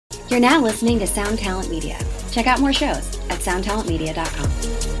You're now listening to Sound Talent Media. Check out more shows at soundtalentmedia.com.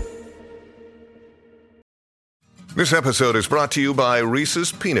 This episode is brought to you by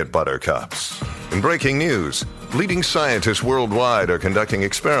Reese's Peanut Butter Cups. In breaking news, leading scientists worldwide are conducting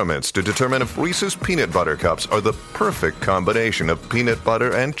experiments to determine if Reese's Peanut Butter Cups are the perfect combination of peanut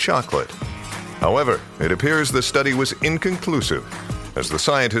butter and chocolate. However, it appears the study was inconclusive, as the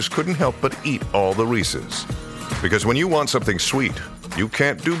scientists couldn't help but eat all the Reese's. Because when you want something sweet, you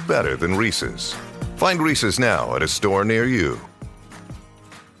can't do better than Reese's. Find Reese's now at a store near you.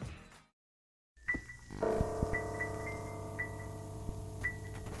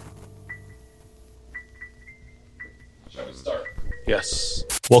 Yes.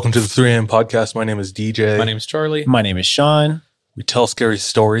 Welcome to the 3 AM podcast. My name is DJ. My name is Charlie. My name is Sean. We tell scary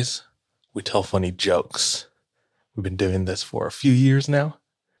stories. We tell funny jokes. We've been doing this for a few years now.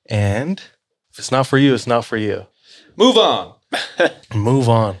 And if it's not for you, it's not for you. Move on. Move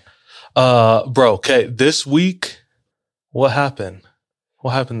on. Bro, okay, this week, what happened?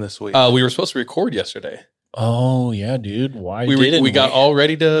 What happened this week? We were supposed to record yesterday. Oh, yeah, dude. Why we didn't we got all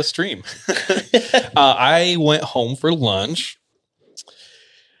ready to stream. I went home for lunch.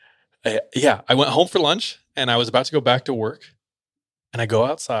 I went home for lunch and I was about to go back to work. And I go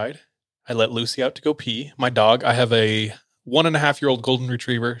outside. I let Lucy out to go pee. My dog, I have a 1.5-year-old golden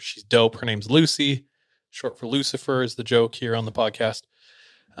retriever. She's dope. Her name's Lucy. Short for Lucifer is the joke here on the podcast.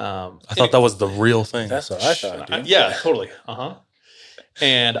 I thought that was the real thing. That's what I thought, dude. Yeah, totally.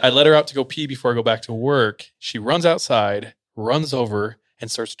 And I let her out to go pee before I go back to work. She runs outside, runs over,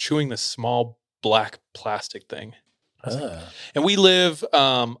 and starts chewing this small black plastic thing. And we live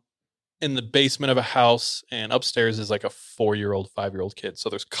in the basement of a house, and upstairs is like a 4-year-old, 5-year-old kid. So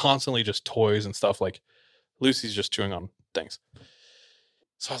there's constantly just toys and stuff. Like Lucy's just chewing on things.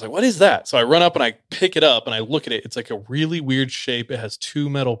 So I was like, what is that? So I run up and I pick it up and I look at it. It's like a really weird shape. It has 2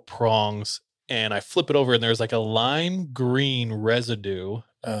 metal prongs. And I flip it over and there's like a lime green residue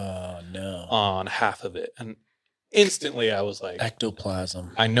on half of it. And instantly I was like,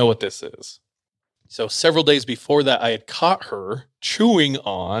 ectoplasm. I know what this is. So several days before that, I had caught her chewing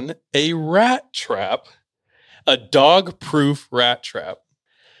on a rat trap, a dog-proof rat trap.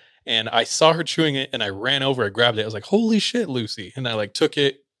 And I saw her chewing it and I ran over, I grabbed it. I was like, holy shit, Lucy. And I like took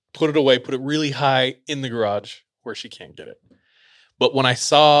it, put it away, put it really high in the garage where she can't get it. But when I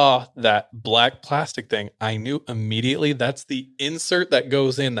saw that black plastic thing, I knew immediately that's the insert that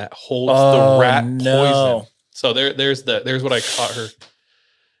goes in that holds the rat poison. So there's what I caught her.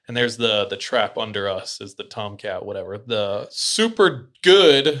 And there's the trap under us is the Tomcat, whatever. The super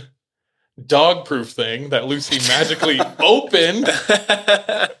good dog-proof thing that Lucy magically opened.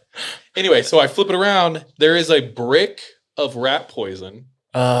 Anyway, so I flip it around. There is a brick of rat poison.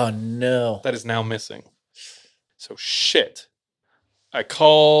 Oh, no. That is now missing. So shit. I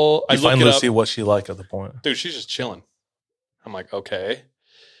find Lucy what she like at the point. Dude, she's just chilling. I'm like, okay.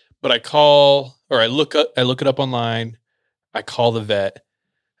 But I look it up online. I call the vet.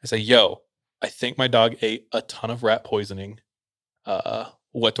 I say, yo, I think my dog ate a ton of rat poisoning.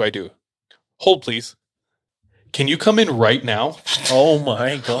 What do I do? Hold, please. Can you come in right now? Oh,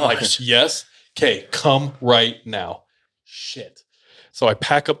 my gosh. Like, yes. Okay, come right now. Shit. So I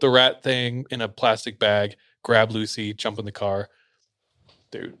pack up the rat thing in a plastic bag, grab Lucy, jump in the car.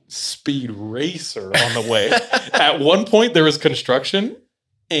 Dude, speed racer on the way. At one point, there was construction,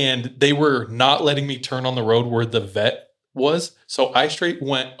 and they were not letting me turn on the road where the vet was. So I straight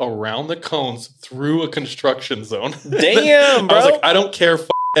went around the cones through a construction zone. Damn, bro. I was like, I don't care.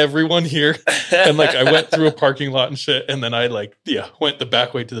 Everyone here. And like, I went through a parking lot and shit. And then I went the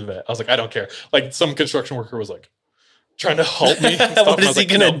back way to the vet. I was like, I don't care. Like some construction worker was like trying to help me. And stuff. What is he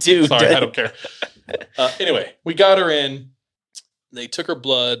going to do? Sorry, I don't care. Anyway, we got her in. They took her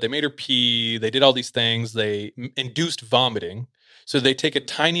blood. They made her pee. They did all these things. They induced vomiting. So they take a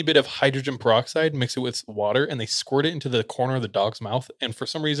tiny bit of hydrogen peroxide, mix it with water, and they squirt it into the corner of the dog's mouth. And for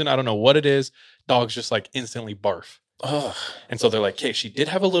some reason, I don't know what it is, dogs just like instantly barf. Oh. And so they're like, okay, she did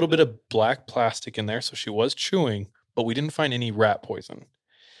have a little bit of black plastic in there, so she was chewing, but we didn't find any rat poison.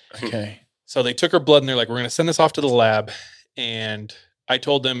 Okay. So they took her blood and they're like, we're going to send this off to the lab. And I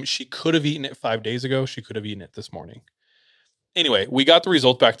told them she could have eaten it 5 days ago. She could have eaten it this morning. Anyway, we got the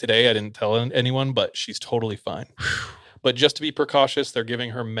result back today. I didn't tell anyone, but she's totally fine. But just to be precautious, they're giving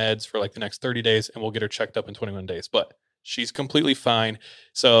her meds for like the next 30 days and we'll get her checked up in 21 days. But she's completely fine.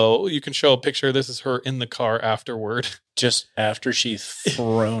 So you can show a picture. This is her in the car afterward. Just after she's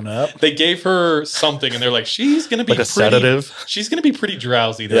thrown up? They gave her something and they're like, she's going to be like a sedative. She's going to be pretty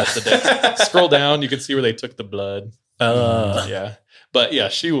drowsy the rest of the day. Scroll down. You can see where they took the blood. Yeah. But yeah,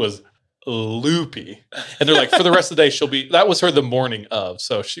 she was loopy. And they're like, for the rest of the day, that was her the morning of.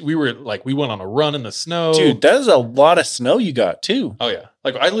 So we went on a run in the snow. Dude, that is a lot of snow you got too. Oh yeah.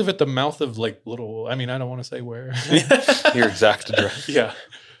 Like I live at the mouth of like I don't want to say where. Your exact address. Yeah.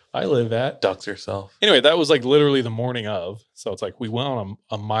 I live at. Ducks yourself. Anyway, that was like literally the morning of. So it's like we went on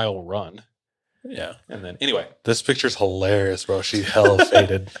a mile run. Yeah. And then anyway. This picture's hilarious, bro. She hella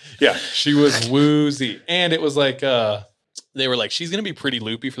faded. Yeah. She was woozy. And it was like they were like, she's going to be pretty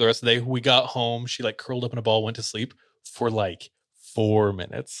loopy for the rest of the day. We got home. She like curled up in a ball, went to sleep for like 4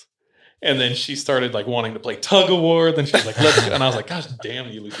 minutes. And then she started like wanting to play tug of war. Then she was like, let's go. And I was like, gosh, damn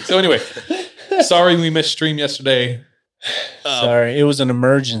you, Lucy. So anyway, sorry we missed stream yesterday. Sorry, it was an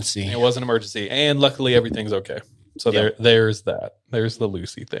emergency. It was an emergency. And luckily everything's okay. So there's that. There's the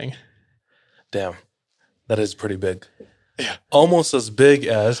Lucy thing. Damn. That is pretty big. Yeah. Almost as big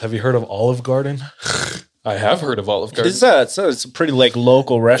as, have you heard of Olive Garden? I have heard of Olive Garden. It's a pretty like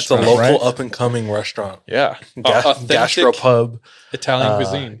local It's a restaurant, local right? up and coming restaurant. Yeah. Authentic Gastropub. Italian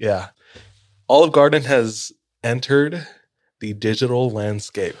cuisine. Yeah. Olive Garden has entered the digital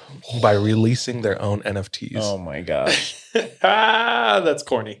landscape by releasing their own NFTs. Oh my gosh. That's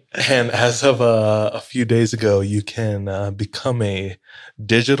corny. And as of a few days ago, you can become a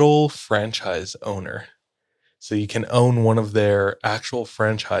digital franchise owner. So you can own one of their actual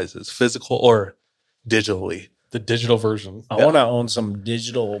franchises, physical or digitally. The digital version. I want to own some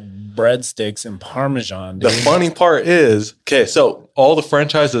digital breadsticks and Parmesan, dude. The funny part is, okay, so all the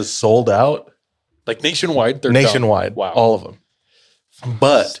franchises sold out. Like nationwide? They're Nationwide. done. Wow. All of them.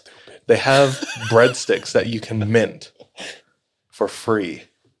 But they have breadsticks that you can mint for free.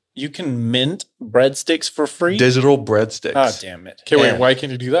 You can mint breadsticks for free? Digital breadsticks. Oh, damn it. Okay, wait, And- why can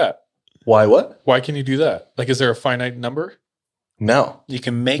you do that? Why what? Why can you do that? Like, is there a finite number? No. You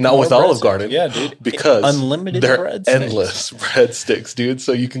can make Not more with Olive breadsticks. Garden. Yeah, dude. Because unlimited they're breadsticks. endless breadsticks, dude.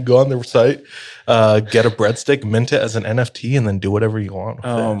 So you can go on their site, get a breadstick, mint it as an NFT, and then do whatever you want with it.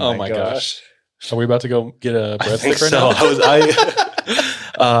 Oh my gosh. Are we about to go get a I think breadstick right so.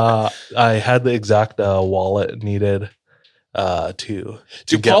 now? I had the exact wallet needed to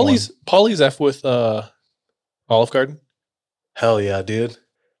Do get one. Polly's F with Olive Garden? Hell yeah, dude.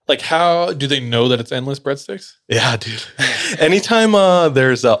 Like, how do they know that it's endless breadsticks? Yeah, dude. Anytime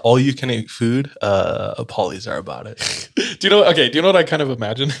there's all you can eat food, Polly's are about it. Do you know what I kind of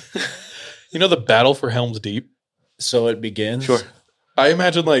imagine? You know the battle for Helm's Deep? So it begins? Sure. I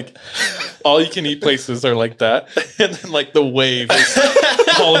imagine like all you can eat places are like that. And then like the wave is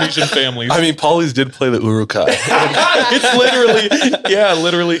Polynesian families. I mean, Polly's did play the Urukai. It's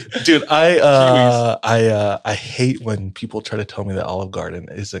literally. Dude, I hate when people try to tell me that Olive Garden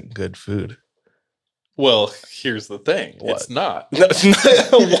isn't good food. Well, here's the thing. What? It's not. No, it's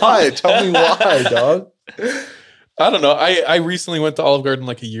not. Why? Tell me why, dog. I don't know. I recently went to Olive Garden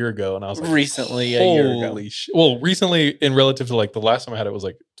like a year ago, and I was like, Recently, a year ago. holy shit. Well, recently in relative to like the last time I had it was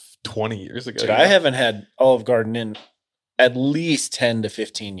like 20 years ago. Dude, you know? I haven't had Olive Garden in at least 10 to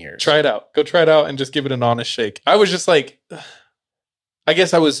 15 years. Try it out. Go try it out and just give it an honest shake. I was just like, I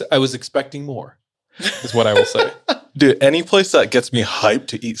guess I was expecting more, is what I will say. Dude, any place that gets me hyped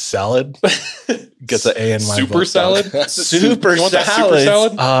to eat salad gets an A in my Super book, salad? dog. Super You want that super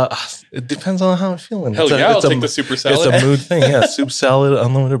salad? salad? It depends on how I'm feeling. Hell yeah, I'll take the super salad. It's a mood thing. Yeah, soup salad,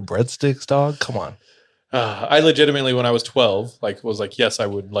 unlimited breadsticks, dog. Come on. I legitimately, when I was 12, was like, yes, I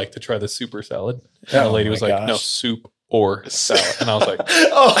would like to try the super salad. And the lady was my like, no, gosh. soup or salad. And I was like,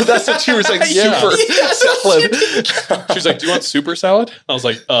 Oh, that's what you were saying. Yeah. Super salad. she was like, do you want super salad? I was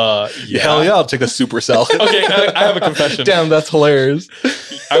like, yeah. Hell yeah, I'll take a super salad. Okay, I have a confession. Damn, that's hilarious.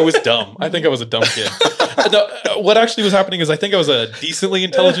 I was dumb. I think I was a dumb kid. No, what actually was happening is I think I was a decently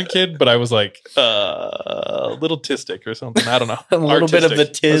intelligent kid, but I was like a little tistic or something. I don't know. A little bit of the I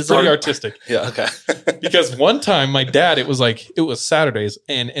was tiz. pretty artistic. Yeah, okay. Because one time my dad, it was Saturdays,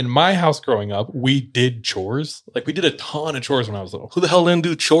 and in my house growing up, we did chores. Like we did a ton of chores when I was little. Who the hell didn't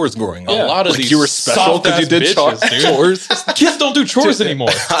do chores growing up? A lot of Like these you were special because you did soft-ass bitches, dude. chores. Kids don't do chores anymore.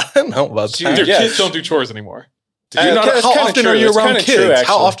 I don't know about that. Dude, yeah. kids don't do chores anymore. Did you not, It's how kinda often true. are you It's around kinda kids? true, How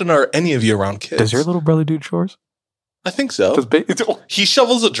actually. often are any of you around kids? Does your little brother do chores? I think so. He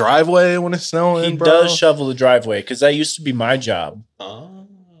shovels the driveway when it's snowing, He bro. does shovel the driveway because that used to be my job.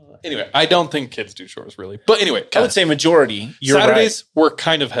 Anyway, I don't think kids do chores really. But anyway, I would say majority. You're Saturdays were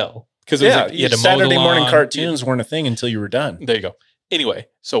kind of hell. Because right. like, you had to mow the Saturday morning lawn. cartoons weren't a thing until you were done. There you go. Anyway,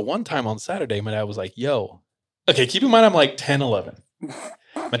 so one time on Saturday, my dad was like, yo. Okay, keep in mind I'm like 10, 11.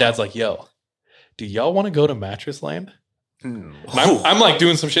 My dad's like, yo, do y'all want to go to Mattress Land? And I'm like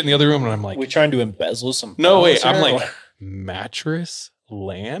doing some shit in the other room, and I'm like, We're trying to embezzle some. no, wait. funds I'm here? like, Mattress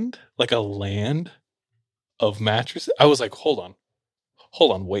Land? Like a land of mattresses? I was like, hold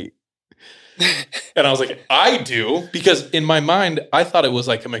on, wait. And I was like, I do, because in my mind, I thought it was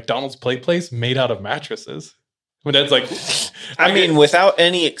like a McDonald's plate place made out of mattresses. My dad's like, I mean, without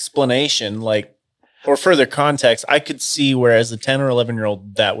any explanation, like, or further context, I could see where as a 10 or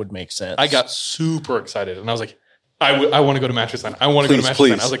 11-year-old, that would make sense. I got super excited and I was like, I want to go to Mattress Land. I want to go to Mattress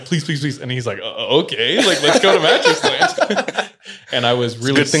Land. I was like, please, please, please. And he's like, okay, like, let's go to Mattress Land. And I was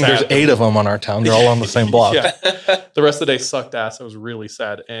really Good thing sad. there's 8 of them on our town. They're all on the same block. Yeah. The rest of the day sucked ass. I was really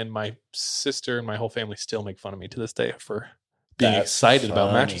sad. And my sister and my whole family still make fun of me to this day for being That's excited about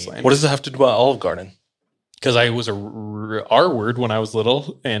funny. Mattress Land. What does it have to do about Olive Garden? Because I was a R word when I was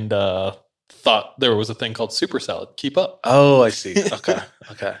little and thought there was a thing called super salad. Keep up. Oh, I see. Okay.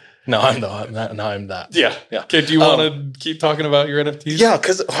 Okay. No, I'm that. No, I'm that. Yeah. Yeah. Okay, do you want to keep talking about your NFTs? Yeah,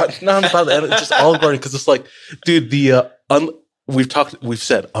 because not about that. Just Olive Garden, because it's like, dude, we've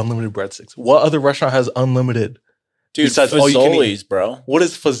said unlimited breadsticks. What other restaurant has unlimited? Dude, besides all you can eat? Fazoli's, bro. What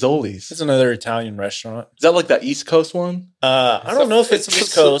is Fazoli's? It's another Italian restaurant. Is that like that East Coast one? I don't know if it's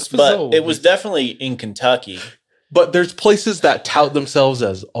East Coast, but it was definitely in Kentucky. But there's places that tout themselves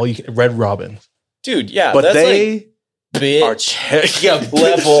as all you can, Red Robin. Dude, yeah. But that's they like bitch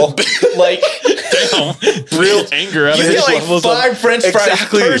level. Like, damn. Real anger out of you his get like levels. 5 French fries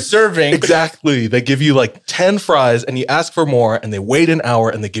per serving. Exactly. They give you like 10 fries and you ask for more and they wait an hour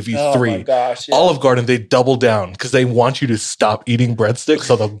and they give you 3. Oh my gosh. Yeah. Olive Garden, they double down because they want you to stop eating breadsticks,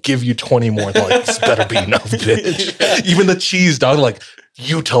 so they'll give you 20 more. They're like, this better be enough, bitch. Yeah. Even the cheese, dog, like,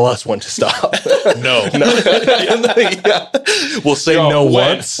 you tell us when to stop. No. Yeah. We'll say no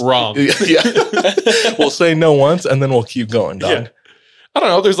once. Wrong. Yeah. We'll say no once and then we'll keep going, dog. Yeah. I don't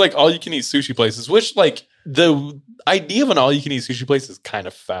know. There's like all you can eat sushi places, which like the idea of an all you can eat sushi place is kind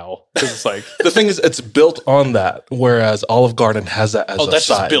of foul. Because it's like, The thing is, it's built on that, whereas Olive Garden has that as a that's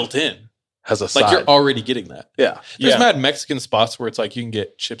side. just built in. Has a side. Like you're already getting that. Yeah. There's Yeah. mad Mexican spots where it's like you can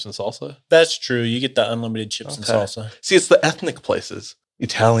get chips and salsa. That's true. You get the unlimited chips and Okay. salsa. See, it's the ethnic places.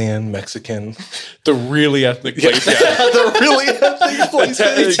 Italian, Mexican. The really ethnic place. Yeah. The really ethnic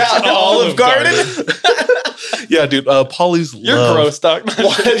places. Olive Garden. Yeah, dude. Polly's You're love. gross, dog.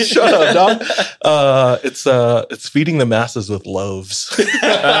 What? Shut up, dog. It's feeding the masses with loaves. See,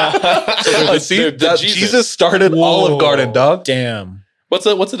 the that Jesus started Whoa. Olive Garden, dog. Damn. What's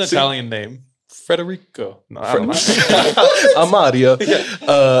an Italian name? Federico. No, I don't know. Amadio.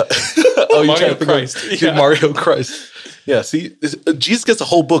 You're Mario trying to think Christ. of- Dude, Yeah. Mario Christ. Yeah, see, Jesus gets a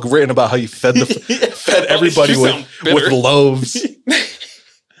whole book written about how you fed fed everybody You sound bitter. with loaves.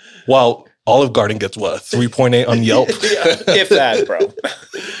 While Olive Garden gets what, 3.8 on Yelp? If that, bro.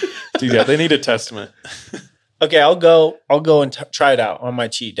 Dude, yeah, they need a testament. Okay, I'll go and try it out on my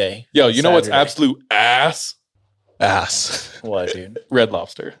cheat day. Yo, you know what's Saturday. absolute ass? Ass. What, dude? Red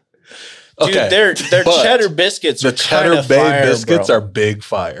Lobster. Dude, their but cheddar biscuits the are Cheddar kinda Bay fire, biscuits bro. are big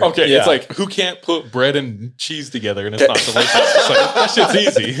fire. Okay, Yeah. it's like, who can't put bread and cheese together and it's not delicious? It's like, that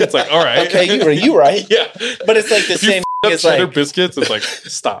shit's easy. It's like, all right. Okay, you right. Yeah. But it's like the If you same f- up as cheddar like biscuits, it's like,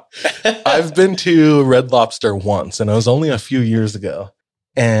 stop. I've been to Red Lobster once, and it was only a few years ago.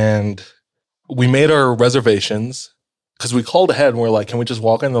 And we made our reservations because we called ahead and we're like, can we just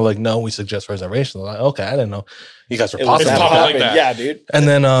walk in? They're like, no, we suggest reservations. I'm like, okay, I didn't know you guys were it was popping. It's that popping like popping. that. Yeah, dude. And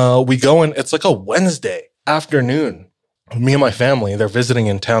then we go in, it's like a Wednesday afternoon. Me and my family, they're visiting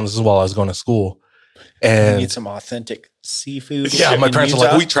in town. This is while I was going to school. We And need some authentic seafood. yeah, my in parents are Utah.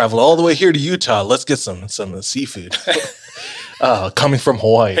 like, we traveled all the way here to Utah. Let's get some seafood. Coming from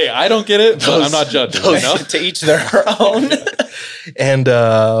Hawaii. Hey, I don't get it, but I'm not judging. You know? To each their own. And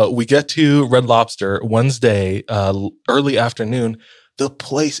we get to Red Lobster Wednesday, early afternoon. The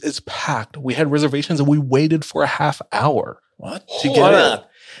place is packed. We had reservations and we waited for a half hour What? to get in.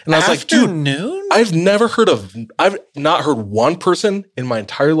 And I was like, dude, Afternoon? I've not heard one person in my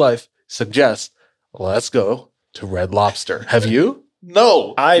entire life suggest, let's go to Red Lobster. Have you?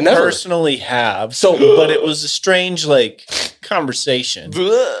 No. I Never. personally have. So- but it was a strange conversation and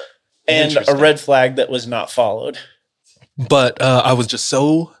a Interesting. red flag that was not followed. But I was just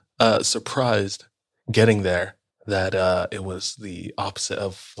so surprised getting there that it was the opposite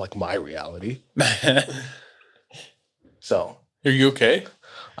of like my reality. So Are you okay?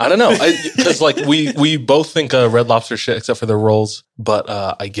 I don't know, because like we both think Red Lobster shit except for the rolls, but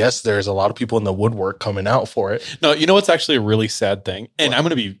I guess there's a lot of people in the woodwork coming out for it. No, you know what's actually a really sad thing? And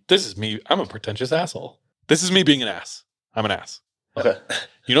this is me. I'm a pretentious asshole. This is me being an ass. I'm an ass. Okay,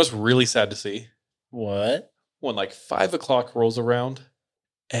 You know what's really sad to see? What? When like 5 o'clock rolls around,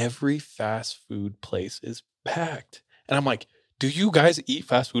 every fast food place is packed. And I'm like, do you guys eat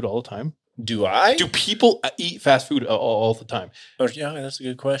fast food all the time? Do I? Do people eat fast food all the time? Oh, yeah, that's a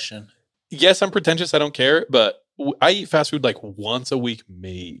good question. Yes, I'm pretentious. I don't care. But I eat fast food like once a week,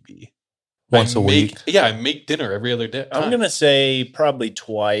 maybe. once a week. Yeah, I make dinner every other day. I'm gonna say probably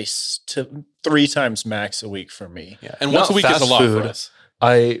 2 to 3 times max a week for me. Yeah, and once a week is a lot for us.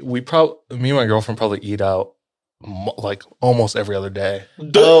 Me and my girlfriend probably eat out like almost every other day.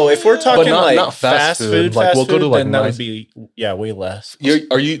 Oh, if we're talking not fast food, like we'll go to like then that would be way less. Do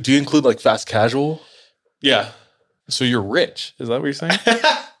you include like fast casual? Yeah. So you're rich. Is that what you're saying?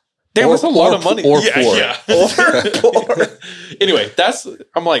 Damn, that's a lot of money. Or poor. Yeah. Or poor. Anyway,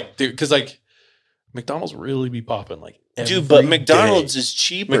 I'm like, dude, because like McDonald's really be popping like dude, but McDonald's is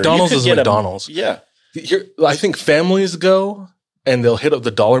cheaper. McDonald's is McDonald's. Yeah. I think families go and they'll hit up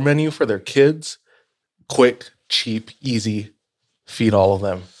the dollar menu for their kids. Quick, cheap, easy. Feed all of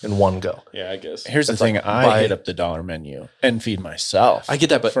them in one go. Yeah, I guess. Here's the thing. I hit up the dollar menu and feed myself. I get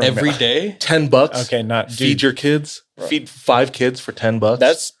that, but every day? $10. Okay, not feed your kids. Bro. Feed 5 kids for $10.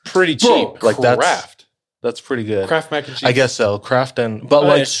 That's pretty cheap. Bro, like that's pretty good. Kraft mac and cheese. I guess so. Kraft but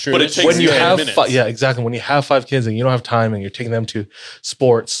like but it takes when you have yeah, exactly. When you have 5 kids and you don't have time and you're taking them to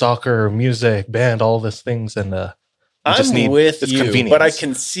sports, soccer, music, band, all these things, and I'm with you, but I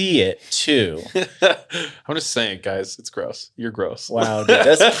can see it too. I'm just saying, guys, it's gross. You're gross. Wow, dude,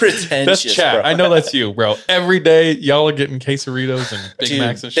 that's pretentious. That's chat. Bro. I know that's you, bro. Every day, y'all are getting quesadillas and Big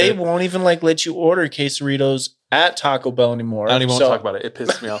Macs and shit. They won't even let you order quesadillas at Taco Bell anymore. I don't even want to talk about it. It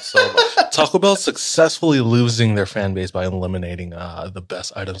pisses me off so much. Taco Bell successfully losing their fan base by eliminating the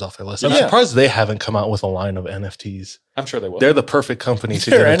best items off their list. I'm surprised they haven't come out with a line of NFTs. I'm sure they will. They're the perfect company to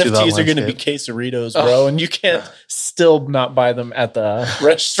their get into that NFTs are going to be quesadillas, bro, and you can't still not buy them at the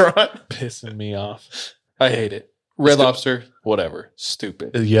restaurant. Pissing me off. I hate it. Red Lobster, whatever.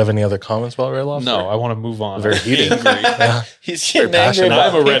 Stupid. Do you have any other comments about Red Lobster? No, I want to move on. Very heated. Yeah. He's getting angry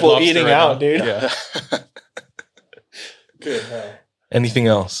about people eating out, dude. Yeah. Good hell. Anything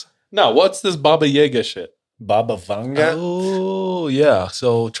else? No, what's this Baba Yaga shit? Baba Vanga? Oh, yeah.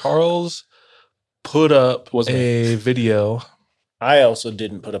 So Charles put up a video. I also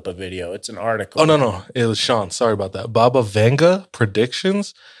didn't put up a video. It's an article. Oh, no. It was Sean. Sorry about that. Baba Vanga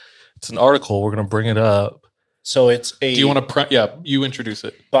predictions. It's an article. We're going to bring it up. So it's a... Do you want to... you introduce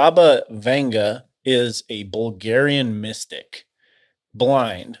it. Baba Vanga is a Bulgarian mystic,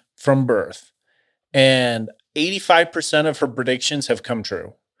 blind from birth. And 85% of her predictions have come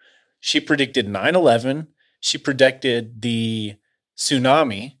true. She predicted 9/11. She predicted the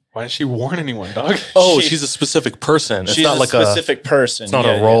tsunami. Why didn't she warn anyone, dog? Oh, she's a specific person. It's not like a specific person. It's not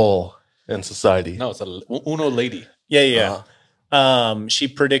a role in society. No, it's a uno lady. Yeah. She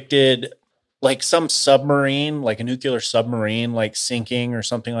predicted like some submarine, like a nuclear submarine, like sinking or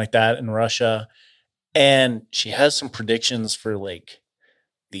something like that in Russia. And she has some predictions for like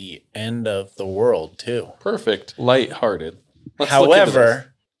the end of the world too. Perfect. Lighthearted. However,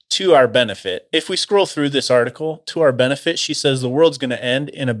 to our benefit, if we scroll through this article, to our benefit, she says the world's going to end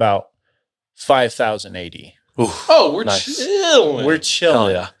in about 5000 AD. Oof, oh, we're chilling. We're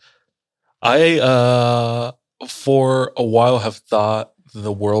chilling. Hell yeah. I, for a while, have thought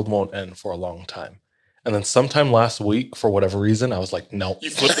the world won't end for a long time. And then sometime last week, for whatever reason, I was like, no. You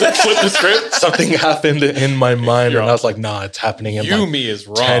flipped the script? Something happened in my mind, and I was like, nah, it's happening in me is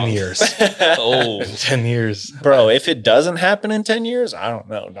wrong. 10 years. Oh. In 10 years. Bro, if it doesn't happen in 10 years, I don't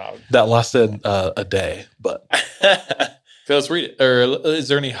know, dog. That lasted a day, but... So let's read it. Or is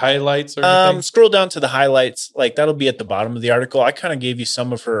there any highlights or anything? Scroll down to the highlights. Like, that'll be at the bottom of the article. I kind of gave you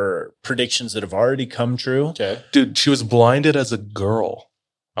some of her predictions that have already come true. Okay. Dude, she was blinded as a girl.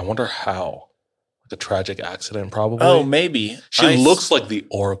 I wonder how. A tragic accident, probably. Oh, maybe. She looks like the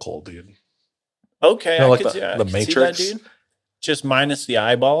Oracle, dude. Okay, I could like see the Matrix. See that, dude. Just minus the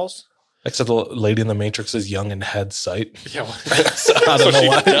eyeballs. Except the lady in the Matrix is young and had sight. Yeah, so I don't know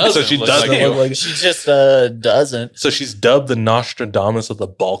why. So she doesn't look like. She just doesn't. So she's dubbed the Nostradamus of the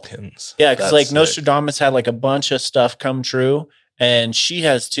Balkans. Yeah, because like Nostradamus had like a bunch of stuff come true, and she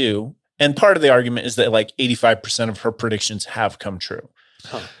has too. And part of the argument is that like 85% of her predictions have come true.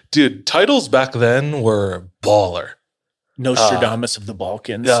 Huh. Dude, titles back then were baller. Nostradamus of the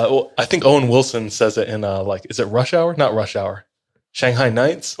Balkans. Yeah, well, I think Owen Wilson says it in is it Rush Hour? Not Rush Hour. Shanghai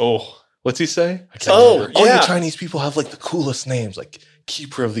Nights. Oh, what's he say? I can't remember. All the Chinese people have like the coolest names, like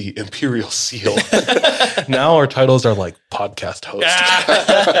Keeper of the Imperial Seal. Now our titles are like podcast host.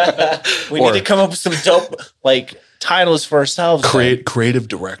 We need to come up with some dope like titles for ourselves. Creative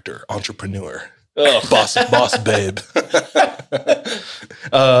director, entrepreneur. Boss babe.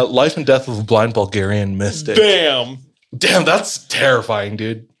 Life and Death of a Blind Bulgarian Mystic. Damn, that's terrifying,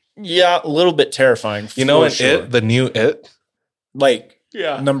 dude. Yeah, a little bit terrifying. You know, It, the new It, like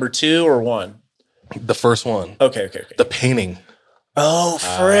number 2 or 1, the first one. Okay. The painting. Oh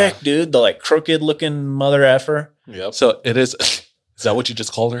frick, dude, the like crooked looking mother effer. Yep. So it is. Is that what you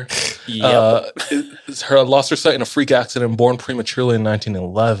just called her? Yep. Her lost her sight in a freak accident, born prematurely in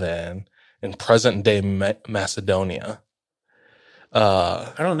 1911 in present-day Macedonia.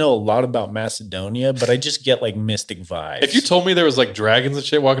 I don't know a lot about Macedonia, but I just get like mystic vibes. If you told me there was like dragons and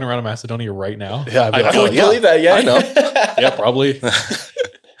shit walking around in Macedonia right now, Yeah, I'd be like, I would believe that. Yeah, I know. yeah, probably.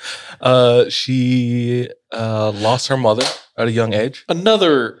 She lost her mother at a young age.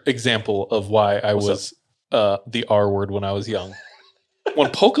 Another example of why I was the R word when I was young. When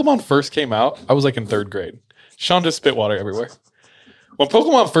Pokemon first came out, I was like in 3rd grade. Sean just spit water everywhere. When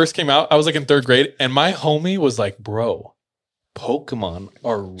Pokemon first came out, I was like in 3rd grade, and my homie was like, bro, Pokemon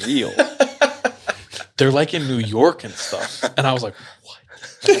are real. They're like in New York and stuff. And I was like, what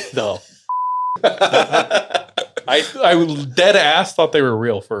the I dead ass thought they were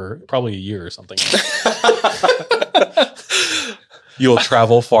real for probably a year or something. You'll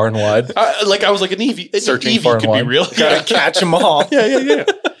travel far and wide. I was like, an Eevee. Searching Eevee far and could wide. be real. gotta catch them all. Yeah.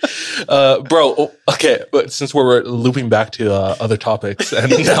 Bro, okay, but since we're looping back to other topics, and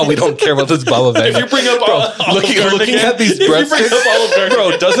now we don't care about this Baba Vanga. If you bring up looking at these breadsticks,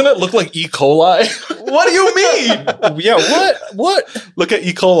 bro, doesn't it look like E. coli? What do you mean? Yeah, what? Look at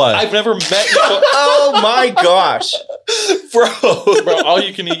E. coli. I've never met E. coli. Oh my gosh. Bro, Bro, all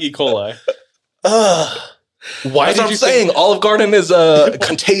you can eat E. coli. why That's did what you I'm saying Olive Garden is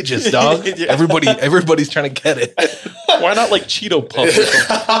contagious, dog? Yeah. Everybody's trying to get it. Why not like Cheeto Puffs or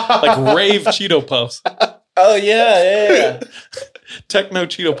something? Like rave Cheeto Puffs. Oh yeah. Techno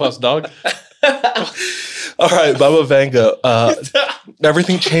Cheeto Puffs, dog. All right, Baba Vanga.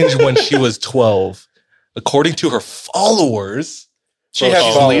 Everything changed when she was 12. According to her followers, She had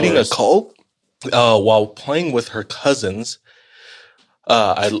she's followers. leading a cult while playing with her cousins.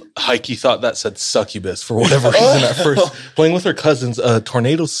 Heike thought that said succubus for whatever reason at first. Playing with her cousins, a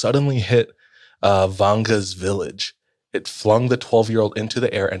tornado suddenly hit Vanga's village. It flung the 12-year-old into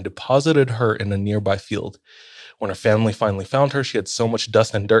the air and deposited her in a nearby field. When her family finally found her, she had so much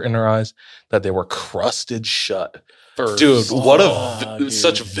dust and dirt in her eyes that they were crusted shut. Dude, what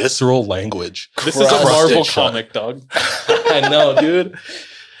such visceral language. This is a Crusted Marvel shut. comic, dog. I know, dude.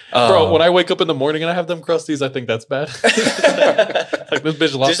 Bro, when I wake up in the morning and I have them crusties, I think that's bad. Like this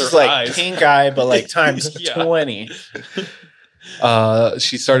bitch lost This is her like eyes. pink eye, but like times Yeah. 20.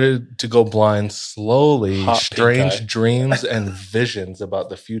 She started to go blind slowly. Hot pink Strange eye. dreams and visions about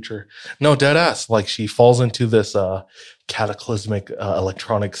the future. No, dead ass. Like she falls into this cataclysmic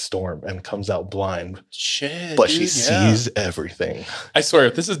electronic storm and comes out blind. Shit. But dude, she sees everything. I swear,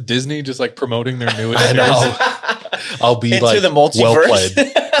 if this is Disney just like promoting their new I adventures, know. I'll be Into like, the multiverse. well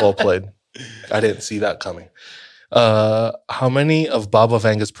played. Well played. I didn't see that coming. How many of Baba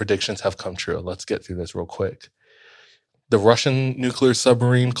Vanga's predictions have come true? Let's get through this real quick. The Russian nuclear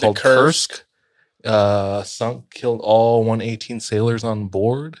submarine called Kursk. sunk, killed all 118 sailors on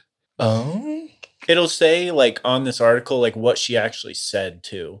board. It'll say like on this article like what she actually said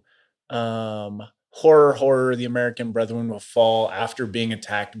too. Horror, the American brethren will fall after being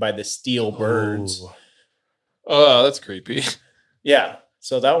attacked by the steel birds. Ooh. oh, that's creepy. Yeah.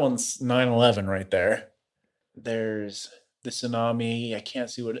 So that one's 9/11 right there. There's the tsunami. I can't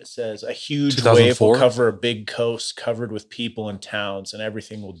see what it says. A huge wave 2004? will cover a big coast covered with people and towns, and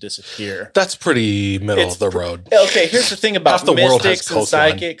everything will disappear. That's pretty middle It's of the road. Okay, here's the thing about Half the world has mystics and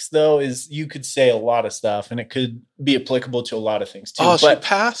coastline. psychics, though, is you could say a lot of stuff, and it could be applicable to a lot of things too. Oh, she but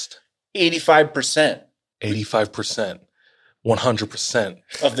passed? 85% 85%. 100%.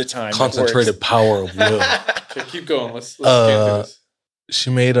 of the time, it Concentrated works. power of will. Okay, keep going. Let's get through this. She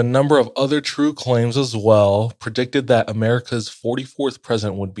made a number of other true claims as well, predicted that America's 44th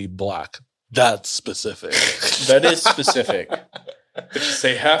president would be black. That's specific. That is specific. Did you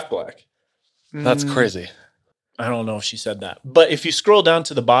say half black? That's crazy. I don't know if she said that, but if you scroll down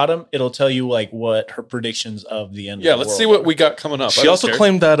to the bottom, it'll tell you like what her predictions of the end. Yeah, of the let's world see what are. we got coming up. She also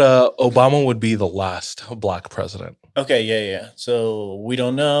claimed that Obama would be the last black president. Okay, yeah. So we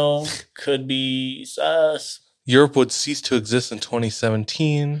don't know. Could be sus. Europe would cease to exist in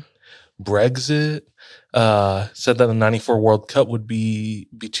 2017. Brexit said that the 94 World Cup would be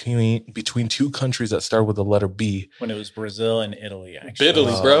between two countries that start with the letter B. When it was Brazil and Italy, actually.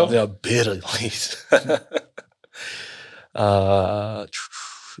 Italy, bro. Yeah, Italy.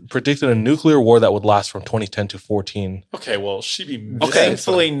 Predicted a nuclear war that would last from 2010 to 14. Okay, well, she be missing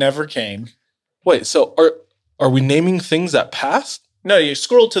Thankfully, never came. Wait, so are we naming things that passed? No, you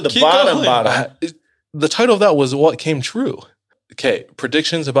scroll to the Keep bottom. going. Bottom. The title of that was What Came True. Okay,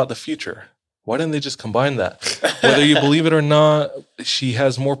 predictions about the future. Why didn't they just combine that? Whether you believe it or not, she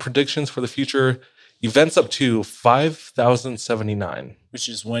has more predictions for the future events up to 5,079. Which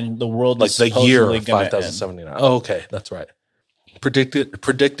is when the world Like is the year supposedly of gonna end. 5,079. Oh, okay, that's right.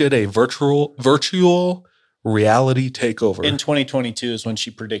 predicted a virtual reality takeover. In 2022 is when she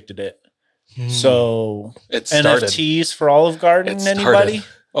predicted it. So it started. NFTs for Olive Garden, anybody?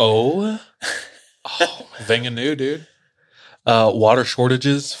 Oh, Venga dude. Water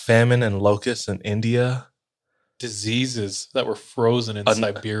shortages, famine, and locusts in India. Diseases that were frozen in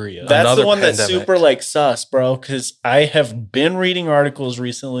Siberia. That's Another the one that's pandemic. super like sus, bro. Because I have been reading articles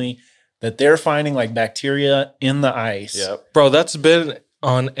recently that they're finding like bacteria in the ice. Yep. Bro, that's been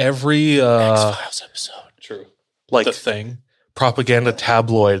on every X-Files episode. True. like The thing. propaganda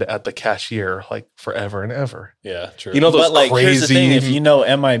tabloid at the cashier, like forever and ever. Yeah, true. You know those But like, crazy here's the thing: if you know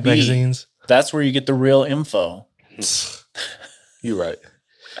MIB, magazines. that's where you get the real info. You're right.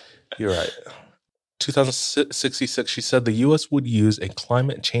 2066, she said the U.S. would use a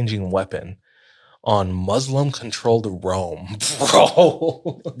climate-changing weapon on Muslim-controlled Rome.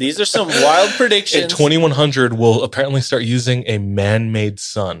 Bro. These are some wild In predictions. 2100, we'll apparently start using a man-made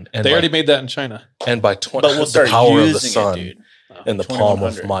sun. And They already made that in China. And by 20, but we'll start the power using of the sun it, dude. in the palm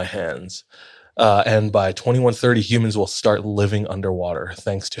of 2100. my hands. And by 2130, humans will start living underwater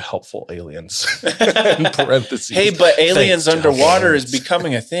thanks to helpful aliens. In parentheses. Hey, but aliens Thanks to underwater aliens. is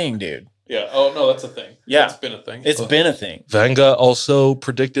becoming a thing, dude. Yeah. Oh, no, that's a thing. Yeah. It's been a thing. It's been a thing. Vanga also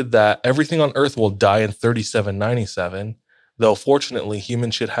predicted that everything on Earth will die in 3797, though fortunately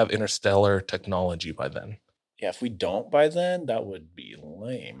humans should have interstellar technology by then. Yeah, if we don't by then, that would be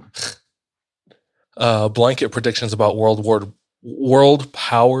lame. Blanket predictions about world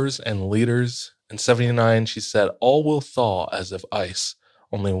powers and leaders. In 79, she said, all will thaw as if ice.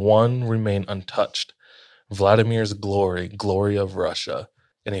 Only one remain untouched. Vladimir's glory of Russia.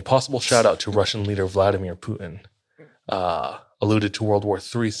 In a possible shout out to Russian leader Vladimir Putin, alluded to World War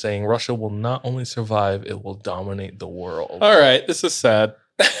III, saying Russia will not only survive, it will dominate the world. All right. This is sad.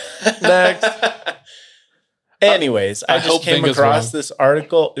 Next. Anyways, I just hope came Venga's across wrong. this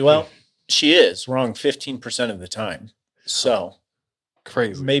article. Well, she is wrong 15% of the time. So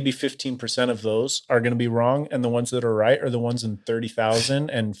Crazy. maybe 15% of those are going to be wrong. And the ones that are right are the ones in 30,000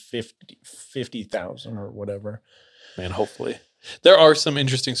 and 50,000 or whatever. Man, hopefully. There are some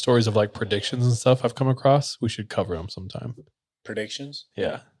interesting stories of like predictions and stuff I've come across. We should cover them sometime. Predictions?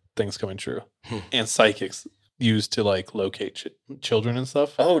 Yeah. Things coming true. And psychics used to like locate children and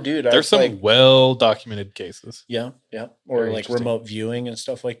stuff. Oh, dude. There's some like, well documented cases. yeah. Or Very like interesting. remote viewing and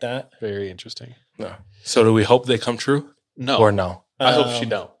stuff like that. Very interesting. No. So do we hope they come true? No. Or no? I hope she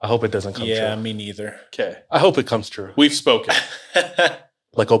don't. I hope it doesn't come Yeah, true. me neither. Okay. I hope it comes true. We've spoken.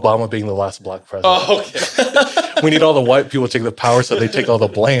 Like Obama being the last black president. Oh, okay. We need all the white people to take the power so they take all the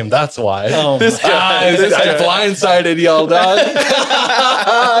blame. That's why. Oh, This my guy, This guy blindsided y'all, dog.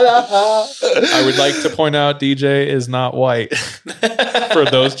 I would like to point out DJ is not white. For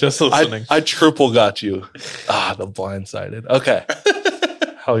those just listening. I triple got you. The blindsided. Okay.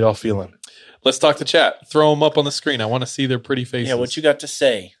 How y'all feeling? Let's talk to chat. Throw them up on the screen. I want to see their pretty faces. Yeah, what you got to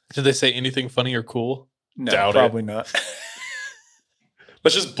say? Did they say anything funny or cool? No, Doubt it. probably not.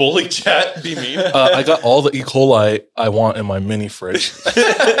 Let's just bully chat. Be mean. I got all the E. coli I want in my mini fridge.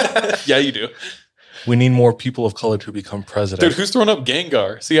 Yeah, you do. We need more people of color to become president. Dude, who's throwing up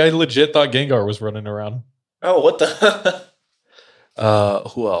Gengar? See, I legit thought Gengar was running around. Oh, what the?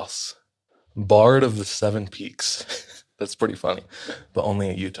 Who else? Bard of the Seven Peaks. That's pretty funny, but only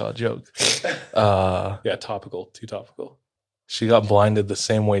a Utah joke. Yeah, topical. Too topical. She got blinded the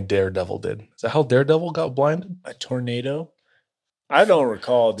same way Daredevil did. Is that how Daredevil got blinded? A tornado? I don't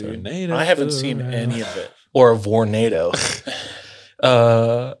recall, dude. Tornado. I haven't seen any of it. Or a Vornado?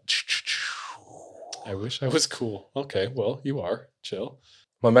 I wish I was cool. Okay, well, you are. Chill.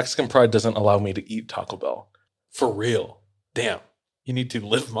 My Mexican pride doesn't allow me to eat Taco Bell. For real. Damn. You need to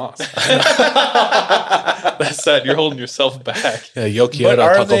live Moss. That's sad. You're holding yourself back. Yeah, yo But quiero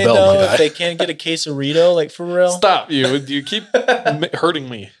are Taco they, Bell, though, my guy. if they can't get a quesarito, like, for real? Stop. You keep hurting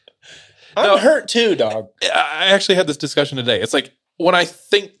me. I'm No. hurt too, dog. I actually had this discussion today. It's like when I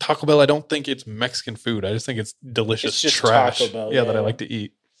think Taco Bell, I don't think it's Mexican food. I just think it's delicious It's just trash. Taco Bell, yeah, that I yeah. like to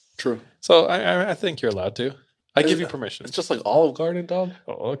eat. True. So I think you're allowed to. I give you permission. It's just like Olive Garden, dog.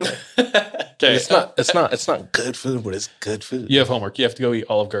 Oh, okay. Okay. It's not good food, but it's good food. You have homework. You have to go eat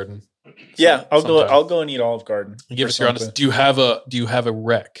Olive Garden. Yeah, Sometime. I'll go and eat Olive Garden. Give or us your honest. something. Do you have a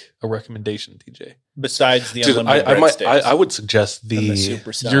recommendation, DJ? Besides the Dude, unlimited I breadsticks would suggest and the the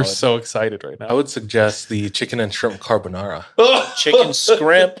super salad. You're so excited right now. I would suggest the chicken and shrimp carbonara. Chicken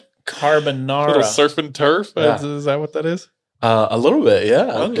scrimp carbonara. Little surf and turf. Yeah. Is that what that is? A little bit,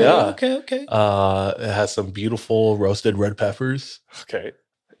 yeah. Okay, okay. It has some beautiful roasted red peppers. Okay.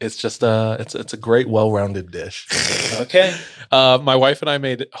 It's just it's a great, well-rounded dish. Okay. My wife and I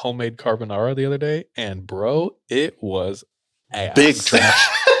made homemade carbonara the other day, and bro, it was ass. Big trash.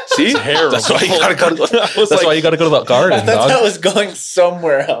 See? Terrible. That's why you gotta go to, That's why you gotta go to the garden, I thought dog. that was going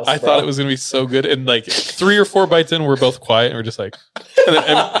somewhere else. I thought it was going to be so good. And like 3 or 4 bites in, we're both quiet and we're just like, and then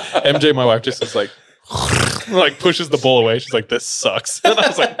MJ, my wife, just is like pushes the bowl away. She's like, this sucks. And I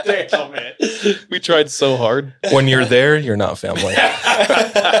was like, damn, man. We tried so hard. When you're there, you're not family.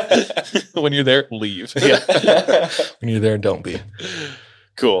 When you're there, leave. Yeah. When you're there, don't be.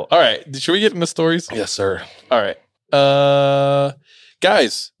 Cool. All right. Should we get into stories? Yes, sir. All right.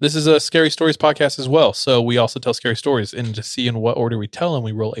 Guys, this is a Scary Stories podcast as well. So we also tell scary stories. And to see in what order we tell them,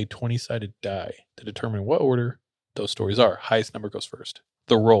 we roll a 20-sided die to determine what order those stories are. Highest number goes first.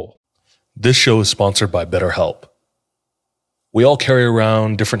 The roll. This show is sponsored by BetterHelp. We all carry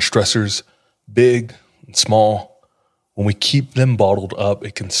around different stressors, big and small. When we keep them bottled up,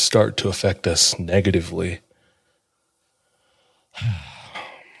 it can start to affect us negatively.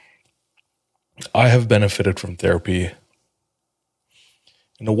 I have benefited from therapy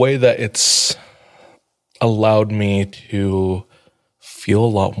in a way that it's allowed me to feel a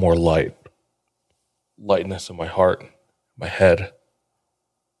lot more lightness in my heart, my head,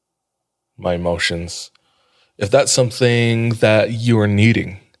 my emotions. If that's something that you are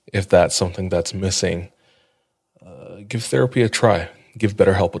needing, if that's something that's missing, give therapy a try. Give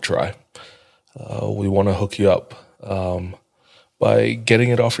BetterHelp a try. We want to hook you up by getting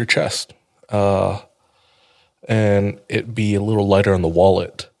it off your chest. And it be a little lighter on the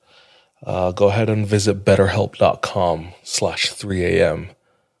wallet. Go ahead and visit betterhelp.com/3am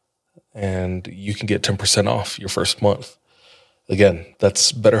and you can get 10% off your first month. Again,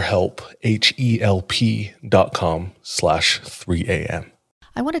 that's BetterHelp, HELP.com/3am.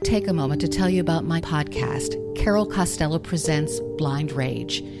 I want to take a moment to tell you about my podcast, Carol Costello Presents Blind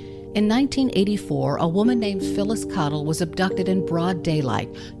Rage. In 1984, a woman named Phyllis Cottle was abducted in broad daylight,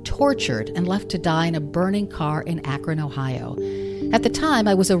 tortured, and left to die in a burning car in Akron, Ohio. At the time,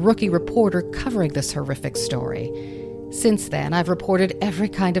 I was a rookie reporter covering this horrific story. Since then, I've reported every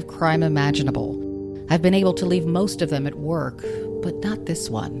kind of crime imaginable. I've been able to leave most of them at work, but not this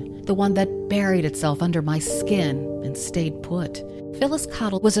one, the one that buried itself under my skin and stayed put. Phyllis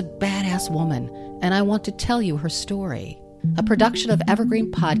Cottle was a badass woman, and I want to tell you her story. A production of Evergreen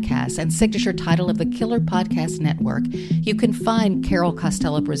Podcasts and signature title of the Killer Podcast Network, you can find Carol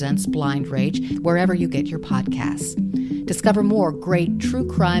Costello Presents Blind Rage wherever you get your podcasts. Discover more great true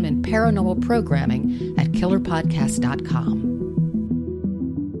crime and paranormal programming at killerpodcast.com.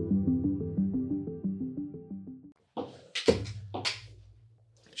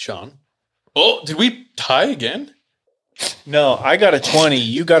 Sean. Oh, did we tie again? No, I got a 20.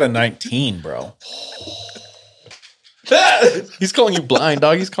 You got a 19, bro. He's calling you blind,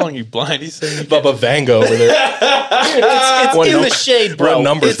 dog. He's calling you blind. He's saying Bubba Vanga over there. It's What in num- the shade, bro. what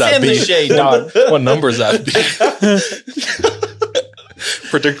number is it's that in B? the shade, dog. What number is that?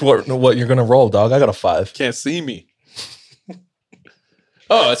 Predict what you're going to roll, dog. I got a 5. can't see me.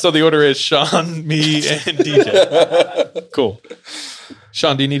 Oh, so the order is Sean, me, and DJ. Cool.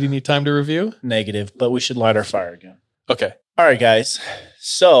 Sean, do you need any time to review? Negative, but we should light our fire again. Okay. All right, guys.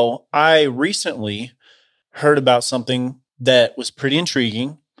 So I recently heard about something that was pretty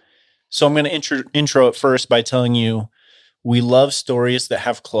intriguing. So I'm going to intro it first by telling you we love stories that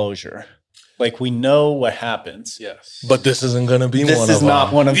have closure. Like we know what happens. Yes. But this isn't going to be This one is of not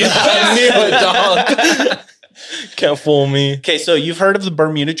them. one of them. I knew it, dog. Can't fool me. Okay, so you've heard of the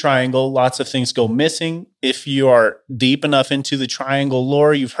Bermuda Triangle. Lots of things go missing. If you are deep enough into the triangle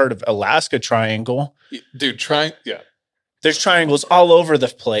lore, you've heard of Alaska Triangle. Dude, There's triangles all over the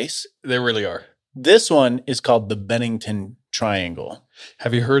place. they really are. This one is called the Bennington Triangle.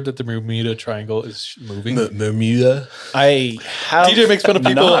 Have you heard that the Bermuda Triangle is moving? Bermuda. I have DJ makes fun of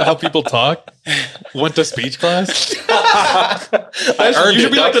people, not. how people talk. Went to speech class. I earned You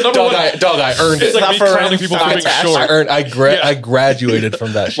should it. be like the number dog, one. dog, I earned It's it. like me Not for crowning people for being fantastic. short. I graduated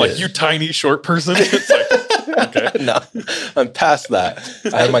from that shit. Like, you tiny short person. It's like, okay. No, I'm past that.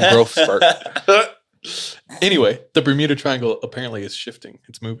 I had my growth spurt. Anyway, the Bermuda Triangle apparently is shifting.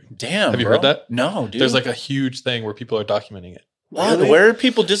 It's moving. Damn, Have you bro. heard that? No, dude. There's like a huge thing where people are documenting it. what? Really? Where are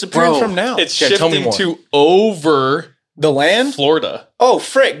people disappearing from now? It's Yeah, tell me shifting more. to over the land? Florida. Oh,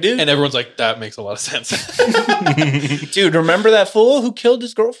 frick, dude. And everyone's like, that makes a lot of sense. Dude, remember that fool who killed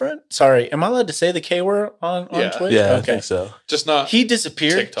his girlfriend? Sorry, am I allowed to say the K word on Yeah. Twitch? Yeah, I Okay. think so. Just not He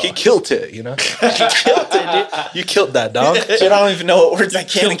disappeared. TikTok. He killed it, you know? He killed it, dude. You killed that, dog. Dude, I don't even know what words I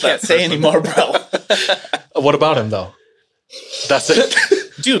can and Killed can't that say person. anymore, bro. What about him, though? That's it.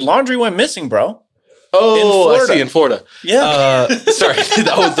 Dude, laundry went missing, bro. Oh, In I Florida. see, in Florida. Yeah. Sorry,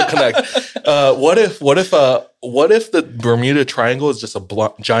 that was the connect. What if the Bermuda Triangle is just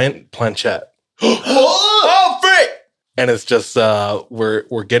a giant planchette, Oh, frick! and it's just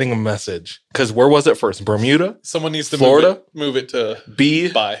we're getting a message. Because where was it first? Bermuda? Someone needs to Florida? move it to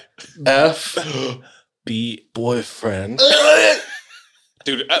B bye. F B. boyfriend.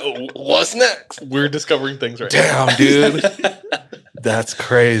 Dude, What's next? we're discovering things right now. Damn, dude. That's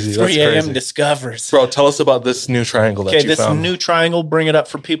crazy. 3 That's a.m. crazy. discovers. Bro, tell us about this new triangle that Okay, you this found. new triangle, bring it up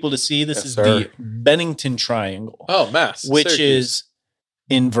for people to see. This Yes, is sir. the Bennington Triangle, Oh, Mass. which Syracuse. is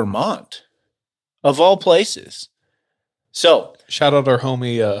in Vermont, of all places. So, Shout out our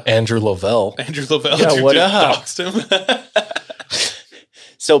homie Andrew Lovell. Andrew Lavelle. Yeah, Dude, what just up? doxed him.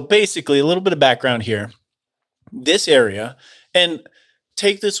 so basically, a little bit of background here. This area, and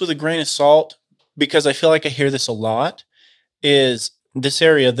take this with a grain of salt because I feel like I hear this a lot, is this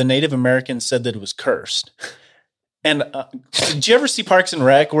area, the Native Americans said that it was cursed. And did you ever see Parks and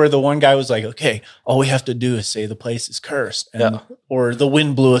Rec where the one guy was like, okay, all we have to do is say the place is cursed, and, or the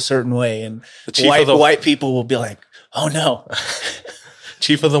wind blew a certain way, and The chief of the white people will be like, oh no.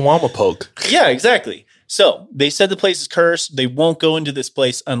 chief of the Wamapoke. Yeah, exactly. So they said the place is cursed. They won't go into this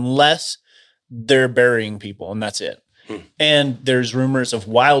place unless they're burying people, and that's it. And there's rumors of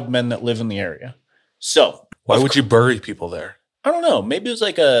wild men that live in the area. So Why would you bury people there? I don't know. Maybe it was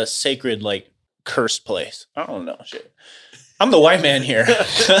like a sacred, like cursed place. I don't know. Shit. I'm the white man here.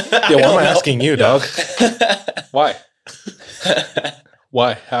 Yeah, why am I asking you, dog? Why?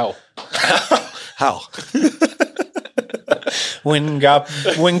 Why? How? How? When go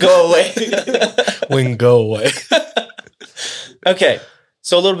away. When go away. Okay.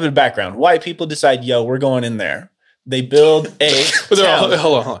 So a little bit of background. White people decide, yo, we're going in there. They build a town.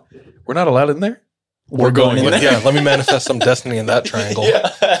 Hold on. We're not allowed in there? We're going in there. Yeah, let me manifest some destiny in that triangle. Yeah.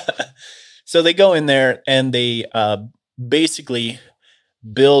 So they go in there and they basically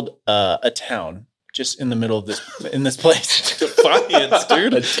build a town just in the middle of this place. Defiance,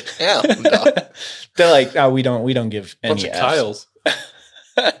 dude. Damn, dog. They're like, oh, we don't give Bunch any of Fs.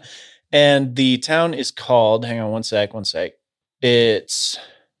 Kyles. And the town is called, hang on one sec. It's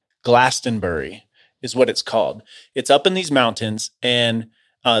Glastonbury is what it's called. It's up in these mountains, and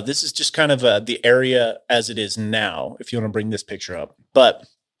this is just kind of the area as it is now, if you want to bring this picture up. But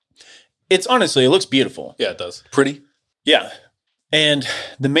it's honestly, it looks beautiful. Yeah, it does. Pretty. Yeah. And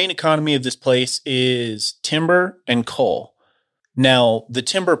the main economy of this place is timber and coal. Now, the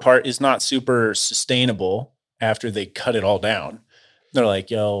timber part is not super sustainable after they cut it all down. They're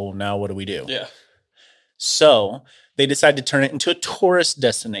like, yo, now what do we do? Yeah. So they decide to turn it into a tourist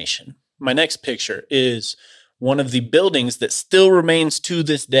destination. My next picture is one of the buildings that still remains to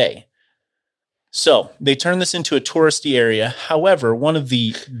this day. So they turn this into a touristy area. However, one of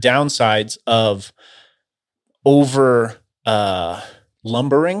the downsides of over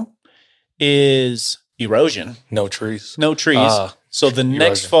lumbering is erosion. No trees. No trees. So the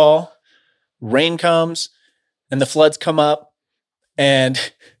next erosion. fall, rain comes and the floods come up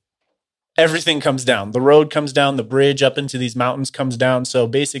and everything comes down. The road comes down, the bridge up into these mountains comes down. So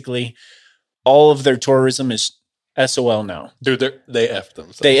basically, all of their tourism is SOL now. Dude, they effed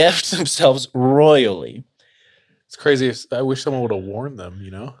themselves. They effed themselves royally. It's crazy. I wish someone would have warned them,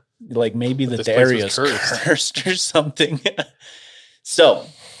 you know? Like maybe But that this the place area is is cursed. cursed or something. So,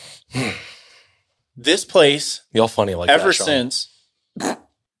 this place, Y'all funny like ever that, Sean.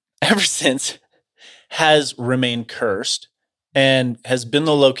 since, has remained cursed and has been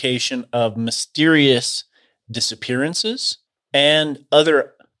the location of mysterious disappearances and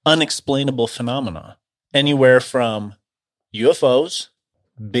other unexplainable phenomena. Anywhere from UFOs,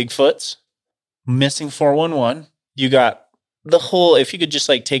 Bigfoots, missing 411. You got the whole, if you could just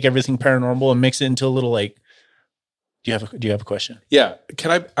like take everything paranormal and mix it into a little like, do you have a question? Yeah.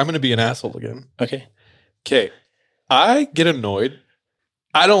 I'm going to be an asshole again. Okay. Okay. I get annoyed.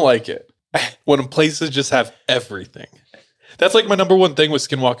 I don't like it when places just have everything. That's like my number one thing with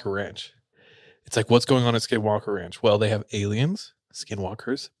Skinwalker Ranch. It's like, what's going on at Skinwalker Ranch? Well, they have aliens,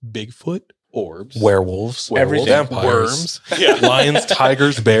 skinwalkers, Bigfoot, orbs, Werewolves, Everything. vampires, worms, yeah. lions,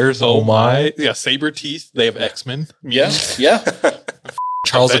 tigers, bears. Oh my. Yeah, saber teeth. They have X-Men. Yeah. Yeah.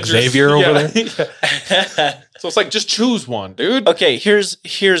 Charles Avengers. Xavier over Yeah. there. So it's like, just choose one, dude. Okay, here's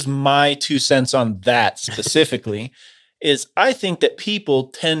my 2 cents on that specifically is I think that people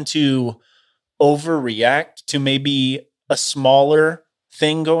tend to overreact to maybe a smaller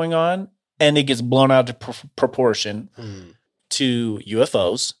thing going on and it gets blown out of proportion to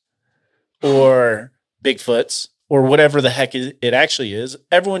UFOs or Bigfoots or whatever the heck it actually is.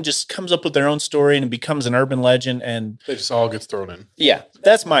 Everyone just comes up with their own story and it becomes an urban legend. And It just all gets thrown in. yeah,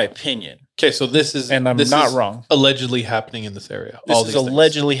 that's my opinion. Okay, so this is, And I'm this not is wrong. allegedly happening in this area. This all is these things.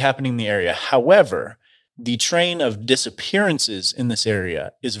 allegedly happening in the area. However, the train of disappearances in this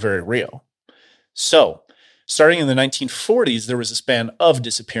area is very real. So Starting in the 1940s, there was a span of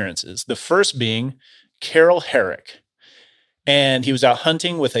disappearances. The first being Carol Herrick. And he was out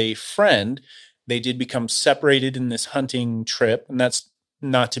hunting with a friend. They did become separated in this hunting trip, and that's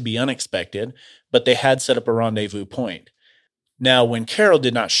not to be unexpected, but they had set up a rendezvous point. Now, when Carol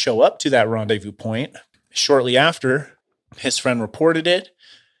did not show up to that rendezvous point, shortly after, his friend reported it,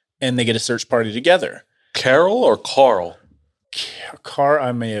 and they get a search party together. Carol or Carl?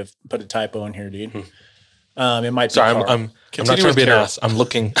 I may have put a typo in here, dude. It might be Sorry, Carl. I'm not trying to be an ass. I'm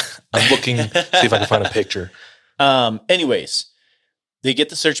looking, see if I can find a picture. Anyways, they get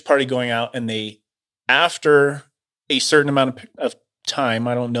the search party going out, and they, after a certain amount of time,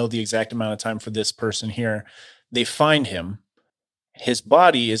 I don't know the exact amount of time for this person here, they find him. His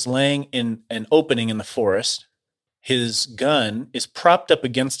body is laying in an opening in the forest. His gun is propped up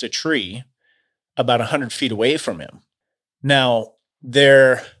against a tree about 100 feet away from him. Now,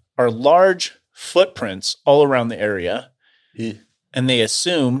 there are large footprints all around the area, and the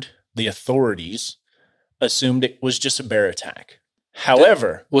authorities assumed it was just a bear attack.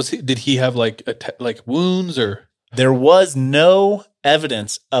 However, Did he have like wounds or? there was no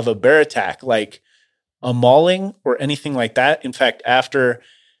evidence of a bear attack, like a mauling or anything like that. In fact, after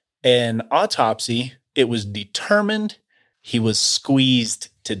an autopsy, it was determined he was squeezed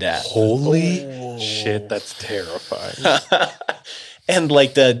to death. Holy Shit, that's terrifying. And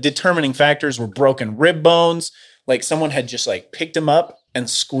like the determining factors were broken rib bones. Like someone had just like picked him up and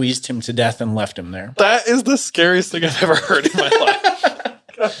squeezed him to death and left him there. That is the scariest thing I've ever heard in my life.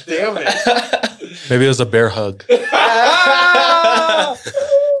 God damn it. Maybe it was a bear hug.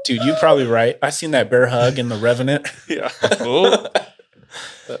 Dude, you're probably right. I seen that bear hug in The Revenant. Yeah. Oh.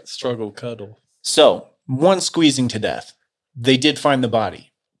 That struggle cuddle. So, one squeezing to death. They did find the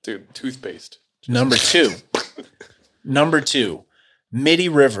body. Dude, toothpaste. Number two, Mitty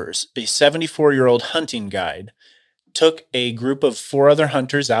Rivers, a 74-year-old hunting guide, took a group of 4 other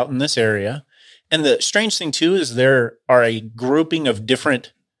hunters out in this area. And the strange thing, too, is there are a grouping of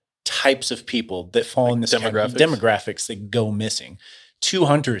different types of people that fall in this demographics that go missing. 2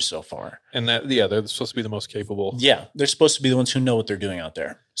 hunters so far. And they're supposed to be the most capable. Yeah, they're supposed to be the ones who know what they're doing out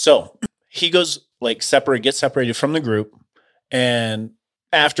there. So he goes gets separated from the group. And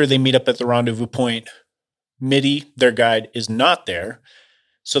after they meet up at the rendezvous point, Mitty, their guide, is not there.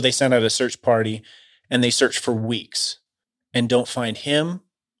 So they send out a search party and they search for weeks and don't find him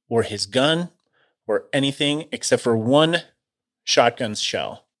or his gun or anything except for one shotgun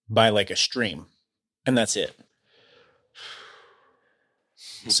shell by like a stream. And that's it.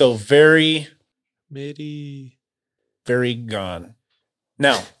 So very gone.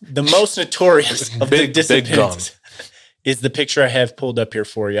 Now, the most notorious of the disappearances is the picture I have pulled up here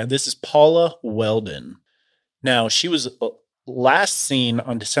for you. This is Paula Weldon. Now, she was last seen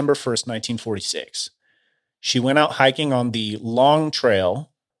on December 1st, 1946. She went out hiking on the Long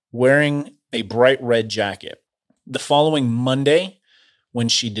Trail wearing a bright red jacket. The following Monday, when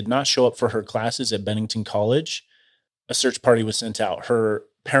she did not show up for her classes at Bennington College, a search party was sent out. Her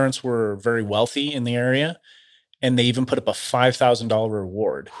parents were very wealthy in the area, and they even put up a $5,000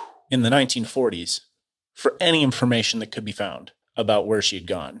 reward in the 1940s for any information that could be found about where she had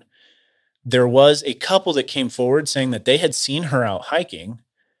gone. There was a couple that came forward saying that they had seen her out hiking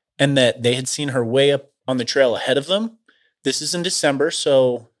and that they had seen her way up on the trail ahead of them. This is in December,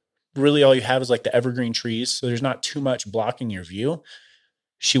 so really all you have is like the evergreen trees, so there's not too much blocking your view.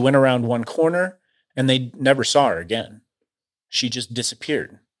 She went around one corner, and they never saw her again. She just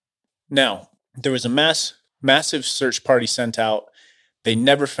disappeared. Now, there was a massive search party sent out. They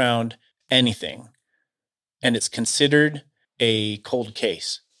never found anything. And it's considered a cold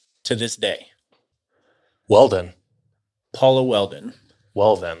case to this day. Weldon. Paula Weldon.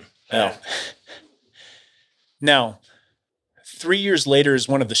 Well then. Oh. Now, 3 years later is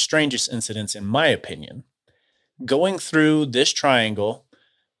one of the strangest incidents, in my opinion. Going through this triangle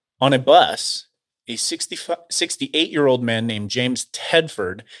on a bus, a 68-year-old man named James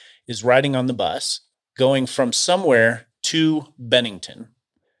Tedford is riding on the bus, going from somewhere to Bennington.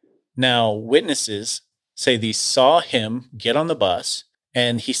 Now, witnesses say they saw him get on the bus,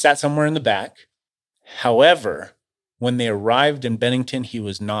 and he sat somewhere in the back. However, when they arrived in Bennington, he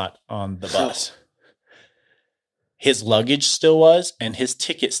was not on the bus. His luggage still was, and his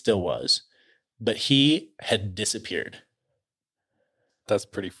ticket still was, but he had disappeared. That's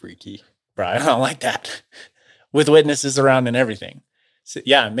pretty freaky. Bro, I don't like that. With witnesses around and everything. So,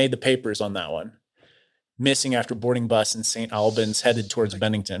 yeah, I made the papers on that one. Missing after boarding bus in St. Albans, headed towards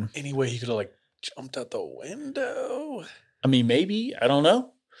Bennington. Anyway, he could have jumped out the window. I mean, maybe. I don't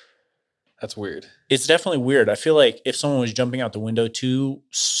know. That's weird. It's definitely weird. I feel like if someone was jumping out the window too,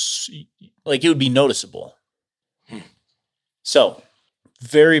 it would be noticeable. So,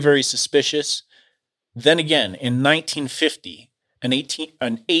 very, very suspicious. Then again, in 1950, an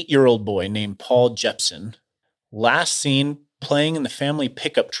 8-year-old boy named Paul Jepson, last seen playing in the family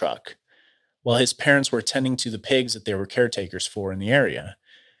pickup truck while his parents were tending to the pigs that they were caretakers for in the area.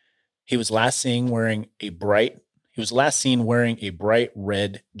 He was last seen wearing a bright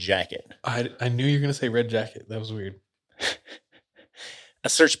red jacket. I knew you were going to say red jacket. That was weird. A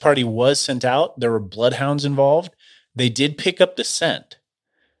search party was sent out. There were bloodhounds involved. They did pick up the scent,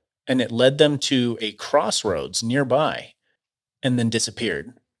 and it led them to a crossroads nearby and then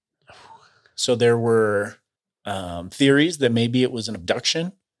disappeared. So there were theories that maybe it was an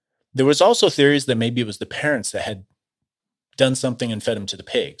abduction. There was also theories that maybe it was the parents that had done something and fed him to the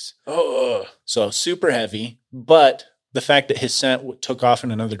pigs. Oh, So super heavy, but the fact that his scent took off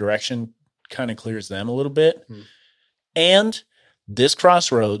in another direction kind of clears them a little bit. And this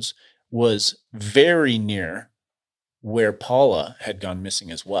crossroads was very near where Paula had gone missing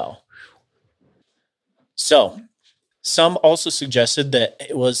as well. So some also suggested that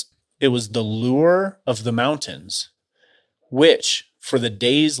it was the lure of the mountains, which for the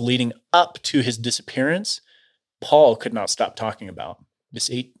days leading up to his disappearance, Paul could not stop talking about. This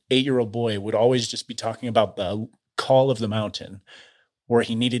eight-year-old boy would always just be talking about the call of the mountain, where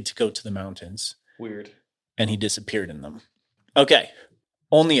he needed to go to the mountains. weird. And he disappeared in them. Okay.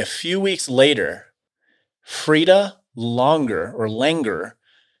 Only a few weeks later, Frida Langer,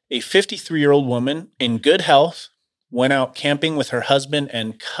 a 53-year-old woman in good health, went out camping with her husband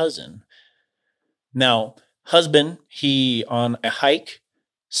and cousin. Now, husband, he on a hike,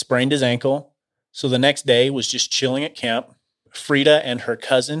 sprained his ankle. So the next day was just chilling at camp. Frida and her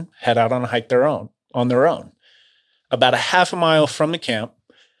cousin head out on a hike on their own. About a half a mile from the camp,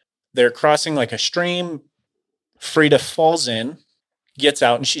 they're crossing like a stream. Frida falls in, gets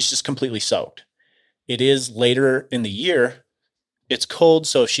out, and she's just completely soaked. It is later in the year. It's cold,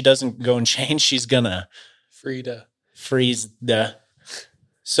 so if she doesn't go and change, she's gonna Frida. freeze.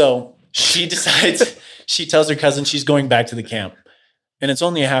 So she decides, she tells her cousin she's going back to the camp. And it's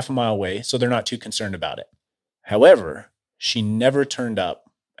only a half a mile away, so they're not too concerned about it. However, she never turned up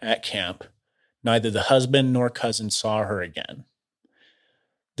at camp. Neither the husband nor cousin saw her again.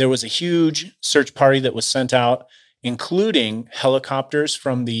 There was a huge search party that was sent out, including helicopters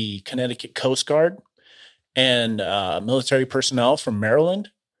from the Connecticut Coast Guard and military personnel from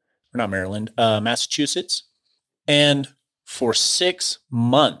Massachusetts. And for 6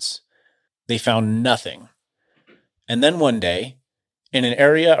 months, they found nothing. And then one day, in an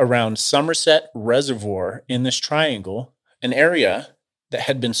area around Somerset Reservoir in this triangle, an area that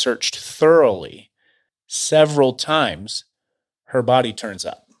had been searched thoroughly several times, her body turns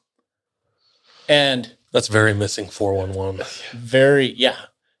up. And That's very missing 411.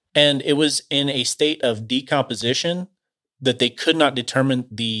 And it was in a state of decomposition that they could not determine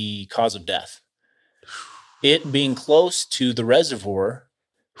the cause of death. It being close to the reservoir,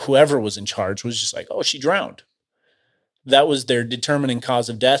 whoever was in charge was just like, oh, she drowned. That was their determining cause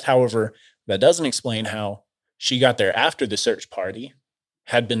of death. However, that doesn't explain how she got there after the search party,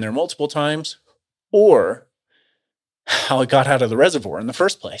 had been there multiple times, or how it got out of the reservoir in the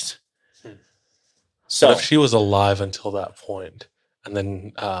first place. So But if she was alive until that point, and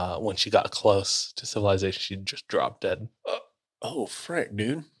then when she got close to civilization, she just dropped dead. oh, frick,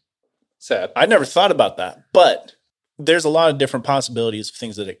 dude. Sad. I never thought about that, but there's a lot of different possibilities of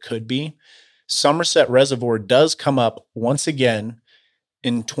things that it could be. Somerset Reservoir does come up once again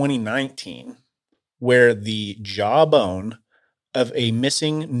in 2019, where the jawbone of a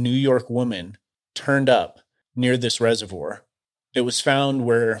missing New York woman turned up near this reservoir. It was found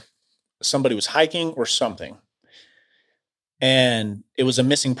where somebody was hiking or something. And it was a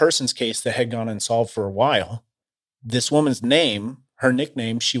missing persons case that had gone unsolved for a while. This woman's name, her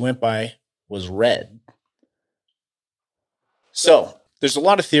nickname she went by was Red. So there's a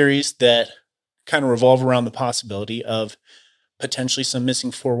lot of theories that kind of revolve around the possibility of potentially some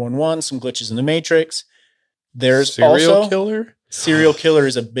missing 411, some glitches in the matrix. There's Serial also killer? serial killer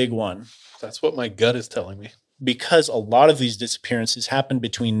is a big one, That's what my gut is telling me. because a lot of these disappearances happened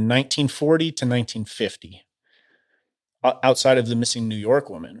between 1940 to 1950, outside of the missing New York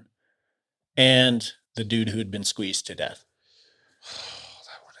woman and the dude who had been squeezed to death.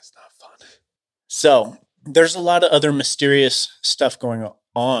 That one is not fun. So there's a lot of other mysterious stuff going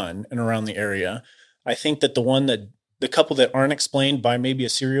on and around the area. I think that the couple that aren't explained by maybe a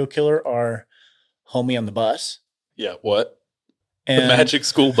serial killer are Homie on the Bus. Yeah, what? And The Magic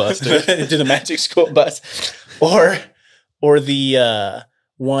School Bus, dude. to the Magic School Bus, or the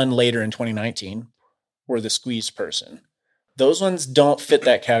one later in 2019, or the squeezed person. Those ones don't fit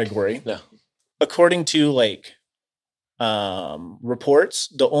that category. No. According to reports,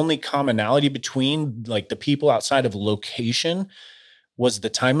 the only commonality between like the people outside of location was the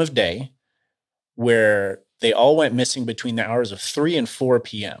time of day, where they all went missing between the hours of 3 and 4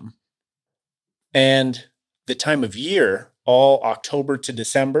 p.m. And the time of year, all October to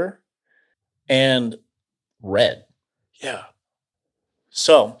December, and red. Yeah.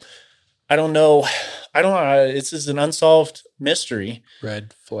 So I don't know. This is an unsolved mystery.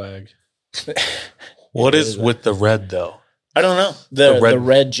 Red flag. What is with the red though? I don't know. The red- the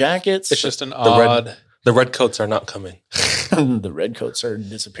red jackets. It's just an odd. The red coats are not coming. The red coats are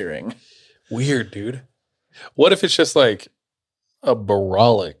disappearing. Weird, dude. What if it's just like a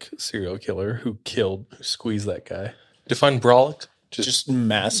brolic serial killer who squeezed that guy? Define brolic? Just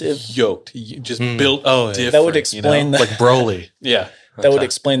massive. Yoked. Just built different. That would explain Like Broly. Yeah. That would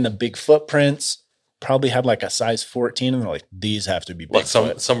explain the big footprints. Probably had like a size 14, and they're like, these have to be big. Like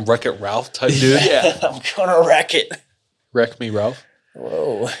some Wreck-It Ralph type dude. Yeah, I'm gonna wreck it. Wreck me, Ralph.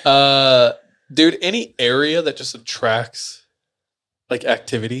 Whoa. Dude, any area that just attracts like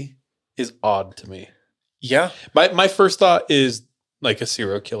activity is odd to me. Yeah, My first thought is like a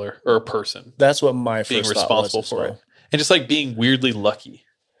serial killer or a person that's what my being first responsible thought was for it. And just like being weirdly lucky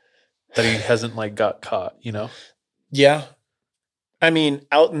that he hasn't like got caught, you know? Yeah. I mean,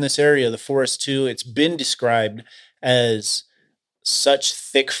 out in this area, the forest too, it's been described as such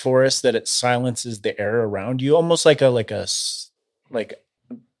thick forest that it silences the air around you, almost like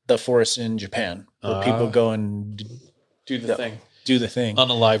the forest in Japan, where people go and Do the thing. do the thing,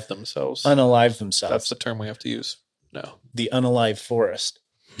 Unalive themselves. unalive themselves. That's the term we have to use. No. The unalive forest.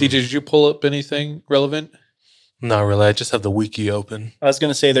 DJ, did you pull up anything relevant? Not really. I just have the wiki open. I was going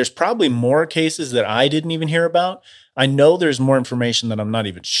to say there's probably more cases that I didn't even hear about. I know there's more information that I'm not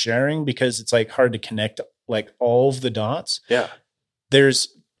even sharing because it's like hard to connect like all of the dots. Yeah.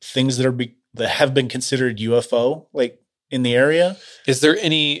 There's things that have been considered UFO like in the area. Is there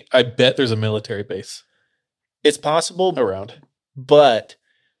any? I bet there's a military base It's possible, around. but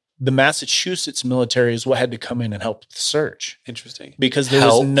the Massachusetts military is what had to come in and help with the search Interesting. because there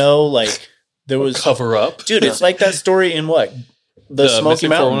was no like there was Cover up. dude. It's like that story in what the Smoky Missing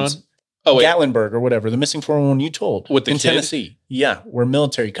Mountains. 411? Oh, wait. Gatlinburg or whatever, the missing 411 you told With the in kid? Tennessee. Yeah, where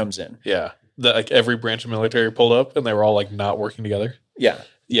military comes in. Yeah. Like every branch of military pulled up and they were all like not working together. Yeah,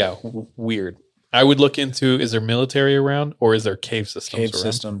 Yeah. Weird. I would look into, is there military around or is there cave systems cave around?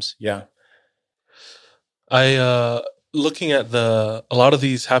 systems. Yeah, I looking at a lot of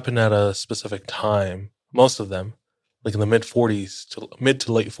these happen at a specific time. Most of them, like in the mid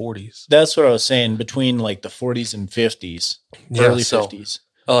to late 40s. that's what I was saying. Between like the 40s and 50s, early 50s,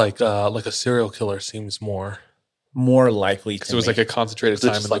 Like a serial killer seems more. more likely. Because it was like a concentrated It's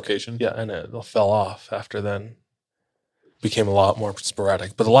time just and like- location. Yeah, and it fell off after then. Became a lot more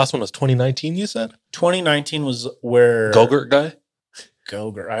sporadic. But the last one was 2019, you said? 2019 was where Gogurt guy?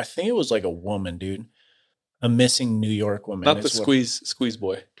 Gogurt. I think it was like a woman, dude. A missing New York woman. Not the is what- squeeze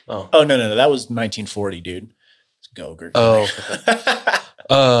boy. Oh. Oh no, that was 1940, dude. It's Gogurt. Oh,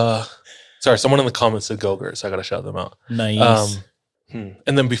 okay. Sorry, someone in the comments said Gogurt, so I got to shout them out. Nice. And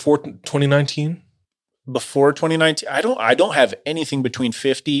then before 2019? Before 2019, I don't have anything between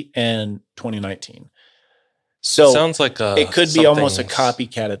 50 and 2019. So Sounds like it could be almost a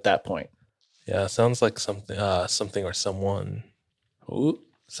something's- copycat at that point. Yeah, sounds like something or someone. Ooh,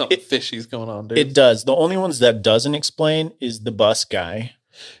 something fishy's going on, dude. It does. The only ones that doesn't explain is the bus guy.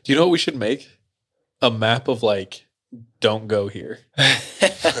 Do you know what we should make? A map of like, don't go here.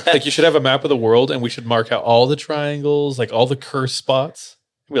 Like you should have a map of the world and we should mark out all the triangles, like all the cursed spots.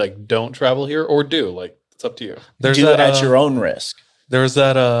 Be like, don't travel here or do. Like, it's up to you. There's Do that, it at your own risk. There was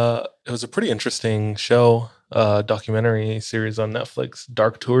that. It was a pretty interesting show, documentary series on Netflix,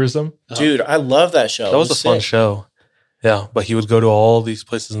 Dark Tourism. Dude, I love that show. That was a fun sick. show. Yeah, but he would go to all these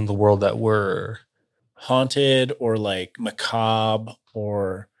places in the world that were, Haunted or like macabre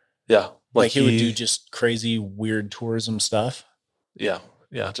or yeah, like he would do just crazy, weird tourism stuff. yeah,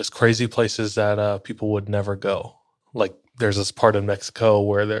 just crazy places that people would never go. Like there's this part in Mexico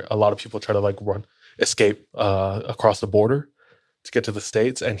where a lot of people try to escape across the border to get to the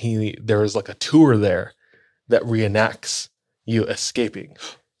States, and there is like a tour there that reenacts you escaping,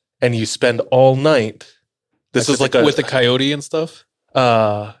 and you spend all night. This is like with the coyote and stuff.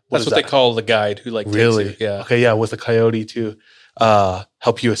 That's what they call the guide who like Really? takes you. Yeah. Okay, yeah, with a coyote to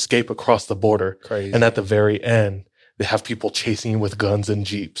help you escape across the border. Crazy. And at the very end, they have people chasing you with guns and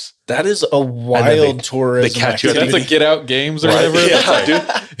jeeps. That is a wild tourism. they catch you at activity. That's a Get Out Games or Right. whatever. Yeah.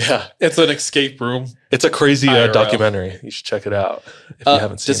 Dude. Yeah, It's an escape room. it's a crazy IRL. documentary. You should check it out if you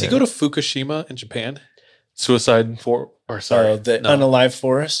haven't seen it. Does he go to Fukushima in Japan? Suicide for? Or sorry, the No. unalive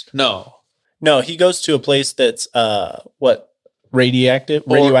forest. No. No, he goes to a place that's radioactive.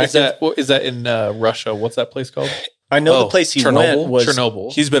 Is that in Russia? What's that place called? I know the place he went was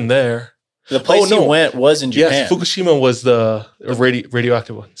Chernobyl. He's been there. The place he went was in Japan. Yes, Fukushima was the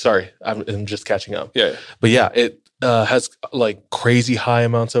radioactive one. Sorry, I'm just catching up. Yeah. But yeah, it has like crazy high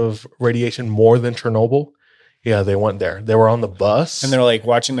amounts of radiation, more than Chernobyl. Yeah, they went there. They were on the bus. And they're like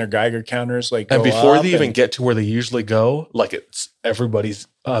watching their Geiger counters like go and before up they even get to where they usually go, like it's everybody's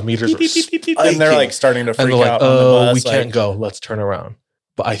meters are spiking. and they're like starting to freak and they're out like, on the bus. we can't go. Let's turn around.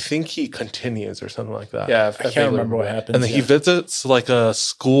 But I think he continues or something like that. Yeah, I can't remember what happens. And then he visits like a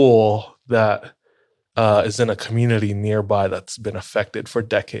school that is in a community nearby that's been affected for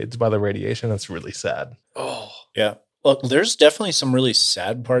decades by the radiation. That's really sad. Oh, yeah. Look, there's definitely some really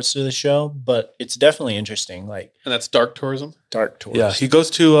sad parts to the show, but it's definitely interesting. Like, and that's dark tourism. Dark tourism. Yeah, he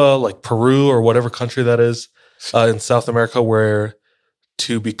goes to like Peru or whatever country that is in South America, where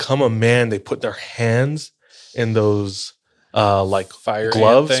to become a man, they put their hands in those like Fire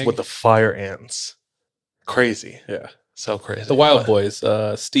gloves with the fire ants. Crazy. Yeah. So crazy. The Wild Boys,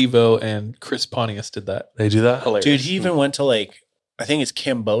 Steve-O and Chris Pontius did that. They do that? Hilarious. Dude, he even went to like, I think it's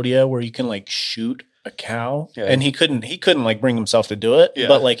Cambodia, where you can like shoot a cow. Yeah. And he couldn't like bring himself to do it. Yeah.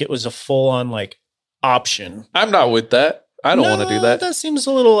 But like it was a full on like option. I'm not with that. I don't want to do that. That seems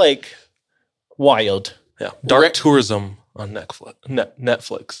a little like wild. Yeah. Dark tourism on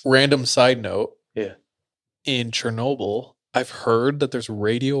Netflix. Random side note. Yeah. In Chernobyl, I've heard that there's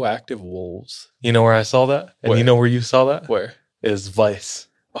radioactive wolves. You know where I saw that? And Where? you know where you saw that? Where? Is Vice.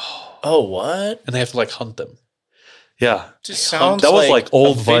 Oh, what? And they have to like hunt them. Yeah. Just sounds that was like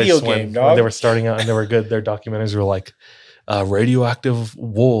old a video Vice game, when they were starting out and they were good. Their documentaries were like radioactive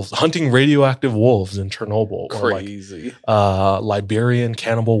wolves, hunting radioactive wolves in Chernobyl. Crazy. Or like Liberian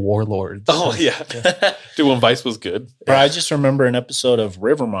cannibal warlords. Oh, yeah. Dude, when Vice was good. Bro, I just remember an episode of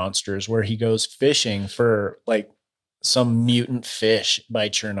River Monsters where he goes fishing for like some mutant fish by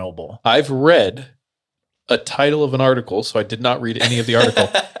Chernobyl. I've read a title of an article, so I did not read any of the article.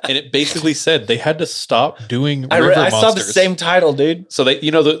 And it basically said they had to stop doing River Monsters. I saw the same title, dude. So they,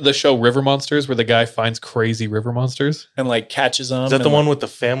 you know, the show River Monsters, where the guy finds crazy river monsters And like catches them. Is that the one with the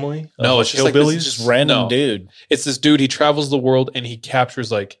family? No, it's just like hillbillies? this just random No. dude. It's this dude. He travels the world and he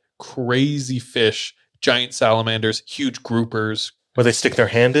captures like crazy fish, giant salamanders, huge groupers. Where they stick their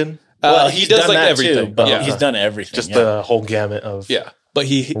hand in? He he's does done like that everything. too, but yeah. he's done everything. Just the whole gamut of But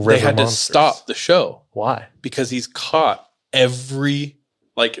they River had to monsters. stop the show Why? because he's caught every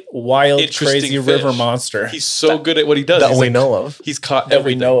like wild, interesting crazy fish. river monster He's so good at what he does. That He's we like- know of. He's caught that we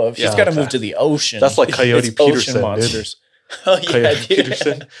everything. know of. He's Yeah, got to okay. move to the ocean. That's like Coyote It's Peterson, ocean dude. monsters. Oh yeah, Coyote dude.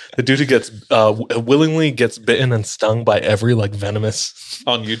 Peterson, the dude who gets willingly gets bitten and stung by every like venomous.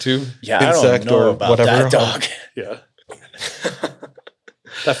 on YouTube. Yeah, I insect don't know or about whatever. that dog. Yeah.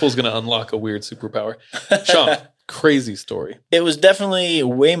 That fool's going to unlock a weird superpower. Sean, crazy story. It was definitely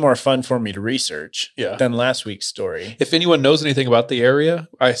way more fun for me to research Yeah. than last week's story. If anyone knows anything about the area,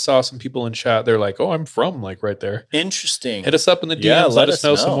 I saw some people in chat. They're like, oh, I'm from like right there. Interesting. Hit us up in the DMs. Yeah, let us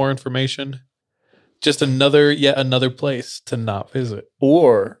know some know. more information. Just yet another place to not visit.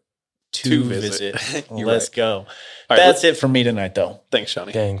 Or To to visit. visit. You're Let's right. go. All right, That's it for me tonight, though. Thanks,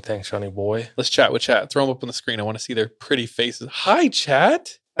 Shawnee. Dang, thanks, Johnny boy. Let's chat with chat. Throw them up on the screen. I want to see their pretty faces. Hi,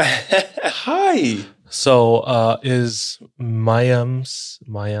 chat. Hi. So is Ismay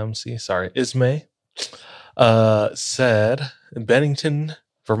said Bennington,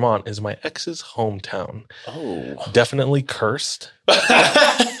 Vermont is my ex's hometown. Oh. Definitely cursed.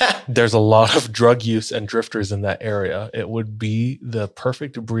 There's a lot of drug use and drifters in that area. It would be the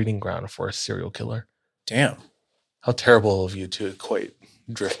perfect breeding ground for a serial killer. Damn. How terrible of you to equate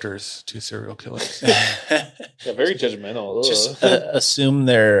drifters to serial killers. Yeah, very judgmental. Just assume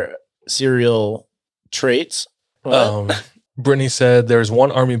their serial traits. Brittany said there's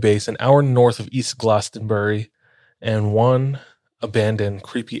one army base an hour north of East Glastonbury and one abandoned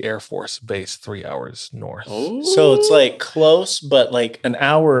creepy Air Force base 3 hours north. So it's like close, but like an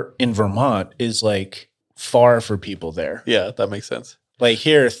hour in Vermont is like far for people there. Yeah, that makes sense. Like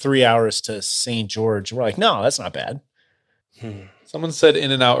here, 3 hours to St. George. We're like, no, that's not bad. Someone said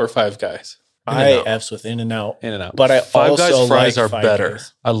In-N-Out or Five Guys. I In-N-Out. F's with In-N-Out. In-N-Out. But I Five also Guys fries like are Five better.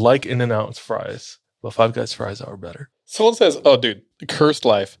 Guys. I like In-N-Out's fries, but Five Guys fries are better. Someone says, oh, dude, cursed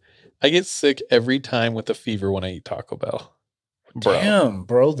life. I get sick every time with a fever when I eat Taco Bell. Bro, Damn,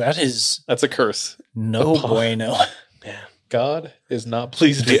 bro, that is that's a curse. no Upon- bueno. Man. God is not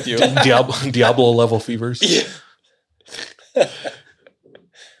pleased with you. Diablo level fevers. Yeah.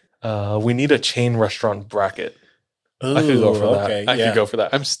 We need a chain restaurant bracket. Ooh, I could go for that. okay, I yeah. could go for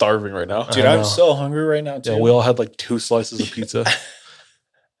that. I'm starving right now. Dude, I I'm know. so hungry right now, too. Yeah, we all had like 2 slices of pizza.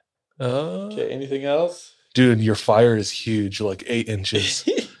 Okay, anything else? Dude, your fire is huge, like 8 inches.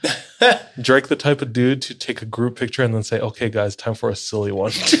 Drake the type of dude to take a group picture and then say, okay, guys, time for a silly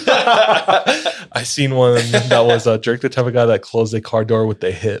one. I seen one that was Drake the type of guy that closed a car door with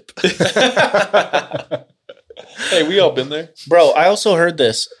the hip. Hey, we all been there. Bro, I also heard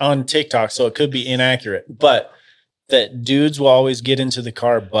this on TikTok, so it could be inaccurate, but that dudes will always get into the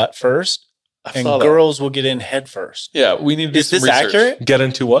car butt first and girls will get in head first. Yeah, we need to do Is some this research. accurate? Get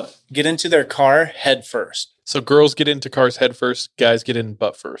into what? Get into their car head first. So girls get into cars head first, guys get in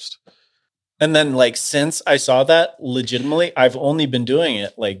butt first. And then, like, since I saw that, legitimately, I've only been doing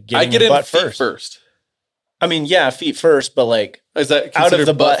it, like, I getting get in in butt feet first. I mean, yeah, feet first, but, like, Is that out of considered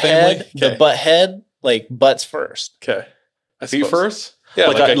the butt family? head, the butt head, like, butts first. Okay. I Feet suppose. first? Yeah,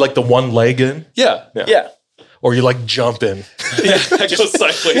 like the one leg in? Yeah. Yeah. Or you like jump in? Yeah, that goes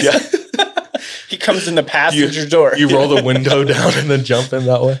sideways. Yeah. He comes in the passenger door. You roll the window down and then jump in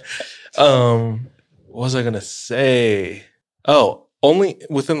that way. What was I going to say? Oh, only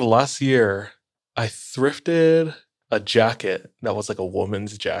within the last year, I thrifted a jacket that was like a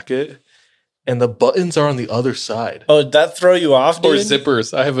woman's jacket, and the buttons are on the other side. Oh, did that throw you off, Or dude?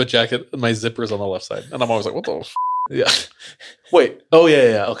 zippers. I have a jacket, my zipper's on the left side. And I'm always like, what the f-? Yeah. Wait. Oh,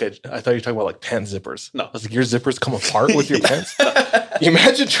 yeah. Okay. I thought you were talking about like pant zippers. No. I was like, your zippers come apart with your pants?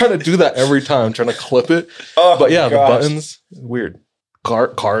 Imagine trying to do that every time, trying to clip it. Oh, But yeah, gosh. the buttons, weird.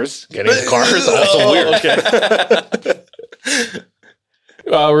 Cars, getting in cars, also weird. Okay.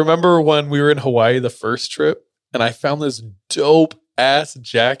 Remember when we were in Hawaii the first trip and I found this dope ass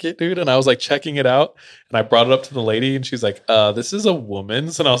jacket, dude, and I was like checking it out and I brought it up to the lady and she's like, this is a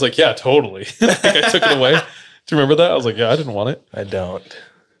woman's, and I was like, yeah, totally. Like, I took it away. Do you remember that? I was like, yeah, I didn't want it. I don't.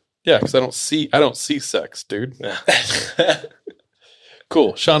 Yeah, because I don't see sex, dude.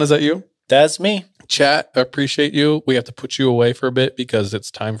 Cool. Sean, is that you? That's me. Chat, I appreciate you. We have to put you away for a bit because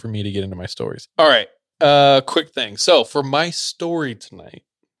it's time for me to get into my stories. All right. Quick thing. So for my story tonight,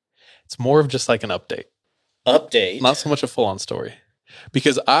 it's more of just like an update. Update. Not so much a full-on story.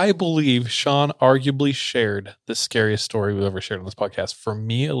 Because I believe Sean arguably shared the scariest story we've ever shared on this podcast, for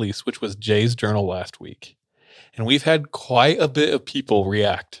me at least, which was Jay's journal last week. And we've had quite a bit of people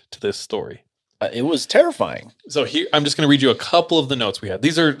react to this story. It was terrifying. So here, I'm just going to read you a couple of the notes we had.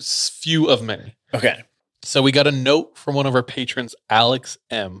 These are few of many. Okay. So we got a note from one of our patrons, Alex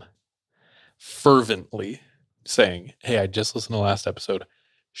M., fervently saying, hey, I just listened to the last episode.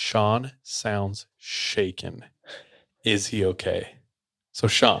 Sean sounds shaken. Is he okay? So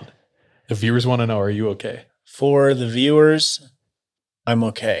Sean, the viewers want to know, are you okay? For the viewers, I'm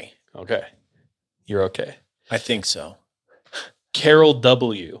okay. Okay. You're okay. I think so. Carol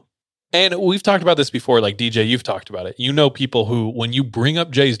W. And we've talked about this before, like DJ, you've talked about it. You know people who, when you bring up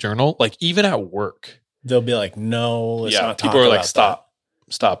Jay's journal, like even at work, They'll be like, no, let's not talk people are like, about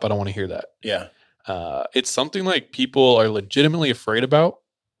stop. I don't want to hear that. that. Yeah. It's something like people are legitimately afraid about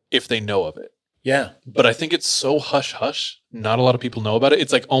if they know of it. Yeah. But I think it's so hush hush. Not a lot of people know about it.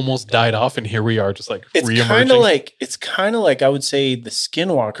 It's like almost died off, and here we are, just like It's kind of like I would say the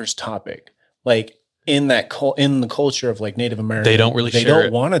Skinwalkers topic, like in the culture of like Native American. They don't really They share don't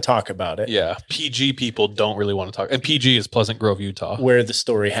it. want to talk about it. Yeah, PG people don't really want to talk, and PG is Pleasant Grove, Utah. Where the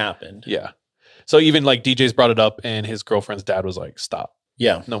story happened. Yeah, so even like DJ's brought it up, and his girlfriend's dad was like, "Stop,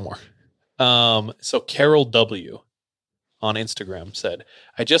 Yeah. no more." So Carol W. on Instagram said,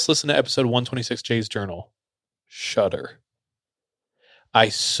 I just listened to episode 126, Jay's Journal. Shudder. I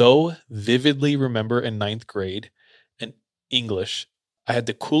so vividly remember in 9th grade in English, I had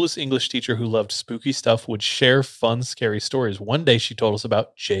the coolest English teacher who loved spooky stuff, would share fun, scary stories. One day she told us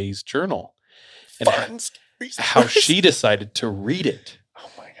about Jay's Journal and how she decided to read it. Oh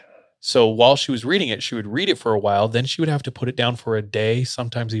my God. So while she was reading it, she would read it for a while. Then she would have to put it down for a day,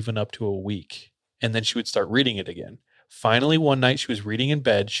 sometimes even up to a week. And then she would start reading it again. Finally, one night she was reading in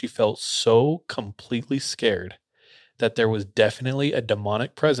bed. She felt so completely scared that there was definitely a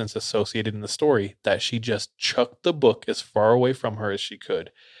demonic presence associated in the story that she just chucked the book as far away from her as she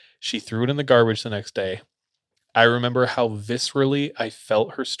could. She threw it in the garbage the next day. I remember how viscerally I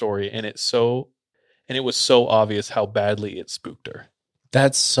felt her story, and it was so obvious how badly it spooked her.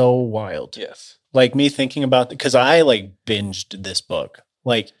 That's so wild. Yes. Like me thinking about, because I like binged this book,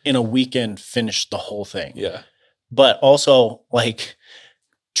 like in a weekend, finished the whole thing. Yeah. But also like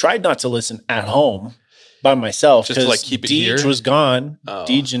tried not to listen at home by myself. Just to like keep it here? Deej was gone. Oh.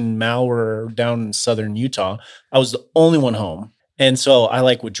 Deej and Mal were down in southern Utah. I was the only one home. And so I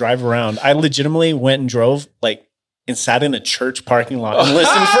like would drive around. I legitimately went and drove like and sat in a church parking lot and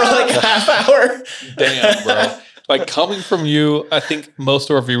listened for like a half hour. Damn, bro. Like coming from you, I think most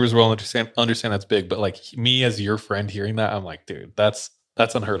of our viewers will understand that's big. But like me as your friend hearing that, I'm like, dude, that's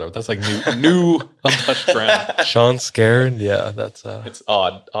That's unheard of. That's like new untouched ground. Sean scared. Yeah, that's It's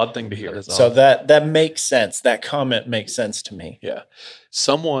odd thing to hear. So that makes sense. That comment makes sense to me. Yeah.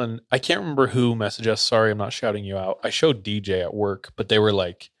 Someone, I can't remember who messaged us. Sorry, I'm not shouting you out. I showed DJ at work, but they were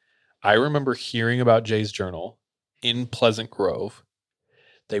like, I remember hearing about Jay's journal in Pleasant Grove.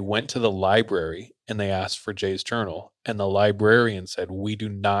 They went to the library and they asked for Jay's journal. And the librarian said, we do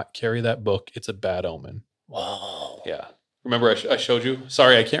not carry that book. It's a bad omen. Wow. Yeah. Remember I showed you?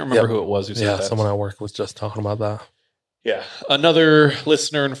 Sorry, I can't remember who it was who said that. Someone at work was just talking about that. Yeah. Another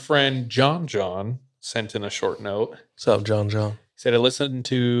listener and friend, John, sent in a short note. What's up, John? He said, I listened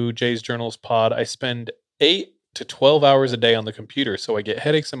to Jay's Journals pod. I spend 8 to 12 hours a day on the computer, so I get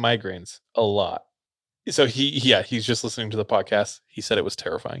headaches and migraines a lot. So he's just listening to the podcast. He said it was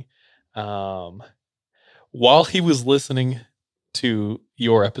terrifying. While he was listening to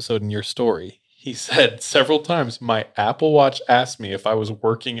your episode and your story, he said several times, my Apple Watch asked me if I was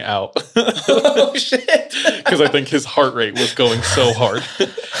working out. Oh, shit. Because I think his heart rate was going so hard.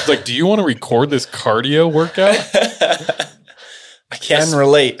 He's like, do you want to record this cardio workout? I can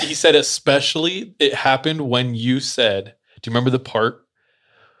relate. He said, especially it happened when you said, do you remember the part?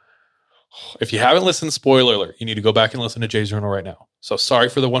 If you haven't listened, spoiler alert, you need to go back and listen to Jay's Journal right now. So sorry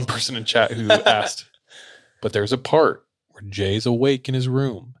for the one person in chat who asked. But there's a part where Jay's awake in his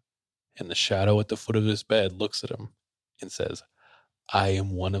room and the shadow at the foot of his bed looks at him and says, I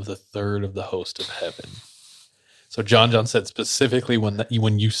am one of the third of the host of heaven. So John said specifically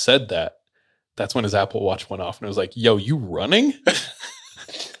when you said that, that's when his Apple Watch went off and it was like, yo, you running?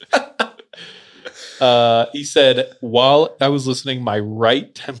 He said, while I was listening, my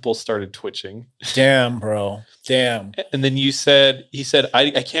right temple started twitching. Damn, bro. Damn. And then he said,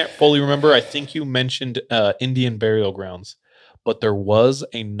 I can't fully remember. I think you mentioned Indian burial grounds, but there was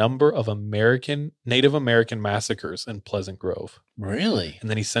a number of Native American massacres in Pleasant Grove. Really? And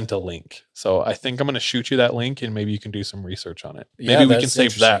then he sent a link. So I think I'm going to shoot you that link and maybe you can do some research on it. Yeah, maybe we can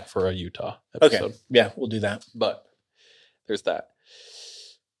save that for a Utah episode. Okay. Yeah, we'll do that. But there's that.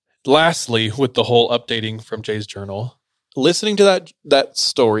 Lastly, with the whole updating from Jay's Journal, listening to that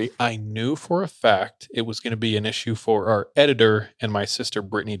story, I knew for a fact it was going to be an issue for our editor and my sister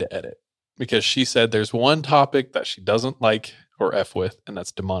Brittany to edit because she said there's one topic that she doesn't like or F with, and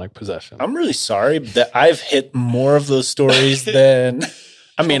that's demonic possession. I'm really sorry that I've hit more of those stories than...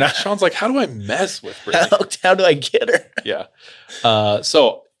 I mean, Sean's like, how do I mess with Brittany? How do I get her? Yeah.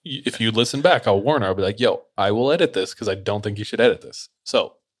 So if you listen back, I'll warn her. I'll be like, yo, I will edit this because I don't think you should edit this.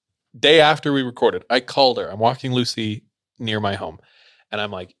 So day after we recorded, I called her. I'm walking Lucy near my home. And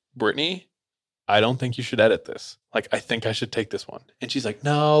I'm like, Brittany, I don't think you should edit this. Like, I think I should take this one. And she's like,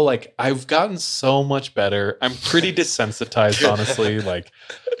 no, like, I've gotten so much better. I'm pretty desensitized, honestly. Like,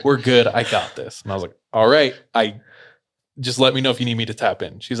 we're good. I got this. And I was like, all right. Just let me know if you need me to tap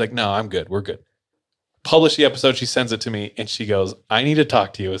in. She's like, no, I'm good. We're good. Publish the episode. She sends it to me. And she goes, I need to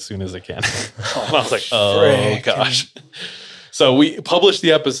talk to you as soon as I can. And I was like, oh, gosh. So we published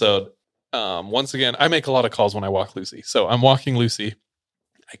the episode. Once again, I make a lot of calls when I walk Lucy. So I'm walking Lucy.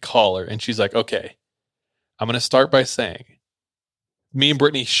 I call her and she's like, okay, I'm going to start by saying me and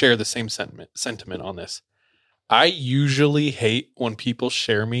Brittany share the same sentiment on this. I usually hate when people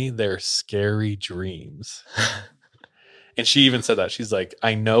share me their scary dreams. And she even said that. She's like,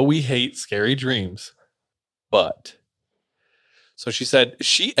 I know we hate scary dreams, but. So she said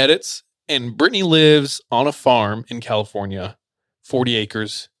she edits and Brittany lives on a farm in California. 40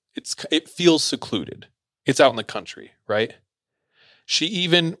 acres. It feels secluded. It's out in the country, right?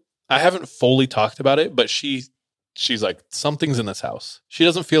 I haven't fully talked about it, but she's like, something's in this house. She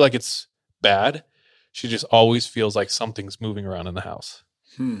doesn't feel like it's bad. She just always feels like something's moving around in the house.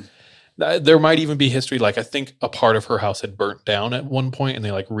 There might even be history. Like, I think a part of her house had burnt down at one point and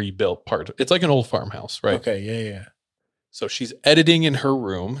they like rebuilt part. It's like an old farmhouse, right? Okay. Yeah. So she's editing in her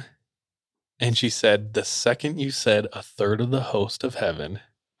room. And she said, the second you said a third of the host of heaven,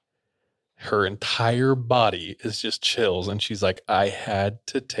 her entire body is just chills. And she's like, I had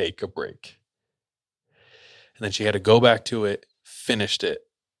to take a break. And then she had to go back to it, finished it,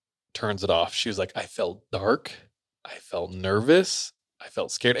 turns it off. She was like, I felt dark. I felt nervous. I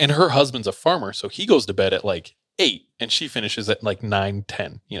felt scared. And her husband's a farmer. So he goes to bed at like 8 and she finishes at like 9,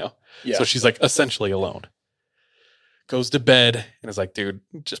 10, you know? Yeah. So she's like essentially alone. Goes to bed and is like, dude,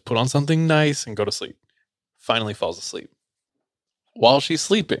 just put on something nice and go to sleep. Finally falls asleep. While she's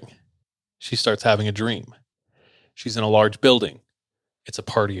sleeping, she starts having a dream. She's in a large building. It's a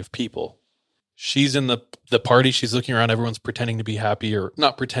party of people. She's in the party. She's looking around. Everyone's pretending to be happy, or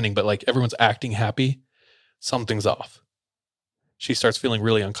not pretending, but like everyone's acting happy. Something's off. She starts feeling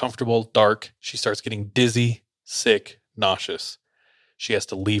really uncomfortable, dark. She starts getting dizzy, sick, nauseous. she has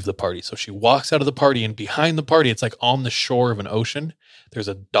to leave the party. So she walks out of the party, and behind the party, it's like on the shore of an ocean, there's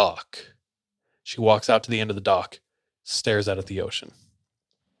a dock. She walks out to the end of the dock, stares out at the ocean.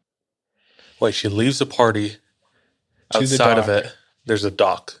 Wait, she leaves the party. To the Outside of dock. it, there's a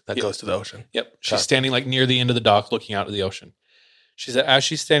dock that Yep. goes to the ocean. Yep. She's Okay. standing like near the end of the dock looking out at the ocean. She said, as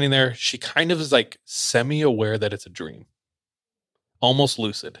she's standing there, she kind of is like semi-aware that it's a dream. Almost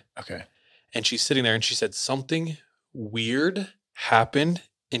lucid. Okay. And she's sitting there and she said something weird happened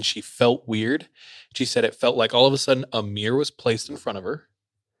and she felt weird. She said it felt like all of a sudden a mirror was placed in front of her.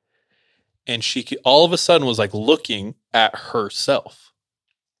 And she could, all of a sudden was like looking at herself.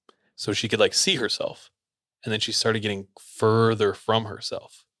 So she could like see herself. And then she started getting further from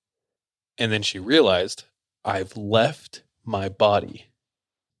herself. And then she realized, I've left my body.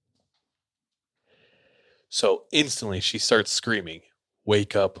 So instantly she starts screaming,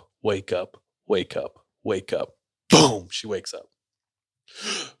 wake up, wake up, wake up, wake up. Boom, she wakes up.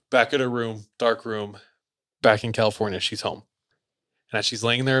 Back in her room, dark room, back in California, she's home. And as she's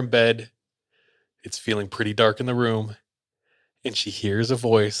laying there in bed, it's feeling pretty dark in the room. And she hears a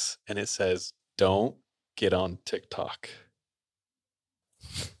voice and it says, don't get on TikTok.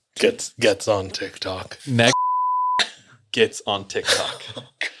 Gets on TikTok. Next gets on TikTok.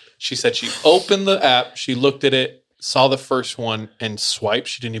 She said she opened the app, she looked at it, saw the first one, and swiped.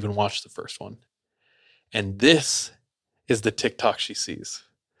 She didn't even watch the first one. And this is the TikTok she sees.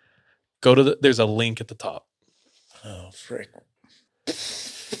 There's a link at the top. Oh, frick.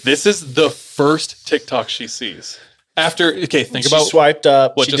 This is the first TikTok she sees. Think She about swiped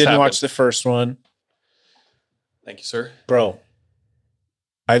up. what She just didn't happened. watch the first one. Thank you, sir. Bro,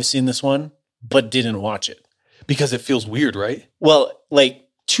 I've seen this one, but didn't watch it. Because it feels weird, right? Well, like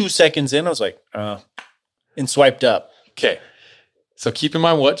 2 seconds in, I was like, and swiped up. Okay. So keep in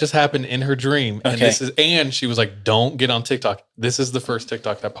mind what just happened in her dream. And Okay. and she was like, don't get on TikTok. This is the first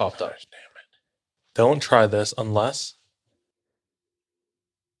TikTok that popped up. Don't try this unless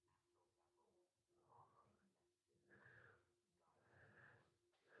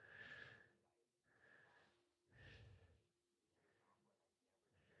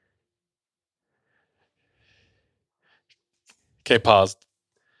Okay, pause.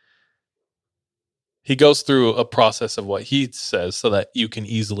 He goes through a process of what he says so that you can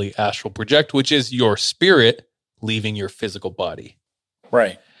easily astral project, which is your spirit leaving your physical body.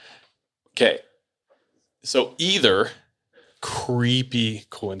 Right. Okay. So either creepy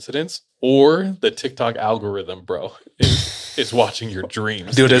coincidence or the TikTok algorithm, bro, is watching your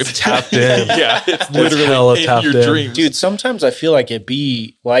dreams. Dude, it's tapped in. Yeah, it's It's literally hella in tapped your in. dreams. Dude, sometimes I feel like it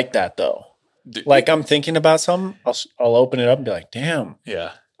be like that, though. Dude, Like I'm thinking about something, I'll open it up and be like, damn,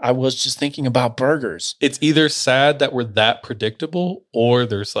 yeah. I was just thinking about burgers. It's either sad that we're that predictable or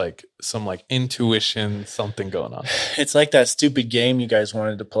there's like some like intuition, something going on. It's like that stupid game you guys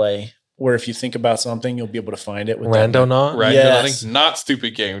wanted to play where if you think about something, you'll be able to find it. With Rando that. not. Right? Yes. Not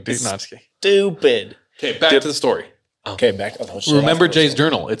stupid game. Dude, It's- not just kidding. Stupid. Okay, back to the story. Okay, back. Oh, shit, Remember I forgot. Jay's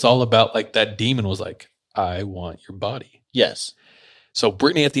journal. It's all about like that demon was like, I want your body. Yes. So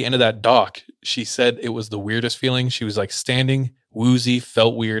Brittany at the end of that doc, she said it was the weirdest feeling. She was like standing woozy,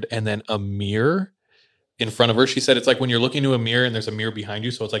 felt weird, and then a mirror in front of her. She said it's like when you're looking into a mirror and there's a mirror behind you,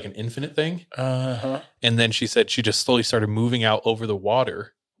 so it's like an infinite thing. Uh-huh. And then she said she just slowly started moving out over the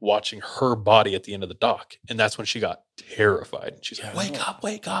water, watching her body at the end of the dock. And that's when she got terrified. She's like, wake up,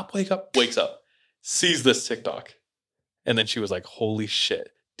 wake up, wake up, wakes up, sees this TikTok. And then she was like, holy shit,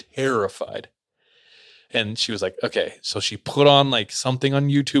 terrified. And she was like, okay. So she put on like something on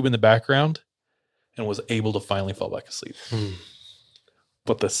YouTube in the background and was able to finally fall back asleep.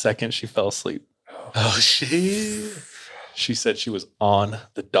 But the second she fell asleep, Oh shit. she said she was on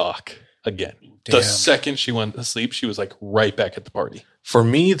the dock again. The Damn. second she went to sleep, she was like right back at the party. For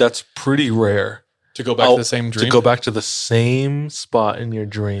me, that's pretty rare. To go back to the same dream? To go back to the same spot in your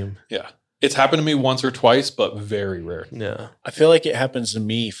dream. Yeah. It's happened to me once or twice, but very rare. Yeah. I feel like it happens to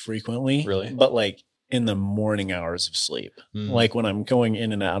me frequently. Really? But like in the morning hours of sleep. Mm. Like when I'm going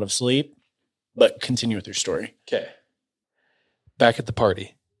in and out of sleep. But continue with your story. Okay. Back at the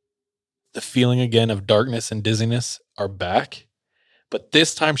party. The feeling again of darkness and dizziness are back. But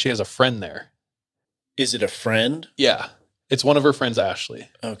this time she has a friend there. Is it a friend? Yeah. It's one of her friends, Ashley.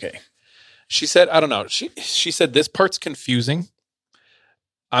 Okay. She said, I don't know. She said this part's confusing.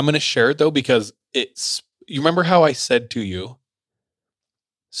 I'm going to share it though, because you remember how I said to you,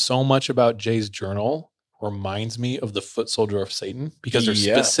 so much about Jay's journal reminds me of the foot soldier of Satan, because there's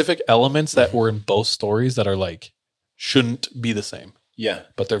Yeah. specific elements that were in both stories that are like, shouldn't be the same, Yeah.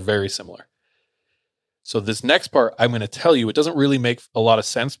 but they're very similar. So this next part, I'm going to tell you, it doesn't really make a lot of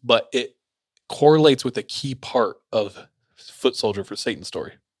sense, but it correlates with a key part of foot soldier for Satan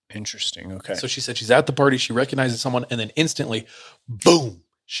story. Interesting. Okay. So she said she's at the party, she recognizes someone, and then instantly, boom,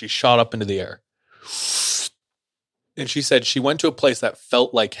 she shot up into the air. And she said she went to a place that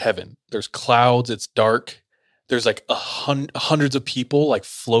felt like heaven. There's clouds, it's dark. There's like hundreds of people like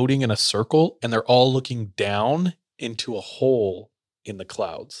floating in a circle, and they're all looking down into a hole in the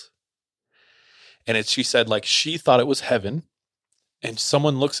clouds. And she said like she thought it was heaven, and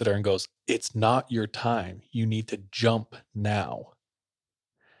someone looks at her and goes, "It's not your time. You need to jump now."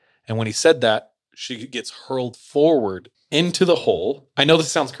 And when he said that, she gets hurled forward into the hole. I know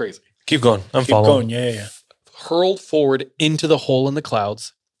this sounds crazy. Keep going. I'm Keep following. going. Yeah. Hurled forward into the hole in the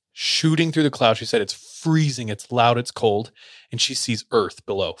clouds, shooting through the clouds. She said it's freezing, it's loud, it's cold. And she sees Earth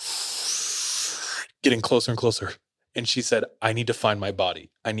below, getting closer and closer. And she said, I need to find my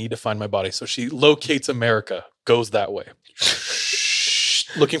body. I need to find my body. So she locates America, goes that way.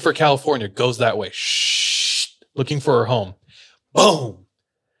 Looking for California, goes that way. Looking for her home. Boom.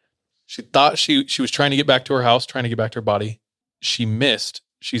 She thought she was trying to get back to her house, trying to get back to her body. She missed.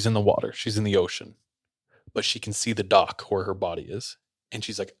 She's in the water. She's in the ocean. But she can see the dock where her body is. And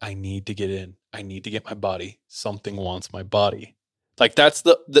she's like, I need to get in. I need to get my body. Something wants my body. Like that's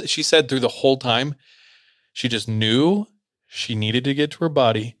she said through the whole time, she just knew she needed to get to her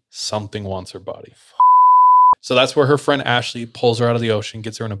body. Something wants her body. So that's where her friend Ashley pulls her out of the ocean,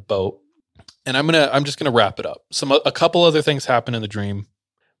 gets her in a boat. And I'm just gonna wrap it up. A couple other things happen in the dream,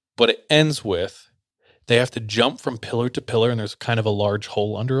 but it ends with they have to jump from pillar to pillar, and there's kind of a large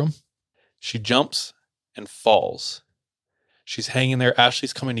hole under them. She jumps and falls. She's hanging there.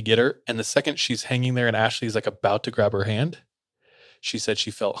 Ashley's coming to get her. And the second she's hanging there and Ashley's like about to grab her hand, she said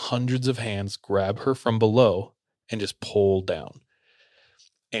she felt hundreds of hands grab her from below and just pull down.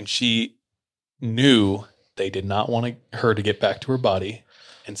 And she knew they did not want her to get back to her body,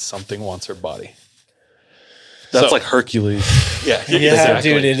 and something wants her body. That's like Hercules. Yeah. Yeah,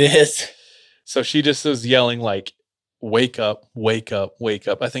 exactly. dude, it is. So she just was yelling like, wake up, wake up, wake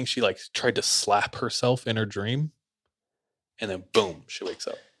up. I think she like tried to slap herself in her dream, and then boom, she wakes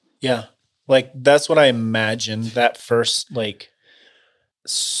up. Yeah. Like that's what I imagine that first like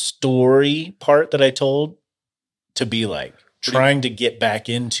story part that I told to be like, trying to get back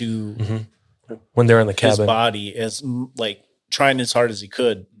into When they're in the his cabin. body as like trying as hard as he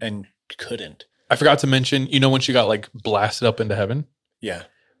could and couldn't. I forgot to mention, when she got like blasted up into heaven, Yeah.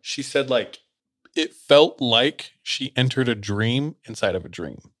 she said like it felt like she entered a dream inside of a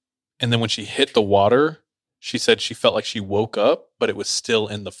dream. And then when she hit the water, she said she felt like she woke up, but it was still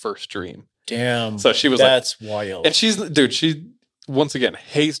in the first dream. Damn. So she was that's wild. And she once again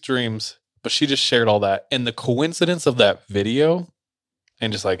hates dreams, but she just shared all that. And the coincidence of that video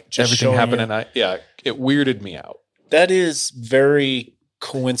and just like Just everything showing happened. you. And it weirded me out. That is very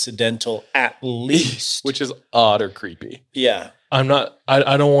coincidental at least. Which is odd or creepy. Yeah. I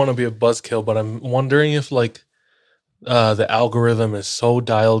don't want to be a buzzkill, but I'm wondering if like the algorithm is so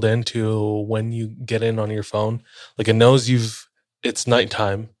dialed into when you get in on your phone, like it knows it's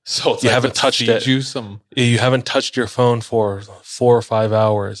nighttime. So it's You like, haven't let's touched feed it. You haven't touched your phone for 4 or 5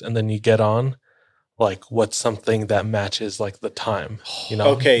 hours, and then you get on. Like, what's something that matches like the time?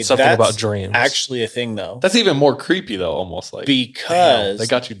 Okay, something that's about dreams. actually a thing though. That's even more creepy though, almost like Because damn, they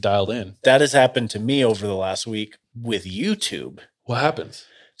got you dialed in. that has happened to me over the last week with YouTube. What happens?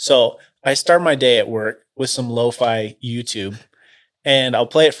 So I start my day at work with some lo-fi YouTube, and I'll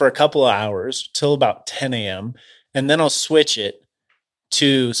play it for a couple of hours till about 10 a.m. And then I'll switch it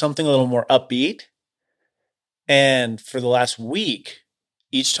to something a little more upbeat. And for the last week,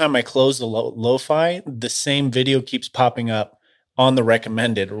 each time I close the lo-fi, the same video keeps popping up on the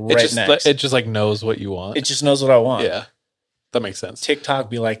recommended next. It just like knows what you want. It just knows what I want. Yeah. That makes sense. TikTok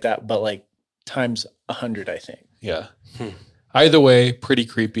be like that, but like times 100, I think. Yeah. Either way, pretty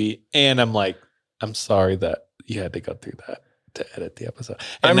creepy. And I'm like, I'm sorry that you had to go through that to edit the episode.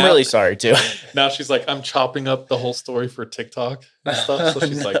 And I'm really sorry too. Now she's like, I'm chopping up the whole story for TikTok and stuff. So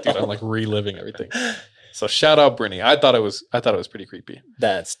she's like, dude, I'm like reliving everything. So shout out Brittany. I thought it was pretty creepy.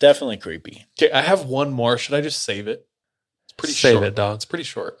 That's definitely creepy. Okay, I have one more. Should I just save it? It's pretty Save short. it, dog. It's pretty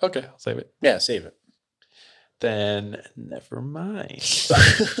short. Okay, I'll save it. Yeah, save it. Then never mind.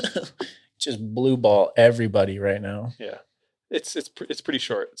 Just blue ball everybody right now. Yeah. It's pretty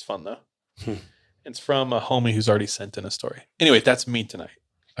short. It's fun though. It's from a homie who's already sent in a story. Anyway, that's me tonight.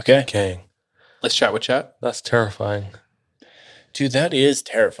 Okay. Okay. Let's chat with chat. That's terrifying. Dude, that is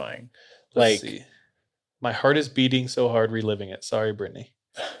terrifying. Let's Like, see. My heart is beating so hard reliving it. Sorry, Brittany.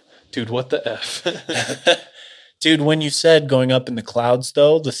 Dude, what the F? Dude, when you said going up in the clouds,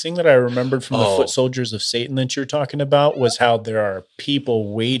 though, the thing that I remembered from the Oh. foot soldiers of Satan that you're talking about was how there are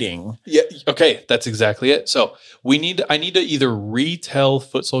people waiting. Yeah. Okay. That's exactly it. So I need to either retell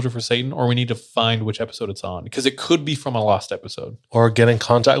Foot Soldier for Satan, or we need to find which episode it's on, because it could be from a lost episode. Or get in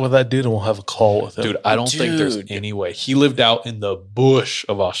contact with that dude and we'll have a call with him. Dude, I don't think there's any way. He lived out in the bush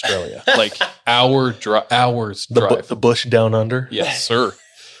of Australia, like hours drive. The bush down under. Yes, sir.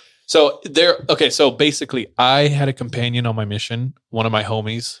 So basically I had a companion on my mission, one of my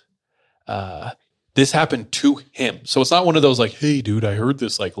homies. This happened to him. So it's not one of those like, hey dude, I heard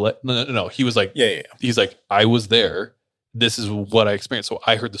this, like, no. He was like, Yeah. he's like, I was there. This is what I experienced. So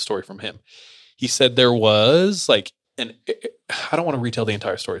I heard the story from him. He said there was like I don't want to retell the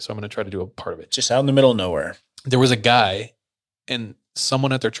entire story, so I'm going to try to do a part of it. Just out in the middle of nowhere. There was a guy, and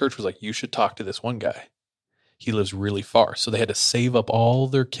someone at their church was like, you should talk to this one guy. He lives really far. So they had to save up all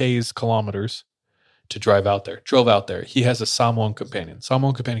their kilometers to drive out there. Drove out there. He has a Samoan companion.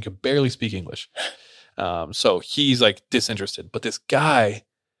 Samoan companion could barely speak English. So he's like disinterested. But this guy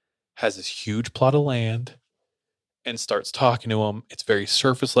has this huge plot of land and starts talking to him. It's very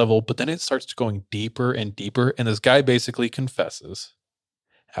surface level, but then it starts going deeper and deeper. And this guy basically confesses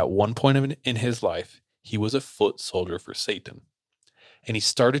at one point in his life, he was a foot soldier for Satan. And he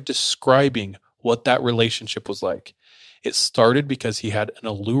started describing what that relationship was like. It started because he had an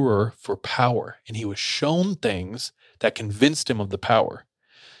allure for power, and he was shown things that convinced him of the power.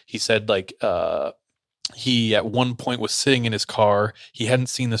 He said, like, he at one point was sitting in his car. He hadn't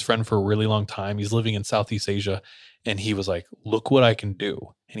seen this friend for a really long time. He's living in Southeast Asia, and he was like, look what I can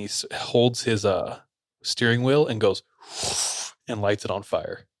do. And he holds his steering wheel and goes and lights it on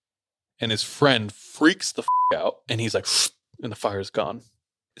fire. And his friend freaks the out, and he's like, and the fire's gone.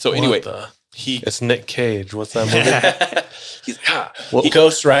 So anyway, it's Nick Cage. What's that movie? He's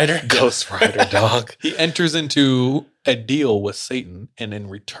Ghost Rider. Ghost Rider, dog. He enters into a deal with Satan, and in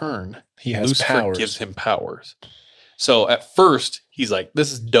return, he has Lucifer powers. gives him powers. So at first, he's like,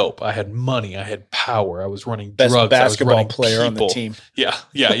 "This is dope. I had money. I had power. I was running best drugs. basketball I was running player people. on the team. Yeah.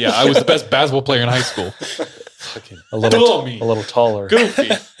 I was the best basketball player in high school. Fucking a little taller, goofy.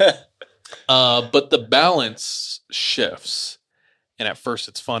 But the balance shifts. And at first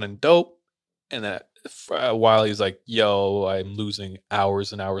it's fun and dope. And then for a while he's like, yo, I'm losing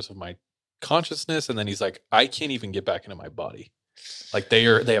hours and hours of my consciousness. And then he's like, I can't even get back into my body. Like they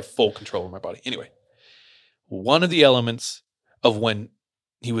have full control of my body. Anyway, one of the elements of when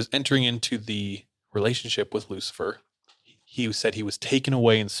he was entering into the relationship with Lucifer, he said he was taken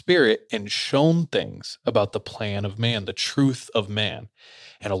away in spirit and shown things about the plan of man, the truth of man.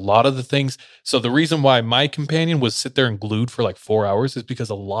 And a lot of the things, so the reason why my companion was sit there and glued for like 4 hours is because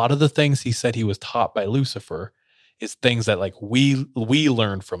a lot of the things he said he was taught by Lucifer is things that like we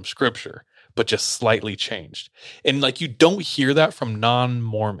learned from scripture, but just slightly changed. And like you don't hear that from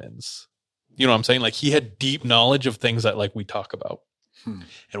non-Mormons. You know what I'm saying? Like he had deep knowledge of things that like we talk about.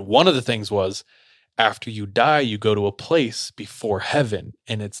 And one of the things was, after you die, you go to a place before heaven,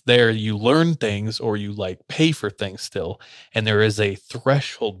 and it's there you learn things or you like pay for things still. And there is a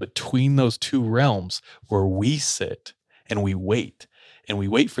threshold between those two realms where we sit and we wait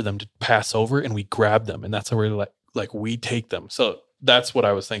for them to pass over, and we grab them. And that's how we're like we take them. So that's what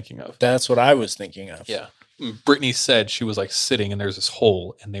I was thinking of. That's what I was thinking of. Yeah. Brittany said she was like sitting and there's this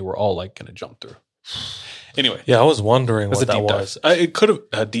hole and they were all like going to jump through. Anyway. Yeah, I was wondering what that was. It could have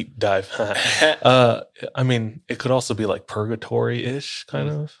a deep dive. I mean, it could also be like purgatory-ish kind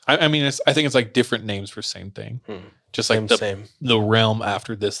of. I mean, I think it's like different names for same thing. Just like the realm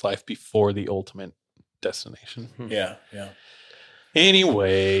after this life before the ultimate destination. Yeah.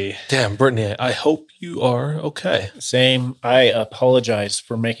 Anyway. Damn, Brittany, I hope you are okay. Same. I apologize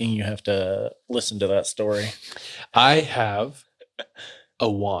for making you have to listen to that story. I have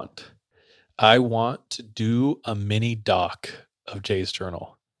a want. I want to do a mini doc of Jay's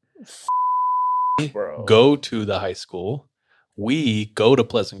journal. Bro. Go to the high school. We go to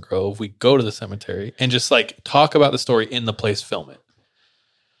Pleasant Grove. We go to the cemetery and just like talk about the story in the place, film it.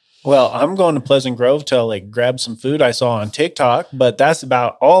 Well, I'm going to Pleasant Grove to like grab some food I saw on TikTok, but that's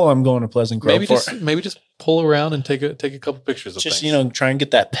about all I'm going to Pleasant Grove for. Maybe just pull around and take a couple pictures of just, things. Try and get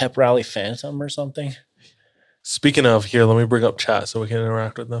that pep rally phantom or something. Speaking of, here, let me bring up chat so we can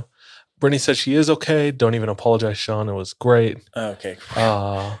interact with them. Brittany said she is okay. Don't even apologize, Sean. It was great. Okay.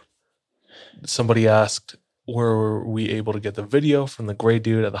 Somebody asked, were we able to get the video from the gray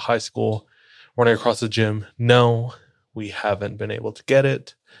dude at the high school running across the gym? No, we haven't been able to get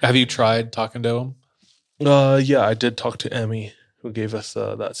it. Have you tried talking to him? Yeah, I did talk to Emmy, who gave us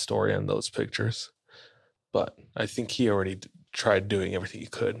that story and those pictures. But I think he already tried doing everything he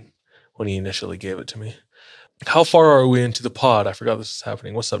could when he initially gave it to me. How far are we into the pod? I forgot this is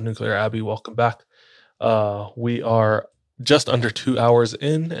happening. What's up, Nuclear Abby? Welcome back. We are just under 2 hours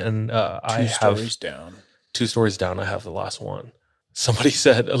in, and I have 2 stories down. 2 stories down. I have the last one. Somebody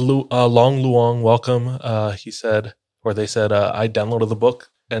said, Long Luong, welcome. He said, or they said, I downloaded the book,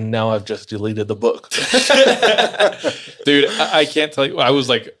 and now I've just deleted the book. Dude, I can't tell you. I was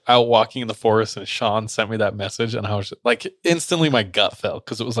like out walking in the forest, and Sean sent me that message, and I was like, instantly my gut fell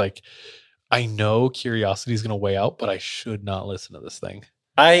because it was like, I know curiosity is going to weigh out, but I should not listen to this thing.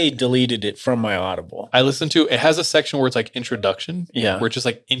 I deleted it from my Audible. I listened to it. Has a section where it's like introduction. Yeah. Where it's just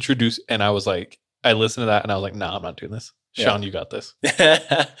like introduce. And I was like, I listened to that and I was like, nah, I'm not doing this. Sean, you got this.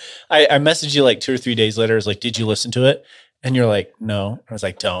 I messaged you like 2 or 3 days later. I was like, did you listen to it? And you're like, no. I was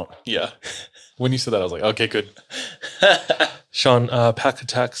like, don't. Yeah. When you said that, I was like, okay, good. Sean, Pack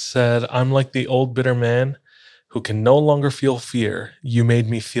Attack said, I'm like the old bitter man who can no longer feel fear. You made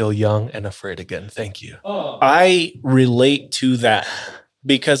me feel young and afraid again. Thank you. I relate to that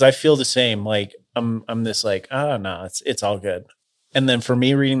because I feel the same. Like I'm this like, no, it's all good. And then for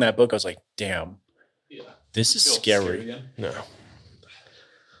me reading that book, I was like, damn, this is scary. No.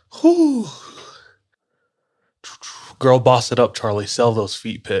 Whew. Girl, boss it up, Charlie. Sell those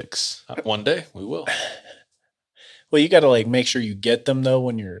feet pics. One day we will. Well, you got to like make sure you get them though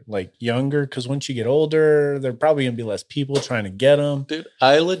when you're like younger, because once you get older, there are probably gonna be less people trying to get them. Dude,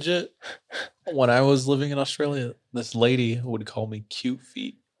 I legit, when I was living in Australia, this lady would call me cute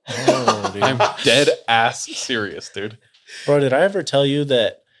feet. Oh, dude. I'm dead ass serious, dude. Bro, did I ever tell you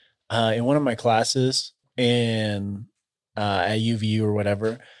that in one of my classes in at UVU or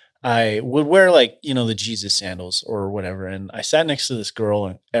whatever, I would wear like, the Jesus sandals or whatever. And I sat next to this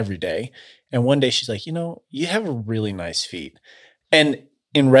girl every day. And one day she's like, you have really nice feet. And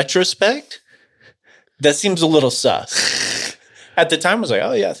in retrospect, that seems a little sus. At the time, I was like,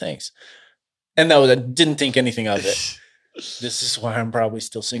 oh, yeah, thanks. And I didn't think anything of it. This is why I'm probably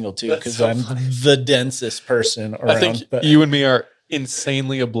still single, too, because so I'm the densest person around. I think you and me are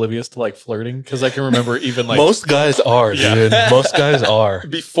insanely oblivious to like flirting, because I can remember even like most guys are, dude. Most guys are.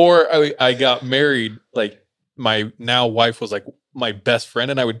 Before I got married, like my now wife was like my best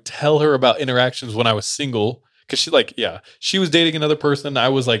friend, and I would tell her about interactions when I was single, because she was dating another person. I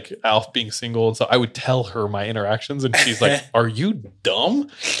was like out being single, and so I would tell her my interactions, and she's like, "Are you dumb?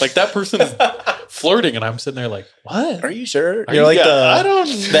 Like that person is flirting," and I'm sitting there like, "What? Are you sure?" You're like I don't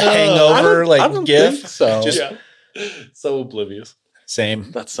know. The Hangover like gif. So so oblivious.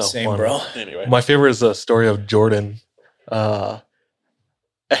 Same. That's so same, fun. bro. Anyway, my favorite is the story of Jordan. Had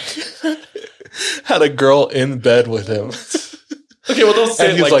a girl in bed with him. Okay, well, don't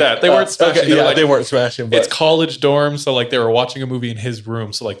say it like that. They weren't smashing. Okay, they weren't smashing. But it's college dorm, so like they were watching a movie in his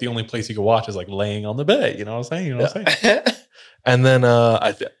room. So like the only place you could watch is like laying on the bed. You know what I'm saying? And then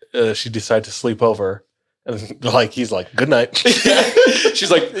she decided to sleep over, and like he's like, "Good night." She's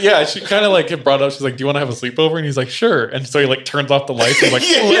like, yeah. She kind of like it brought up. She's like, "Do you want to have a sleepover?" And he's like, "Sure." And so he like turns off the lights and like,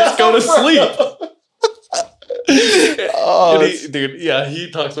 "Let's go to sleep."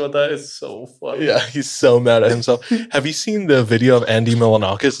 He talks about that. It's so funny. Yeah, he's so mad at himself. Have you seen the video of Andy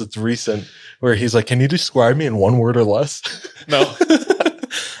Milonakis? It's recent, where he's like, "Can you describe me in one word or less?" No.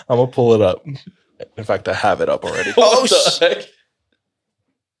 I'm gonna pull it up. In fact, I have it up already. Oh shit!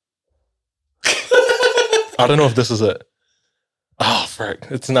 I don't know if this is it. Oh frick,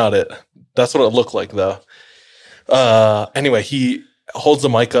 it's not it. That's what it looked like though. Anyway, he holds the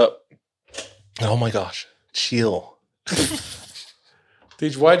mic up. Oh my gosh. Chill.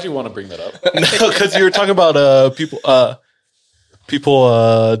 Deej, why'd you want to bring that up? No, because you were talking about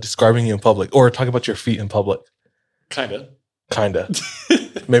people describing you in public, or talking about your feet in public. Kinda.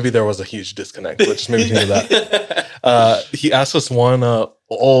 Maybe there was a huge disconnect, which made me think of that. He asked us one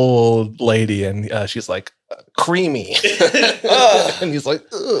old lady, and she's like, creamy. And he's like,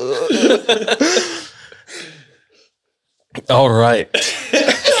 ugh. All right.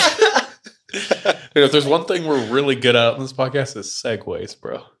 If there's one thing we're really good at on this podcast, is segues,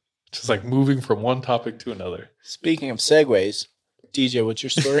 bro. Just like moving from one topic to another. Speaking of segues, DJ, what's your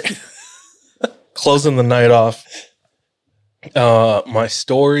story? Closing the night off. My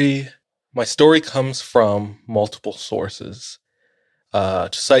story comes from multiple sources. To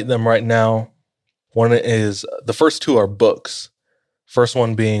cite them right now, one is, the first two are books. First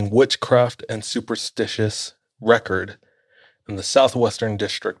one being Witchcraft and Superstitious Record in the Southwestern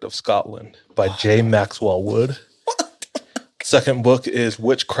District of Scotland by J. Maxwell Wood. Second book is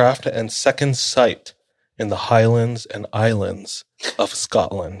Witchcraft and Second Sight in the Highlands and Islands of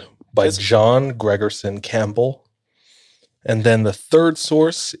Scotland by John Gregerson Campbell. And then the third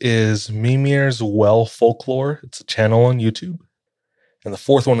source is Mimir's Well Folklore. It's a channel on YouTube. And the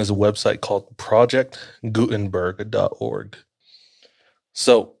fourth one is a website called projectgutenberg.org.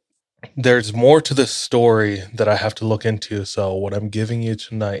 So there's more to this story that I have to look into. So what I'm giving you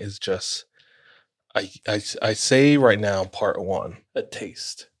tonight is just, I say right now, part one, a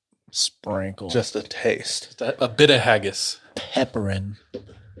taste. Sprinkle. Just a taste. A bit of haggis. Pepperin.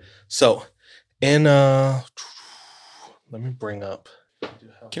 So let me bring up.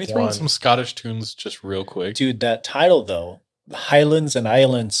 Can you throw in some Scottish tunes just real quick? Dude, that title, though. The Highlands and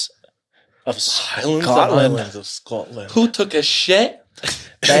Islands of Scotland. Islands of Scotland. Who took a shit?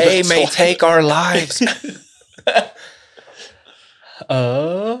 They may take our lives.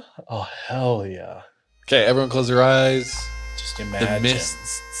 Oh, hell yeah. Okay, everyone close their eyes. Just The imagine.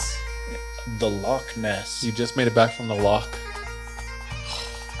 mists. The Loch Ness. You just made it back from the loch.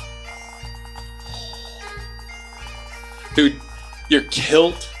 Dude, your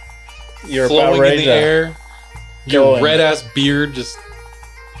kilt You're flowing about in ready the to air. Your going. red-ass beard just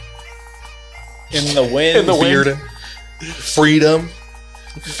in the wind. in the wind. Freedom.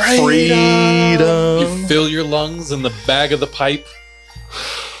 You fill your lungs in the bag of the pipe.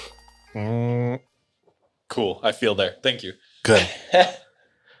 Cool. I feel there. Thank you. Good.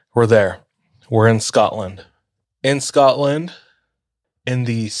 We're there. We're in Scotland. In Scotland, in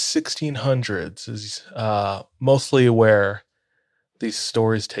the 1600s is mostly where these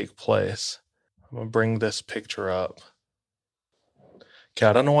stories take place. I'm going to bring this picture up. Okay,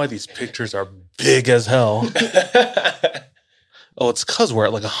 I don't know why these pictures are big as hell. Oh, it's because we're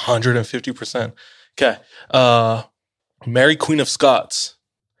at like 150%. Okay. Mary Queen of Scots,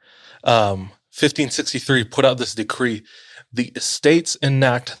 1563, put out this decree. The estates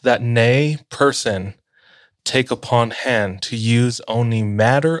enact that nay person take upon hand to use only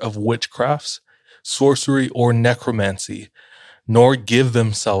matter of witchcrafts, sorcery, or necromancy, nor give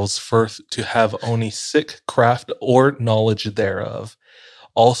themselves forth to have only sick craft or knowledge thereof.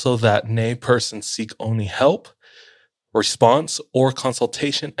 Also that nay person seek only help, response, or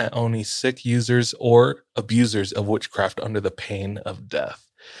consultation at only sick users or abusers of witchcraft under the pain of death.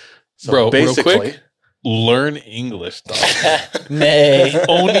 So Bro, basically, real quick, learn English, dog. Nay.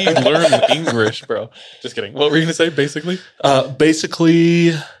 Only learn English, bro. Just kidding. What were you going to say, basically?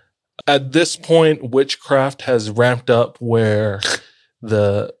 basically, at this point, witchcraft has ramped up where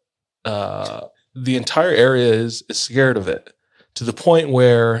the entire area is scared of it, to the point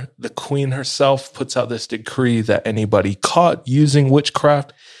where the queen herself puts out this decree that anybody caught using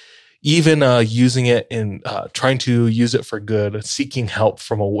witchcraft, even using it in trying to use it for good, seeking help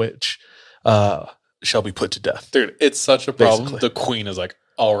from a witch, shall be put to death. Dude, it's such a problem. Basically. The queen is like,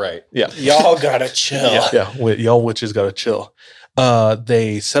 all right. Yeah. Y'all gotta chill. Y'all witches gotta chill.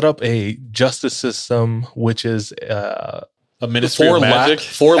 They set up a justice system, which is A ministry of magic.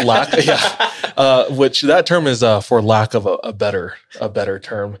 Which that term is for lack of a better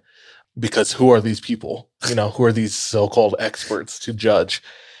term, because who are these people? You know, who are these so-called experts to judge?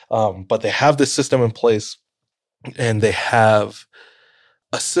 But they have this system in place, and they have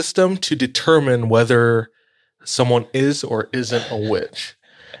a system to determine whether someone is or isn't a witch.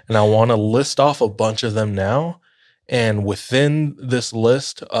 And I want to list off a bunch of them now. And within this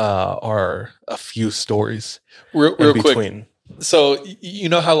list are a few stories Real in quick. between. So you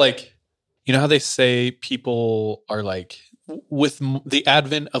know how they say people are like, with the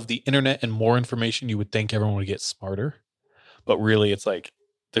advent of the internet and more information, you would think everyone would get smarter, but really it's like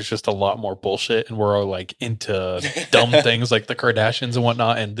there's just a lot more bullshit, and we're all like into dumb things like the Kardashians and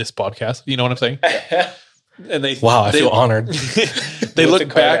whatnot, and this podcast. You know what I'm saying? And I feel honored. They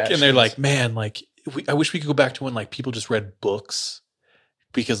look back and they're like, man, like I wish we could go back to when like people just read books.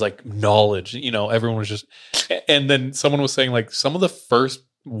 Because like knowledge, you know, everyone was just, and then someone was saying like some of the first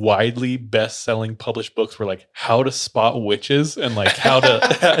widely best-selling published books were like how to spot witches and like how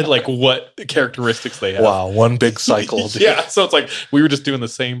to like what characteristics they have. Wow, one big cycle. Dude. Yeah, so it's like we were just doing the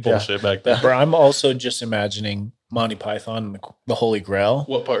same bullshit back then. Bro, I'm also just imagining Monty Python and the Holy Grail.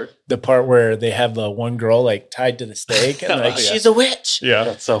 What part? The part where they have the one girl like tied to the stake and like, Yeah. she's a witch. Yeah.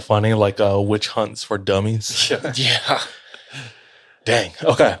 That's so funny, like witch hunts for dummies. Yeah. Yeah. Dang.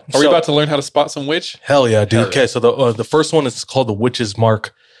 Okay. Are we about to learn how to spot some witch? Hell yeah, dude. Hell yeah. Okay, so the first one is called the witch's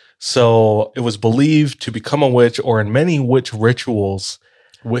mark. So it was believed to become a witch, or in many witch rituals,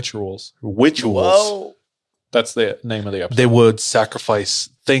 Witchuals. Whoa. That's the name of the episode. they would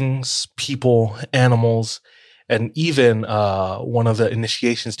sacrifice things, people, animals, and even one of the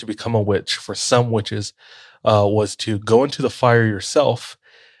initiations to become a witch for some witches was to go into the fire yourself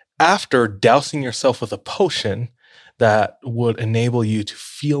after dousing yourself with a potion that would enable you to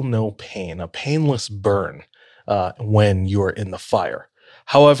feel no pain, a painless burn when you're in the fire.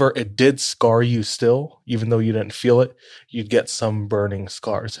 However, it did scar you still, even though you didn't feel it. You'd get some burning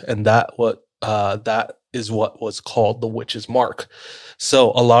scars, and that is what was called the witch's mark.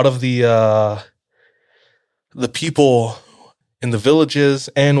 So a lot of the people in the villages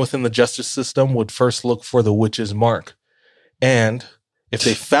and within the justice system would first look for the witch's mark, and if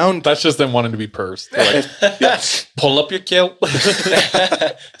they found That's just them wanting to be pursed. They're like, pull up your kilt.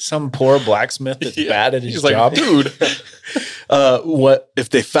 Some poor blacksmith that's bad at his He's like, job. dude. what if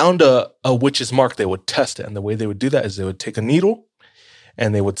they found a witch's mark, they would test it, and the way they would do that is they would take a needle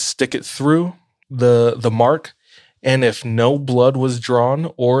and they would stick it through the mark, and if no blood was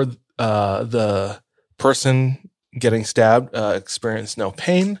drawn or the person getting stabbed experienced no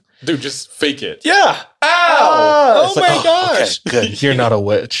pain, Dude, just fake it. Yeah. oh Oh my gosh. okay, good, you're not a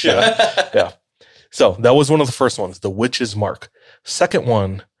witch. Yeah. So that was one of the first ones, the witch's mark. Second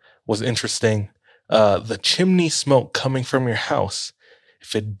one was interesting. The chimney smoke coming from your house,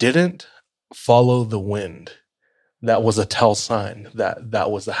 if it didn't follow the wind, that was a tell sign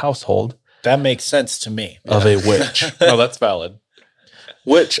that was the household That makes sense to me. of a witch. No, that's valid.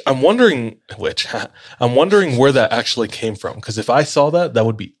 I'm wondering where that actually came from. Because if I saw that, that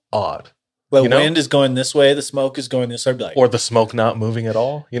would be odd. The You know? wind is going this way, the smoke is going this way. I'd be like, Or the smoke not moving at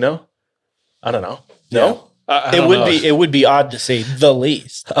all, I don't know. No? I it don't would know. be odd to say the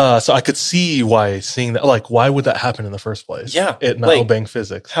least. So I could see why seeing that, like, why would that happen in the first place? Yeah, It not like- obeying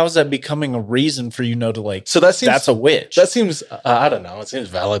physics. How is that becoming a reason for you to like? So that seems, That's a witch. that seems, I don't know. It seems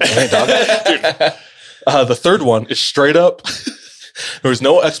valid to me, dog. Dude. The third one is straight up. There was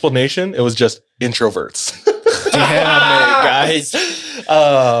no explanation. It was just introverts. Damn it, guys.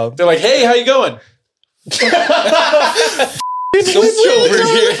 They're like, hey, how you going? Witch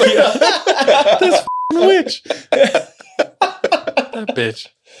over here. This witch. That bitch.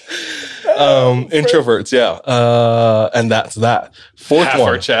 Introverts, yeah. And that's that. Fourth Half one.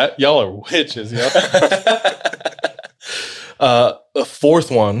 our chat. Y'all are witches, yo. The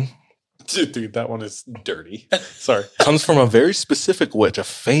fourth one Dude, that one is dirty. Sorry. comes from a very specific witch, a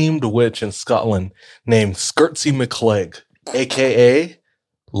famed witch in Scotland named Skirtsy MacLeag, a.k.a.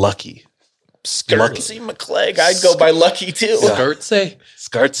 Lucky. Skirtsy MacLeag. I'd go by Lucky too. Yeah. Skirtsy.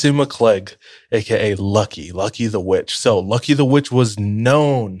 Skirtsy MacLeag, a.k.a. Lucky the Witch. So Lucky the Witch was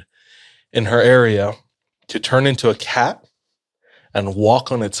known in her area to turn into a cat and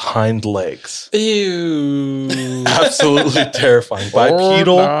walk on its hind legs. Ew. Absolutely terrifying.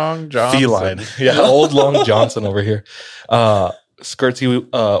 Bipedal Long Johnson. feline. Yeah, old Long Johnson over here. Skirtsy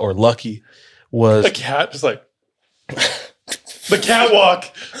or Lucky was... The cat just like... the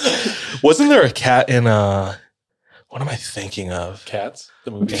catwalk. Wasn't there a cat in... what am I thinking of? Cats?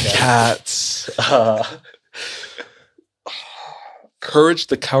 The movie Cats. Cats. Courage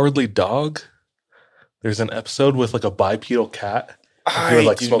the Cowardly Dog. There's an episode with like a bipedal cat. He would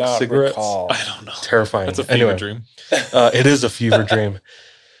like do smoke not cigarettes. recall. I don't know. Terrifying. That's a fever Anyway, dream. It is a fever dream.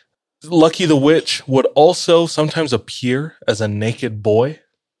 Lucky the Witch would also sometimes appear as a naked boy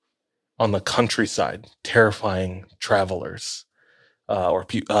on the countryside, terrifying travelers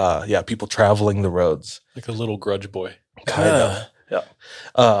people traveling the roads. Like a little grudge boy. Kind of. Yeah.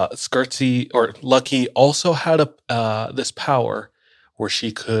 Skirtsy or Lucky also had this power where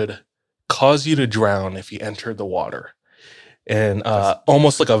she could cause you to drown if you entered the water. And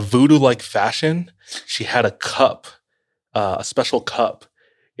almost like a voodoo-like fashion, she had a cup, a special cup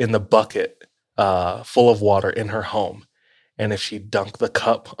in the bucket full of water in her home. And if she dunked the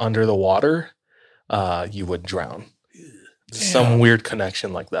cup under the water, you would drown. Some weird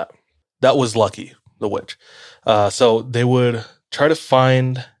connection like that. That was Lucky, the witch. So they would try to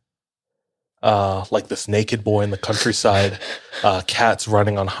find like this naked boy in the countryside, cats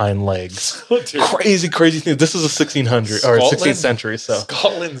running on hind legs. Crazy thing. This is a 1600 or 16th century. So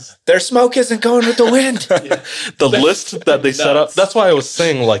Scotland's Their smoke isn't going with the wind. the list that they set up, nuts. that's why I was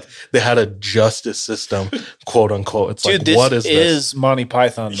saying like they had a justice system, quote unquote. It's Dude, like, this what is this? Monty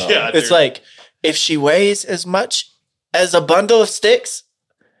Python though. Yeah, it's dude. like if she weighs as much as a bundle of sticks,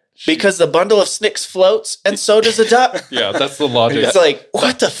 because the bundle of sticks floats and so does a duck. Yeah, that's the logic. It's like,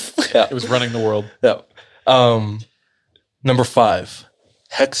 what the It was running the world. Yeah. Number 5,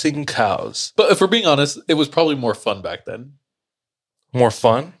 hexing cows. But if we're being honest, it was probably more fun back then. More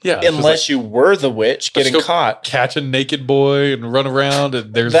fun. Yeah. it's just Unless you were the witch Let's getting go caught. catch a naked boy and run around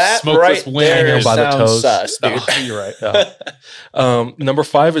and there's That smokeless right wind. there by the sounds toes. sus, dude. Oh, you're right. Yeah. Number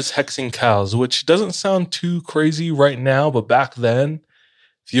 5 is hexing cows, which doesn't sound too crazy right now, but back then,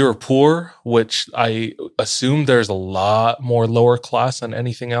 if you were poor, which I assume there's a lot more lower class than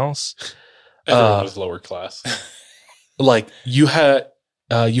anything else, Everyone was lower class. like you had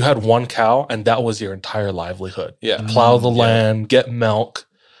you had one cow and that was your entire livelihood. Yeah. Plow the land, get milk.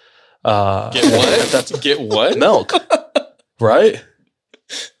 Get what? Get what? Milk, right?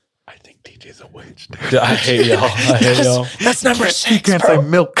 I think DJ's a witch. I hate y'all. I hate y'all. That's number 6. You can't say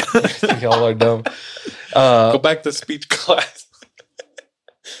milk. Y'all are dumb. Go back to speech class.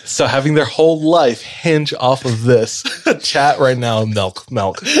 So having their whole life hinge off of this chat right now, milk.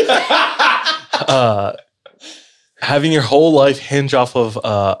 Having your whole life hinge off of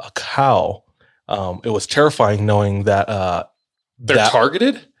a cow, it was terrifying knowing that They're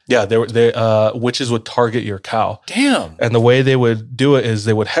targeted? Yeah, witches would target your cow. Damn. And the way they would do it is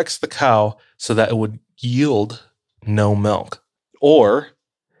they would hex the cow so that it would yield no milk. Or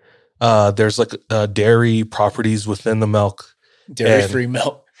there's like dairy properties within the milk. Dairy-free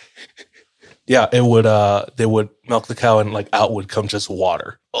milk. Yeah, it would. They would milk the cow and like out would come just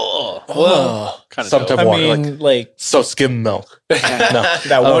water. Oh, Kind of Some type I of water, mean, like so skim milk. No,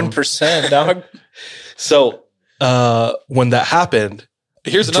 that 1%, dog. So when that happened,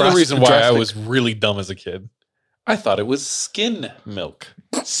 Here's another reason why I drastic- was really dumb as a kid. I thought it was skin milk.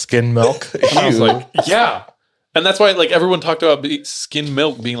 skin milk. And I was like, yeah. And that's why like everyone talked about skin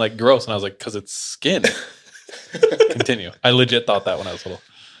milk being like gross. And I was like, because it's skin. Continue. I legit thought that when I was little.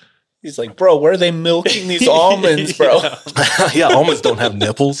 He's like, bro, where are they milking these almonds, bro? Yeah, almonds don't have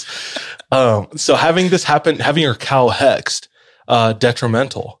nipples. So having this happen, having your cow hexed,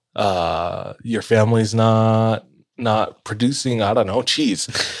 detrimental. Your family's not producing, I don't know, cheese.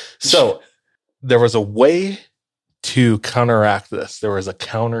 So there was a way to counteract this. There was a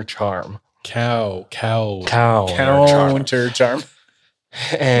counter charm. Cow. Counter charm.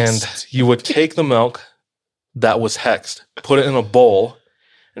 And you would take the milk that was hexed, put it in a bowl,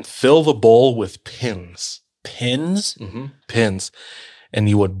 and fill the bowl with pins. Pins? Mm-hmm. Pins. And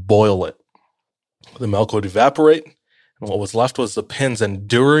you would boil it. The milk would evaporate, and what was left was the pins. And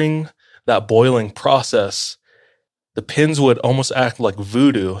during that boiling process, the pins would almost act like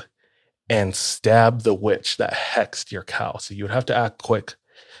voodoo and stab the witch that hexed your cow. So you would have to act quick,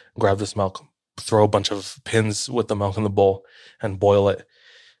 grab this milk, throw a bunch of pins with the milk in the bowl, and boil it.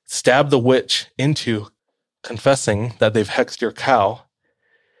 Stab the witch into confessing that they've hexed your cow,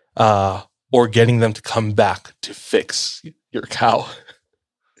 or getting them to come back to fix your cow.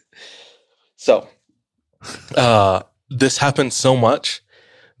 So this happened so much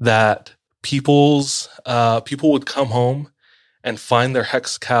that people would come home and find their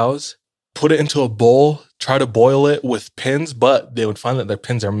hexed cows, put it into a bowl, try to boil it with pins, but they would find that their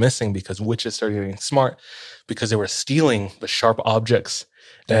pins are missing because witches started getting smart because they were stealing the sharp objects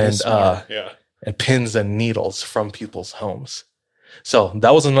and pins and needles from people's homes. So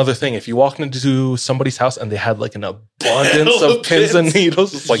that was another thing. If you walked into somebody's house and they had like an abundance of pins and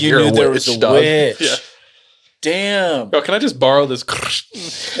needles, it's like You you're knew a there witch, was a dog. witch. Yeah. Damn. Bro, can I just borrow this?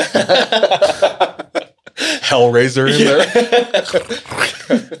 Hellraiser in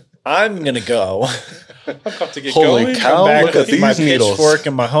there. I'm going to go. I'm about to get Holy going. cow, Come back look at with my these needles. pitchfork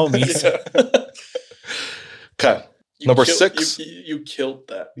and my homies. Okay. Number 6. You killed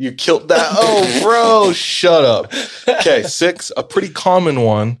that. You killed that. Oh, bro, shut up. Okay, 6, a pretty common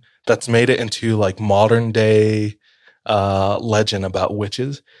one that's made it into like modern day legend about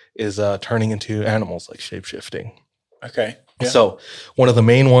witches is turning into animals, like shape-shifting. Okay. Yeah. So one of the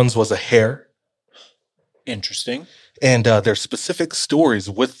main ones was a hare. Interesting. And there's specific stories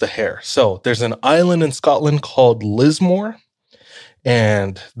with the hare. So there's an island in Scotland called Lismore.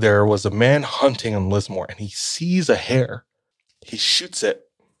 And there was a man hunting in Lismore, and he sees a hare. He shoots it.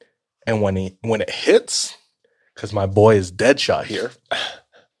 And when it hits, because my boy is Deadshot here,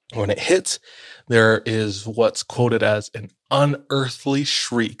 when it hits, there is what's quoted as an unearthly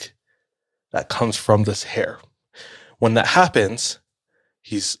shriek that comes from this hare. When that happens,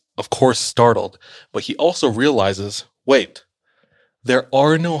 he's of course startled, but he also realizes, wait, there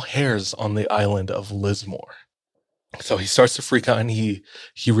are no hares on the island of Lismore. So he starts to freak out and he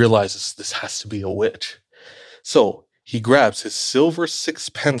realizes this has to be a witch. So he grabs his silver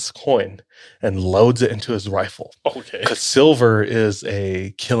 6-pence coin and loads it into his rifle. Okay. Because silver is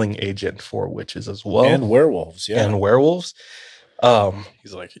a killing agent for witches as well. And werewolves, yeah. And werewolves.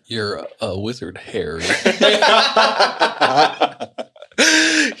 He's like, you're a wizard, Harry.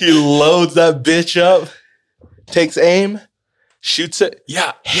 He loads that bitch up, takes aim, shoots it,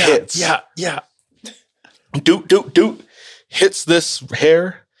 hits. Yeah. Doot. Hits this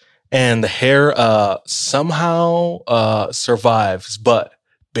hare, and the hare somehow survives, but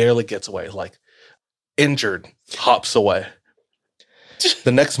barely gets away, like injured, hops away.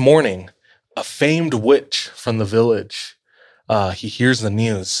 The next morning, a famed witch from the village, he hears the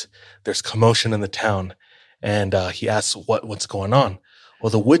news. There's commotion in the town, and he asks what's going on. Well,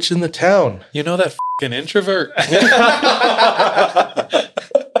 the witch in the town. You know that fucking introvert.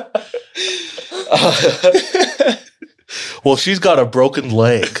 Well, she's got a broken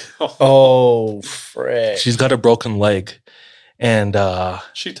leg. Oh, frick. She's got a broken leg. And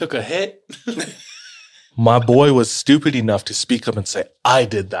She took a hit. my boy was stupid enough to speak up and say, I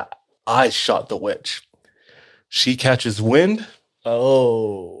did that. I shot the witch. She catches wind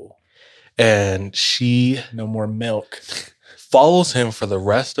Oh, and she no more milk. follows him for the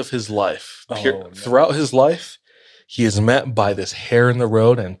rest of his life. Oh, no. Throughout his life, he is met by this hare in the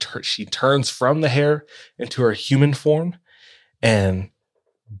road, and she turns from the hare into her human form and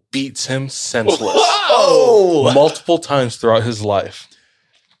beats him senseless Oh, multiple times throughout his life.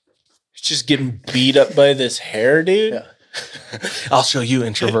 just getting beat up by this hair, dude. Yeah. I'll show you,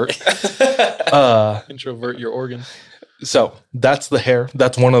 introvert. Introvert your organ. So that's the hare.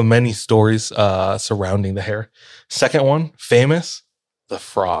 That's one of the many stories surrounding the hare. Second one, famous, the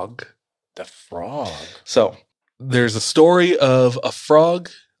frog. The frog. So there's a story of a frog,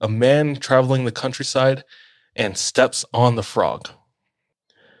 a man traveling the countryside, and steps on the frog.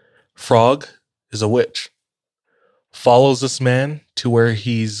 Frog is a witch. Follows this man to where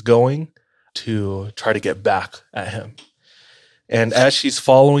he's going to try to get back at him. And as she's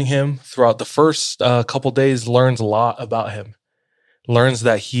following him throughout the first couple days, learns a lot about him. Learns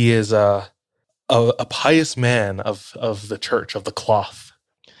that he is a pious man of the church, of the cloth.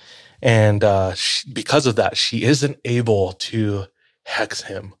 And because of that, she isn't able to hex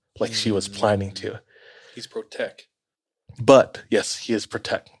him like she was planning to. He's protect. But yes, he is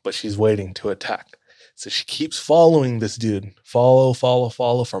protect, but she's waiting to attack. So she keeps following this dude. Follow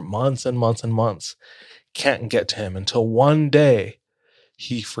for months and months and months. Can't get to him until one day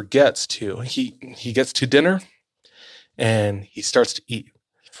he forgets to. He gets to dinner and he starts to eat.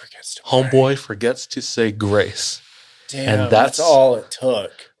 He forgets to Homeboy forgets to say grace. Damn, and that's all it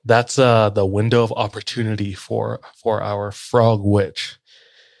took. That's the window of opportunity for our frog witch.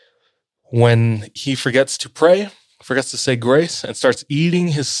 When he forgets to pray, forgets to say grace, and starts eating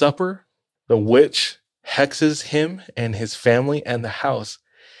his supper, the witch hexes him and his family and the house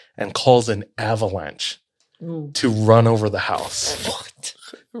and calls an avalanche to run over the house. What?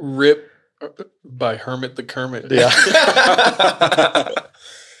 Rip by Hermit the Kermit. Yeah.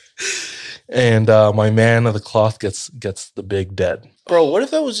 And my man of the cloth gets the big dead. Bro, what if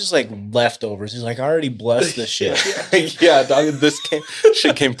that was just like leftovers? He's like, I already blessed this shit. Yeah, dog,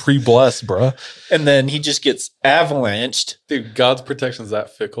 shit came pre-blessed, bro. And then he just gets avalanched. Dude, God's protection's that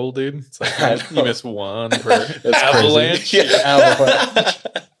fickle, dude. It's like you miss one per It's avalanche. crazy. Yeah, avalanche.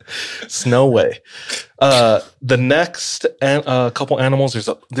 Snow way. The next couple animals.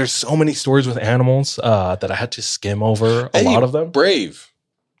 There's so many stories with animals that I had to skim over a lot of them. Brave.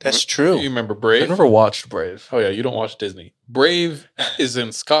 That's true. You remember Brave? I've never watched Brave. Oh yeah, you don't watch Disney. Brave is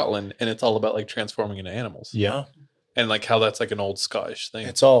in Scotland, and it's all about like transforming into animals. Yeah. And like how that's like an old Scottish thing.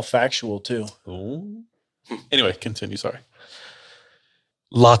 It's all factual too. Ooh. Anyway, continue. Sorry.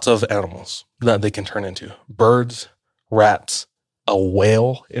 Lots of animals that they can turn into. Birds, rats, a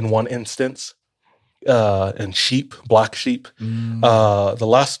whale in one instance, and sheep, black sheep. The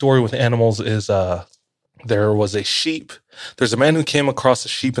last story with animals is there was a sheep. There's a man who came across a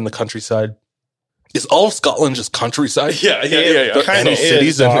sheep in the countryside. Is all of Scotland just countryside? Yeah. Any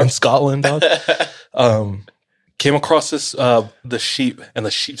cities in Scotland, dog? Came across this the sheep, and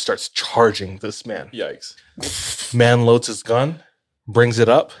the sheep starts charging this man. Yikes. Man loads his gun, brings it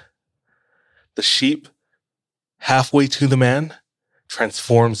up. The sheep, halfway to the man,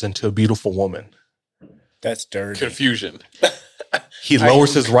 transforms into a beautiful woman. That's dirty. Confusion. He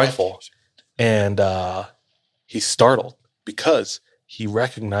lowers his rifle, and he's startled because he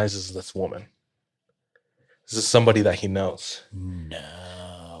recognizes this woman. This is somebody that he knows.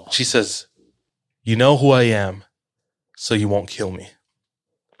 No. She says, "You know who I am, so you won't kill me.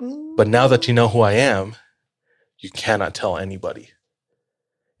 But now that you know who I am, you cannot tell anybody.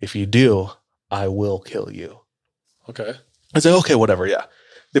 If you do, I will kill you." Okay. I say, okay, whatever, yeah.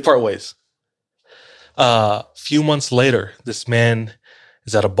 They part ways. Few months later, this man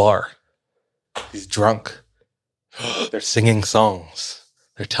is at a bar. He's drunk. They're singing songs.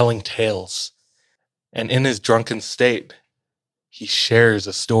 They're telling tales. And in his drunken state, he shares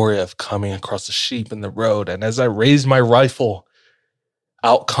a story of coming across a sheep in the road. And as I raise my rifle,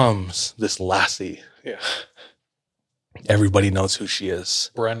 out comes this lassie. Yeah. Everybody knows who she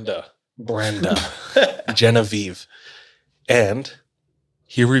is. Brenda. Genevieve. And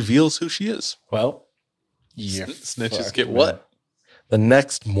he reveals who she is. Well, yeah. Snitches get what? The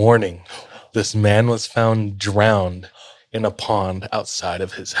next morning, this man was found drowned in a pond outside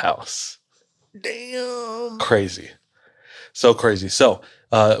of his house. Damn. Crazy. So crazy. So,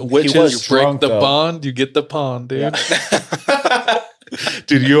 was witches, Break drunk, the though. bond, you get the pond, dude.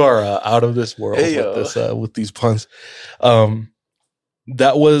 dude, you are out of this world Heyo. with this, with these puns.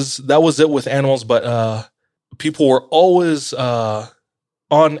 That was it with animals, but people were always on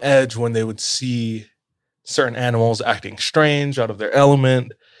edge when they would see certain animals acting strange, out of their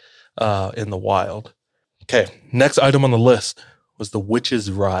element, in the wild. Okay, next item on the list was the witch's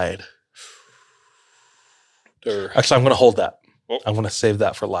ride. Actually, I'm going to hold that. I'm going to save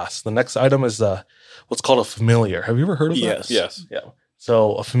that for last. The next item is what's called a familiar. Have you ever heard of that? Yes. Yeah.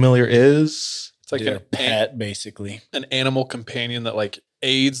 So a familiar is It's like Dude, a pet, basically. an animal companion that like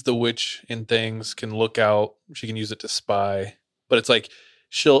aids the witch in things, can look out. She can use it to spy, but it's like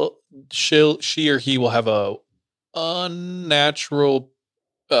she or he will have a unnatural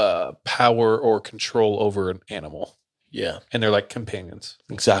power or control over an animal, Yeah. and they're like companions,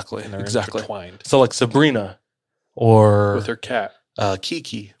 exactly. and they're Exactly. intertwined So like Sabrina or with her cat.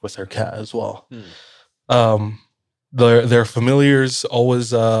 Kiki with her cat as well. Hmm. Their familiars always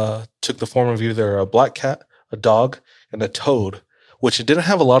took the form of either a black cat, a dog, and a toad, which it didn't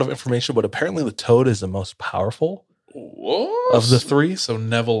have a lot of information, but apparently the toad is the most powerful What? of the three. So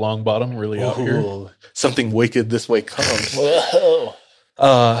Neville Longbottom really out here. Ooh, something wicked this way comes. Whoa.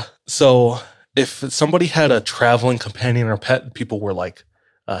 So if somebody had a traveling companion or pet, people were like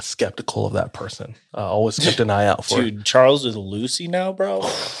skeptical of that person. Always kept an eye out for Dude, Charles is Lucy now, bro.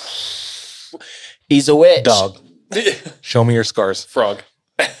 He's a witch. dog. Show me your scars. Frog.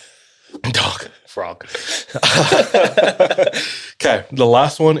 Dog. Frog. Okay. The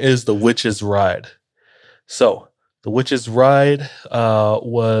last one is the witch's ride. So the witch's ride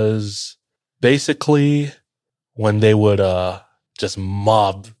was basically when they would just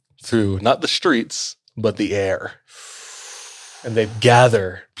mob through, not the streets, but the air. And they'd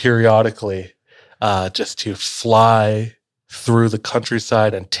gather periodically just to fly through the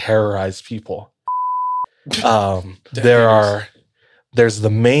countryside and terrorize people. There's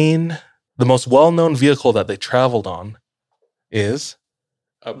the most well-known vehicle that they traveled on is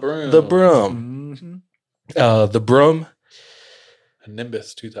A broom. the broom. Mm-hmm. The broom, A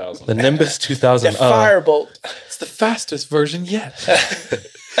Nimbus 2000. the Nimbus 2000. The firebolt. It's the fastest version yet.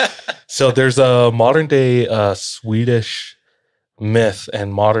 So there's a modern day Swedish myth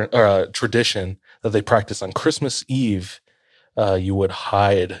and modern tradition that they practice on Christmas Eve. You would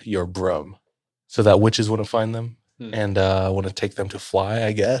hide your broom so that witches wouldn't find them and wouldn't take them to fly,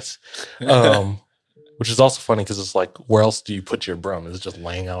 I guess. Which is also funny because it's like, where else do you put your broom? Is it just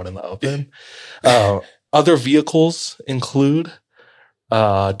laying out in the open? Other vehicles include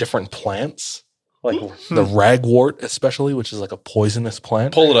different plants, like the ragwort, especially, which is like a poisonous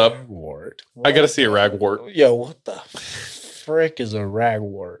plant. Pull it up. Ragwort. I got to see a ragwort. Yo, what the frick is a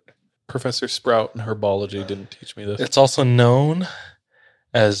ragwort? Professor Sprout in herbology didn't teach me this. It's also known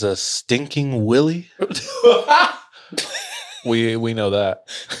as a stinking willy. We know that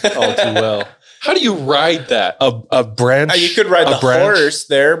all too well. How do you ride that? A branch. You could ride a the branch. horse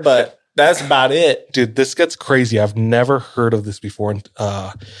there, but that's about it. Dude, this gets crazy. I've never heard of this before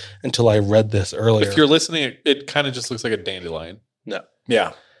until I read this earlier. If you're listening, it kind of just looks like a dandelion. No.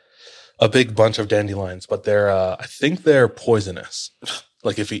 Yeah. A big bunch of dandelions, but they're I think they're poisonous.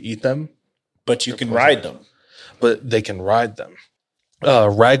 Like if you eat them, But you can ride them. but they can ride them.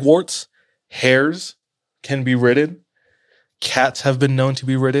 Ragworts, hares can be ridden. Cats have been known to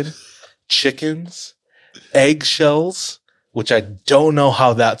be ridden. Chickens, eggshells, which I don't know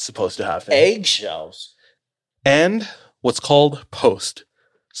how that's supposed to happen. Eggshells. And what's called post.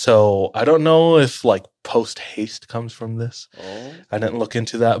 So I don't know if like post haste comes from this. Oh. I didn't look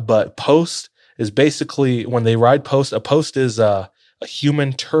into that, but post is basically when they ride post. A post is a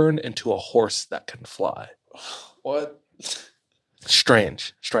human turned into a horse that can fly. What?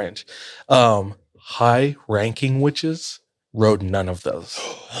 Strange. High-ranking witches rode none of those.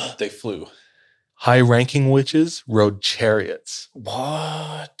 They flew. High-ranking witches rode chariots.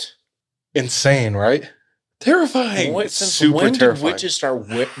 What? Insane, right? Terrifying. What, since super when terrifying. did witches start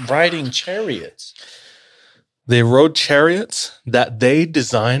riding chariots? They rode chariots that they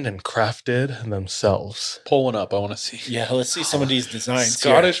designed and crafted themselves. Pull one up. I want to see. Yeah, let's see some of these designs.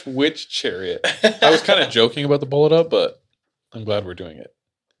 Scottish witch chariot. I was kind of joking about the pull it up, but I'm glad we're doing it.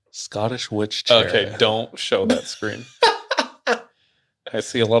 Scottish witch chariot. Okay, don't show that screen. I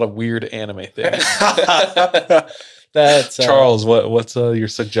see a lot of weird anime things. That's Charles, what's your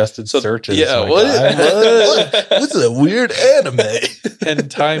suggested searches? yeah, my what guy? What's a weird anime? And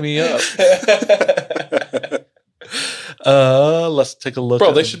tie me up. Let's take a look. Bro,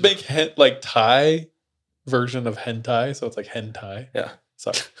 at they should make like Thai version of hentai, so it's like hentai. Yeah.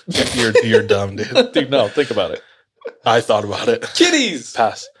 Sorry. you're dumb, dude. Dude, no, think about it. I thought about it. Kitties.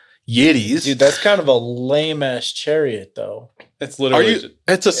 Pass. Yetis. Dude, that's kind of a lame ass chariot, though. It's Are literally. you?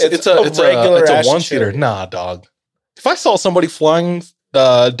 It's a regular ass one seater. chariot. Nah, dog. If I saw somebody flying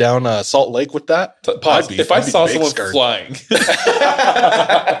down Salt Lake with that, if I saw someone flying,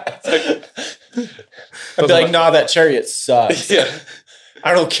 I'd be like, nah, that chariot sucks. yeah,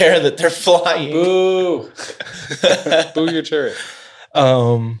 I don't care that they're flying. boo, boo your chariot.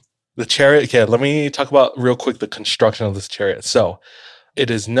 The chariot. Okay, let me talk about real quick the construction of this chariot. So, it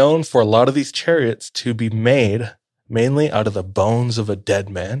is known for a lot of these chariots to be made mainly out of the bones of a dead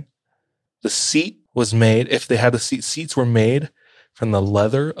man. The seat was made, if they had a seat, seats were made from the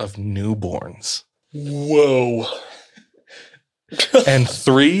leather of newborns. Whoa! And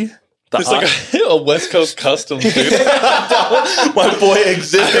 3, It's like a West Coast Customs, dude. my boy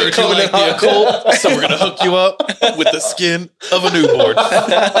existed coming in hot cold. So we're gonna hook you up with the skin of a newborn.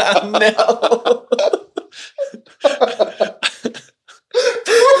 No.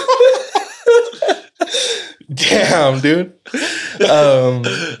 Damn, dude. I'm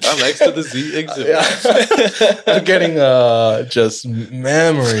X to the Z exhibit. I'm getting just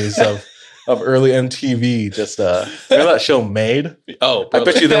memories of early MTV. Just remember that show Made? Oh, I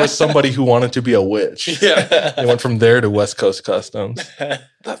bet you there was somebody who wanted to be a witch. Yeah. They went from there to West Coast Customs.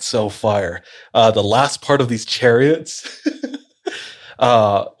 That's so fire. The last part of these chariots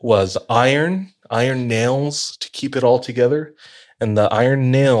was iron nails to keep it all together. And the iron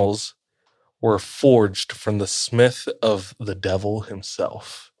nails were forged from the smith of the devil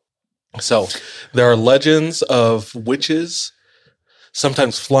himself. So there are legends of witches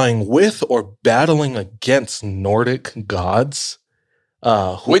sometimes flying with or battling against Nordic gods.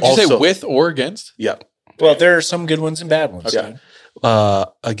 Wait, did you say with or against? Yeah. Well, there are some good ones and bad ones. Yeah.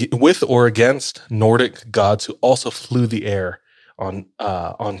 With or against Nordic gods who also flew the air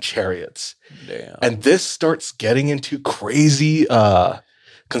on chariots. Damn. And this starts getting into crazy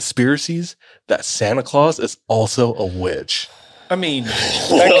conspiracies that Santa Claus is also a witch. I mean,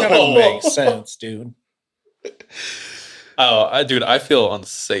 that kind of makes sense, dude. Oh, dude, I feel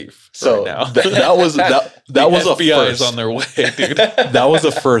unsafe So right now. that was that was a FBI first. is on their way, dude. That was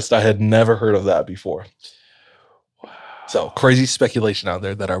a first. I had never heard of that before. So crazy speculation out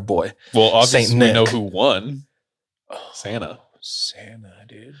there that our boy Well, obviously Saint we Nick. know who won. Santa. Santa,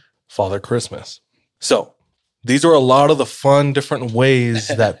 dude. Father Christmas. So these are a lot of the fun different ways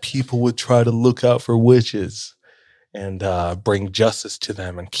that people would try to look out for witches and bring justice to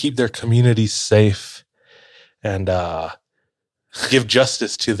them and keep their communities safe and give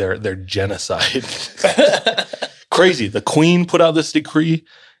justice to their genocide. Crazy. The Queen put out this decree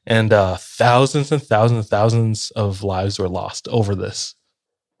and thousands and thousands and thousands of lives were lost over this.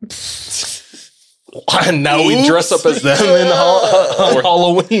 And now we dress up as them in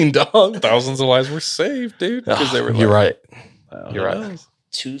Halloween, dog. Thousands of lives were saved, dude. Because they were. You're right. Well, You're who right. knows?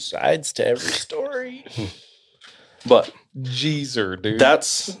 Two sides to every story. But Jeezer, dude.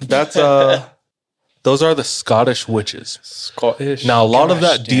 that's those are the Scottish witches. Scottish. Now a lot of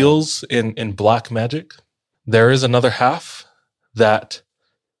Gosh, that damn. deals in black magic. There is another half that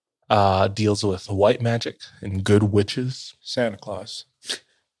deals with white magic and good witches. Santa Claus.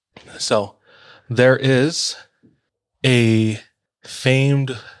 So there is a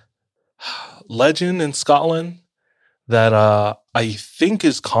famed legend in Scotland that I think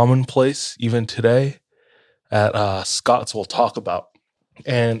is commonplace even today that Scots will talk about.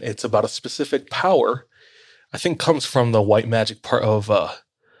 And it's about a specific power, I think comes from the white magic part of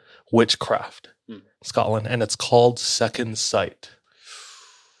witchcraft, Scotland, and it's called second sight.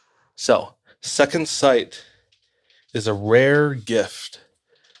 So, second sight is a rare gift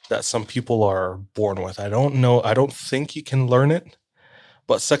that some people are born with. I don't think you can learn it,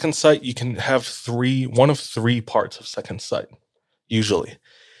 but second sight, you can have one of three parts of second sight, usually.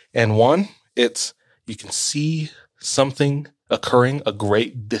 And one, it's you can see something occurring a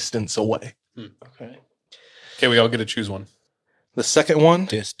great distance away. Okay. Okay, we all get to choose one. The second one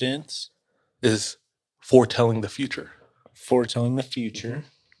Distance. is foretelling the future. Foretelling the future.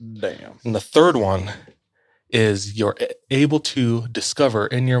 Damn. And the third one is you're able to discover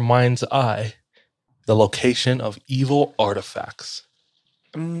in your mind's eye the location of evil artifacts.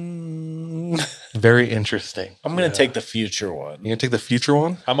 Very interesting. I'm going to take the future one. You gonna take the future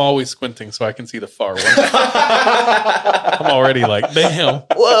one? I'm always squinting so I can see the far one. I'm already like, damn.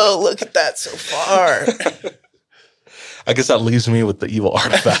 Whoa, look at that so far. I guess that leaves me with the evil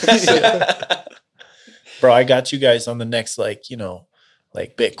artifacts. Bro, I got you guys on the next, like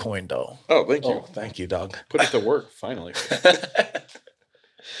Bitcoin, though. Oh, thank you. Oh, thank you, dog. Put it to work, finally.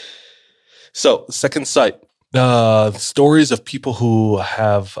 So, second sight. Stories of people who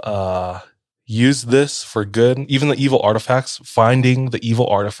have use this for good. Even the evil artifacts, finding the evil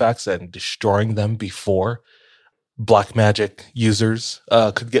artifacts and destroying them before black magic users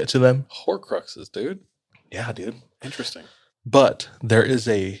could get to them. Horcruxes, dude. Yeah, dude. Interesting. But there is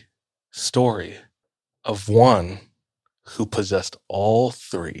a story of one who possessed all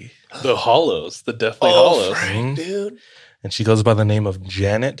three. The Hollows, the Deathly Hollows. Mhm. Dude. And she goes by the name of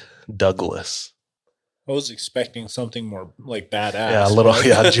Janet Douglas. I was expecting something more like badass. Yeah, a little,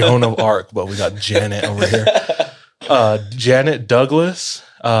 Joan of Arc, but we got Janet over here. Janet Douglas,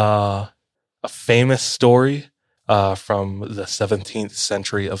 a famous story from the 17th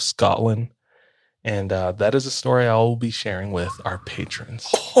century of Scotland. And that is a story I will be sharing with our patrons.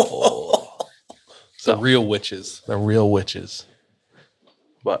 The real witches. The real witches.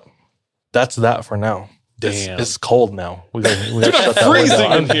 But that's that for now. Damn. It's cold now. We got to shut that freezing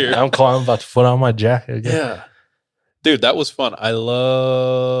window. in here. I'm about to put on my jacket again. Yeah. Dude, that was fun. I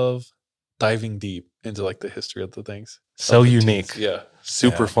love diving deep into like the history of the things. So Of the unique. teens. Yeah.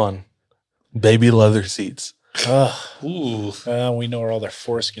 Super fun. Baby leather seats. Ooh. We know where all their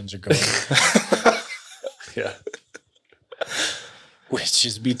foreskins are going. Yeah.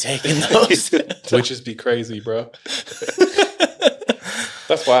 Witches be taking those. Witches be crazy, bro.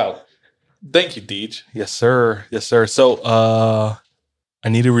 That's wild. Thank you, Deej. Yes, sir. Yes, sir. So I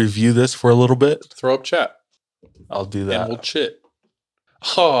need to review this for a little bit. Throw up chat. I'll do that. And we'll chit.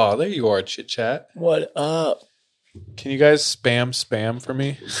 Oh, there you are, chit chat. What up? Can you guys spam for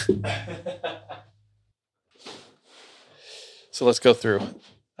me? So let's go through.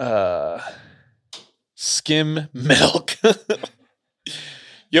 Skim milk.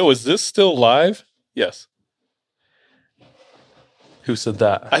 Yo, is this still live? Yes. Who said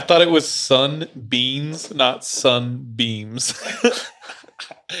that? I thought it was sunbeams, not sunbeams.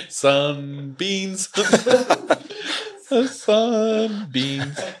 Sunbeams.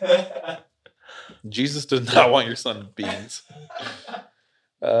 Sunbeams. Jesus does not want your sunbeams.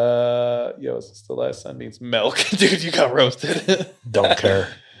 Yo, is this the last sunbeams? Milk. Dude, you got roasted. Don't care.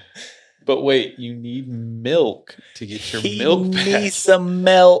 But wait, you need milk to get your milk back. Need some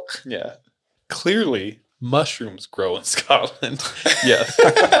milk. Yeah. Clearly, mushrooms grow in Scotland. Yes.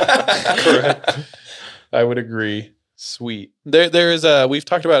 Correct. I would agree. Sweet. There is we've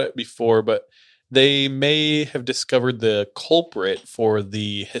talked about it before, but they may have discovered the culprit for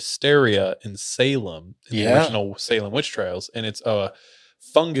the hysteria in Salem, in the original Salem witch trials, and it's a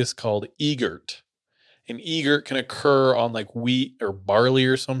fungus called egret. And egret can occur on like wheat or barley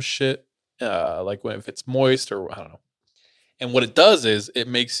or some shit, like if it's moist or I don't know. And what it does is it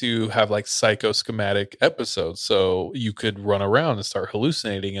makes you have like psychosomatic episodes. So you could run around and start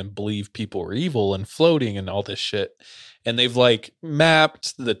hallucinating and believe people are evil and floating and all this shit. And they've like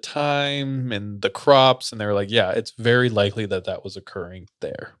mapped the time and the crops. And they're like, yeah, it's very likely that that was occurring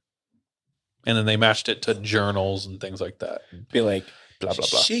there. And then they matched it to journals and things like that. Be like, blah, blah,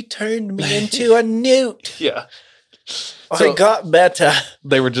 blah. She turned me into a newt. Yeah. I got better.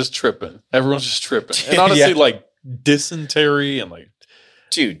 They were just tripping. Everyone's just tripping. And honestly, like dysentery and like,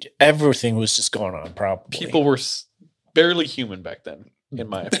 dude, everything was just going on. Probably people were barely human back then, in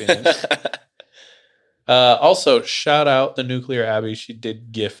my opinion. Also, shout out the Nuclear Abbey. She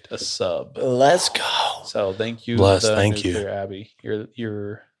did gift a sub. Let's go. So thank you, Thank you, Nuclear Abbey.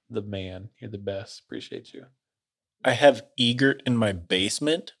 You're the man. You're the best. Appreciate you. I have egret in my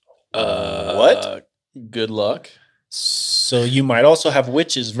basement. What? Good luck. So you might also have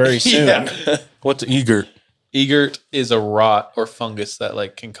witches very soon. Yeah. What's egret? Egret is a rot or fungus that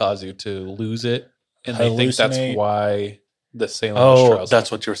like can cause you to lose it, and they think that's Hallucinate. why the Salem witch Oh, trials. that's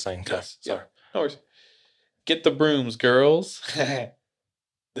what you were saying. Okay. Yes. Sorry. Yeah. No worries. Get the brooms, girls.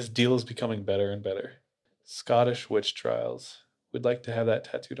 This deal is becoming better and better. Scottish witch trials. Would like to have that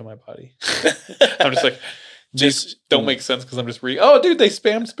tattooed on my body. I'm just like, just don't make sense because I'm just reading. Oh, dude, they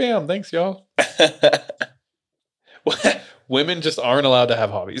spam. Thanks, y'all. Women just aren't allowed to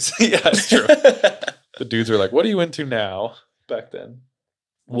have hobbies. Yeah, it's true. The dudes are like, what are you into now? Back then.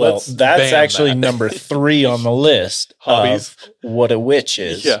 Well, Let's that's ban actually that. number 3 on the list Hobbies. of what a witch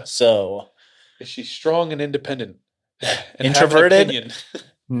is. Yeah. So Is she strong and independent? And have an Introverted? opinion?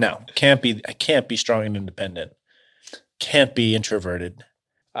 no, can't be. I can't be strong and independent. Can't be introverted.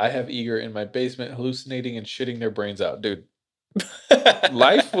 I have eager in my basement hallucinating and shitting their brains out. Dude,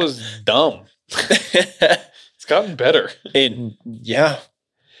 life was dumb. It's gotten better. Yeah.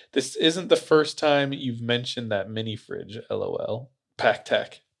 This isn't the first time you've mentioned that mini fridge, LOL. Pack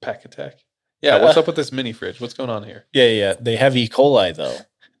attack. Yeah, what's up with this mini fridge? What's going on here? Yeah. They have E. coli though.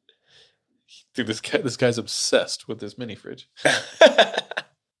 Dude, this guy's obsessed with this mini fridge.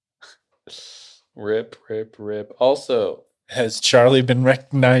 Rip. Also, Has Charlie been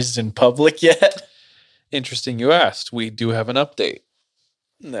recognized in public yet? Interesting you asked. We do have an update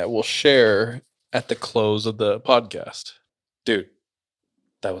that we'll share at the close of the podcast. Dude,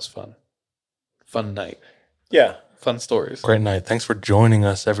 that was fun. Fun night. Yeah. Fun stories. Great night. Thanks for joining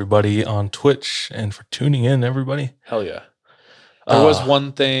us, everybody, on Twitch and for tuning in, everybody. Hell yeah. There was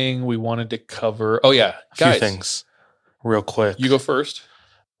one thing we wanted to cover. Oh, yeah. A Guys, few things real quick. you go first.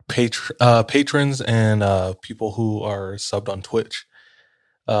 Patrons and people who are subbed on Twitch.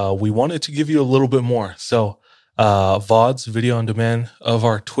 We wanted to give you a little bit more. So VODs, video on demand of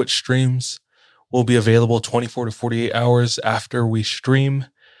our Twitch streams will be available 24 to 48 hours after we stream.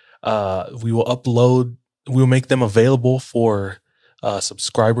 We will make them available for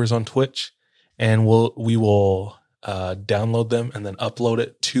subscribers on Twitch, and we will download them and then upload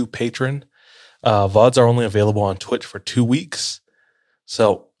it to Patreon. VODs are only available on Twitch for 2 weeks.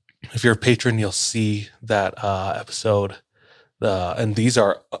 So if you're a patron, you'll see that episode. And these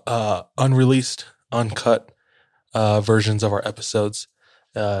are unreleased, uncut versions of our episodes.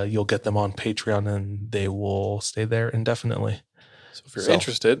 You'll get them on Patreon, and they will stay there indefinitely. So if you're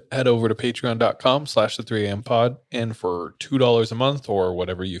interested, head over to patreon.com/the3am pod. And for $2 a month or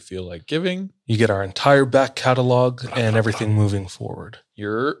whatever you feel like giving, you get our entire back catalog and everything moving forward.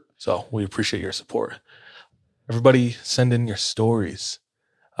 So we appreciate your support. Everybody send in your stories.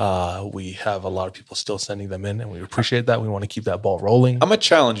 We have a lot of people still sending them in, and we appreciate that. We want to keep that ball rolling. I'm going to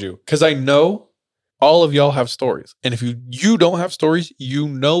challenge you because I know all of y'all have stories. And if you don't have stories, you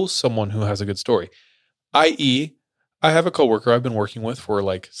know someone who has a good story. I.e., I have a coworker I've been working with for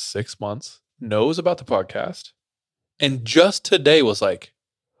like 6 months, knows about the podcast, and just today was like,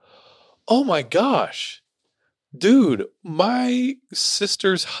 oh my gosh, dude, my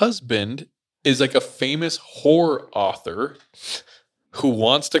sister's husband is like a famous horror author who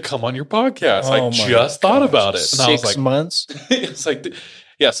wants to come on your podcast. I just thought about it. And I was like, 6 months? It's like,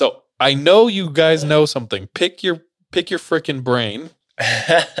 yeah, so I know you guys know something. Pick your freaking brain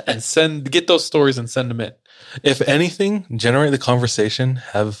and get those stories and send them in. If anything, generate the conversation.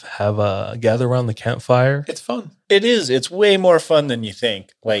 Have a gather around the campfire. It's fun. It is. It's way more fun than you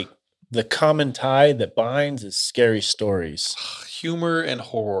think. Like, the common tie that binds is scary stories. Humor and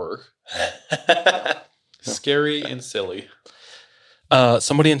horror. Scary and silly.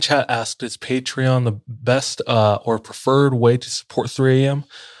 Somebody in chat asked, is Patreon the best or preferred way to support 3am?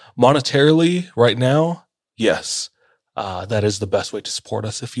 Monetarily, right now, yes. That is the best way to support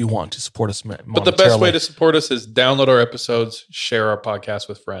us if you want to support us monetarily. But the best way to support us is download our episodes, share our podcast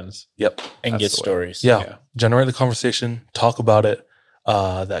with friends. Yep. And get stories. Yeah. Generate the conversation, talk about it.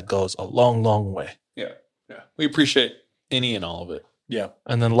 That goes a long, long way. Yeah. We appreciate any and all of it. Yeah.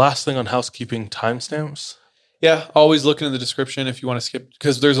 And then last thing on housekeeping, timestamps. Yeah, always look in the description if you want to skip,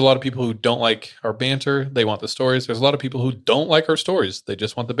 because there's a lot of people who don't like our banter. They want the stories. There's a lot of people who don't like our stories. They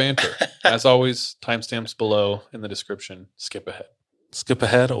just want the banter. As always, timestamps below in the description. Skip ahead. Skip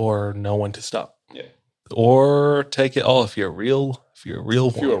ahead or know when to stop. Yeah. Or take it all if you're a real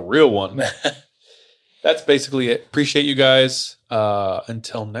one. That's basically it. Appreciate you guys.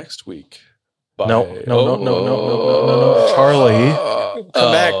 Until next week. Bye. No. Charlie.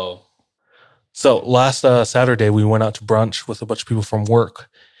 Come back. So last Saturday, we went out to brunch with a bunch of people from work.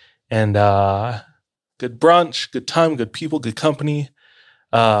 And good brunch, good time, good people, good company.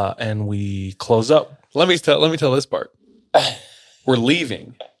 And we close up. Let me tell this part. We're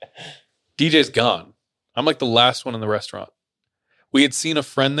leaving. DJ's gone. I'm like the last one in the restaurant. We had seen a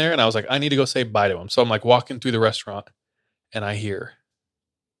friend there, and I was like, I need to go say bye to him. So I'm like walking through the restaurant, and I hear,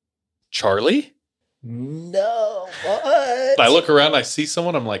 Charlie? No, what? I look around, I see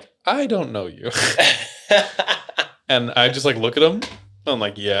someone, I'm like, I don't know you. And I just like look at them. I'm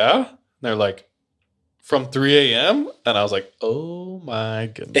like, yeah. And they're like, from 3 a.m.? And I was like, oh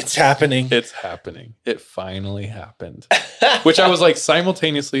my goodness. It's happening. It's happening. It finally happened. Which I was like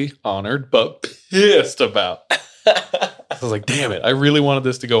simultaneously honored, but pissed about. I was like, damn it. I really wanted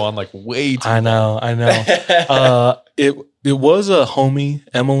this to go on like way too long. I know. It was a homie,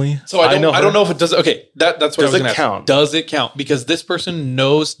 Emily. So I don't know if it does. Okay, that's what I was going to ask. Count? Does it count? Because this person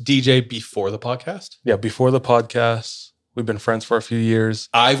knows DJ before the podcast. Yeah, before the podcast. We've been friends for a few years.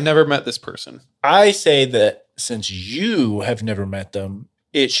 I've never met this person. I say that since you have never met them,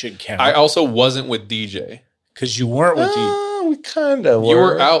 it should count. I also wasn't with DJ. Because you weren't with DJ. We kind of were. You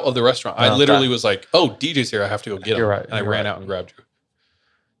were out of the restaurant. I literally was like, oh, DJ's here. I have to go get him. You're right. And I ran out and grabbed you.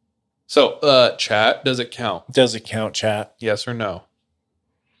 So, chat, does it count? Does it count, chat? Yes or no?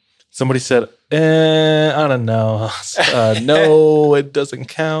 Somebody said, I don't know. No, it doesn't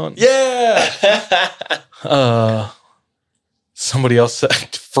count. Yeah. Somebody else said,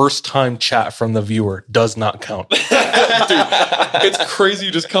 first time chat from the viewer does not count. Dude, it's crazy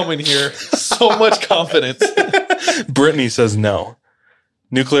you just come in here. So much confidence. Brittany says no.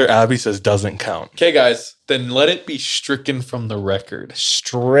 Nuclear Abby says doesn't count. Okay, guys, then let it be stricken from the record.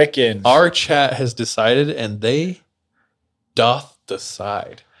 Stricken. Our chat has decided, and they doth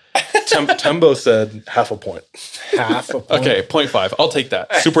decide. Tembo said half a point. Half a point. Okay, 0.5. I'll take that.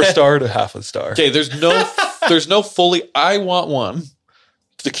 Superstar to half a star. Okay, there's no fully. I want one.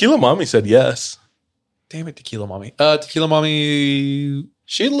 Tequila Mommy said yes. Damn it, Tequila Mommy. Tequila Mommy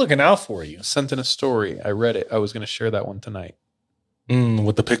She's looking out for you. sent in a story. I read it. I was going to share that one tonight.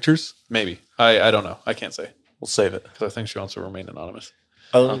 With the pictures? Maybe. I don't know. I can't say We'll save it. because I think she wants to remain anonymous.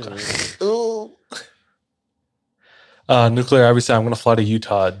 Oh. Nuclear Abby said, I'm going to fly to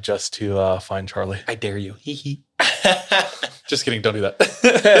Utah just to find Charlie. I dare you. Hee hee. Just kidding. Don't do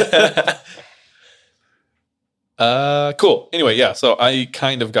that. Cool. Anyway, yeah. So I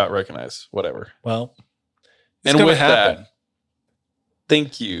kind of got recognized. Whatever. Well, And with that,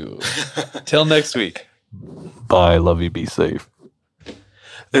 thank you. Till next week. Bye. Love you. Be safe.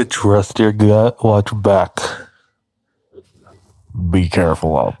 Trust your gut. Watch back. Be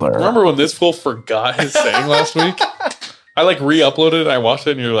careful out there. Remember when this fool forgot his saying last week? I re-uploaded it and I watched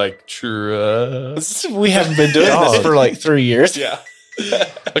it and you're like, trust. we haven't been doing this for like 3 years. Yeah.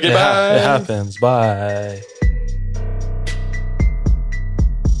 Okay, bye. It happens. Bye.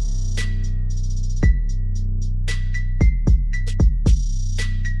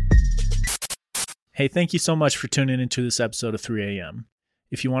 Hey, thank you so much for tuning into this episode of 3 a.m.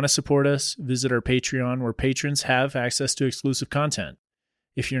 If you want to support us, visit our Patreon where patrons have access to exclusive content.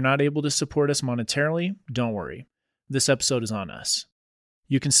 If you're not able to support us monetarily, don't worry. This episode is on us.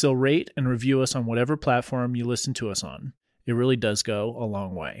 You can still rate and review us on whatever platform you listen to us on. It really does go a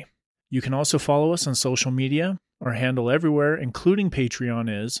long way. You can also follow us on social media. Our handle everywhere, including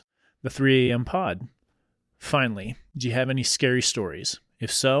Patreon, is the 3 a.m. pod. Finally, do you have any scary stories?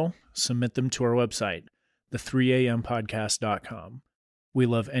 If so, submit them to our website, the3ampodcast.com. We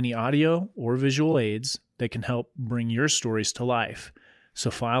love any audio or visual aids that can help bring your stories to life.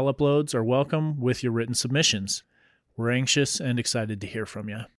 So file uploads are welcome with your written submissions. We're anxious and excited to hear from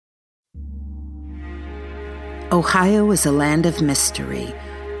you. Ohio is a land of mystery,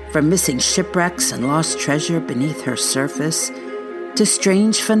 from missing shipwrecks and lost treasure beneath her surface to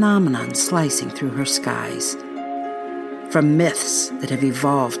strange phenomenon slicing through her skies. From myths that have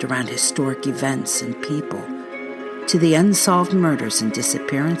evolved around historic events and people, to the unsolved murders and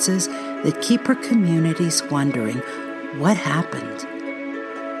disappearances that keep her communities wondering what happened.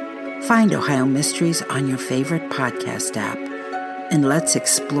 Find Ohio Mysteries on your favorite podcast app, and let's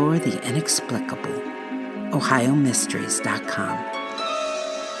explore the inexplicable. OhioMysteries.com.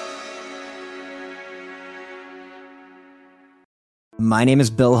 My name is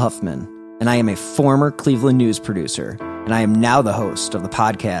Bill Huffman, and I am a former Cleveland news producer, and I am now the host of the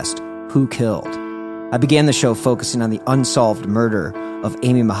podcast, Who Killed? I began the show focusing on the unsolved murder of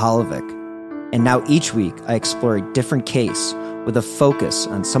Amy Mihaljevic, and now each week I explore a different case with a focus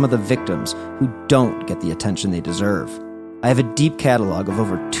on some of the victims who don't get the attention they deserve. I have a deep catalog of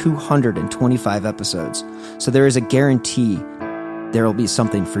over 225 episodes, so there is a guarantee there will be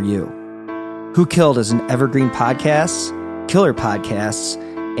something for you. Who Killed is an evergreen podcasts, killer podcasts,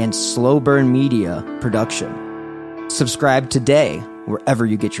 and slow burn media production. Subscribe today wherever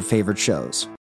you get your favorite shows.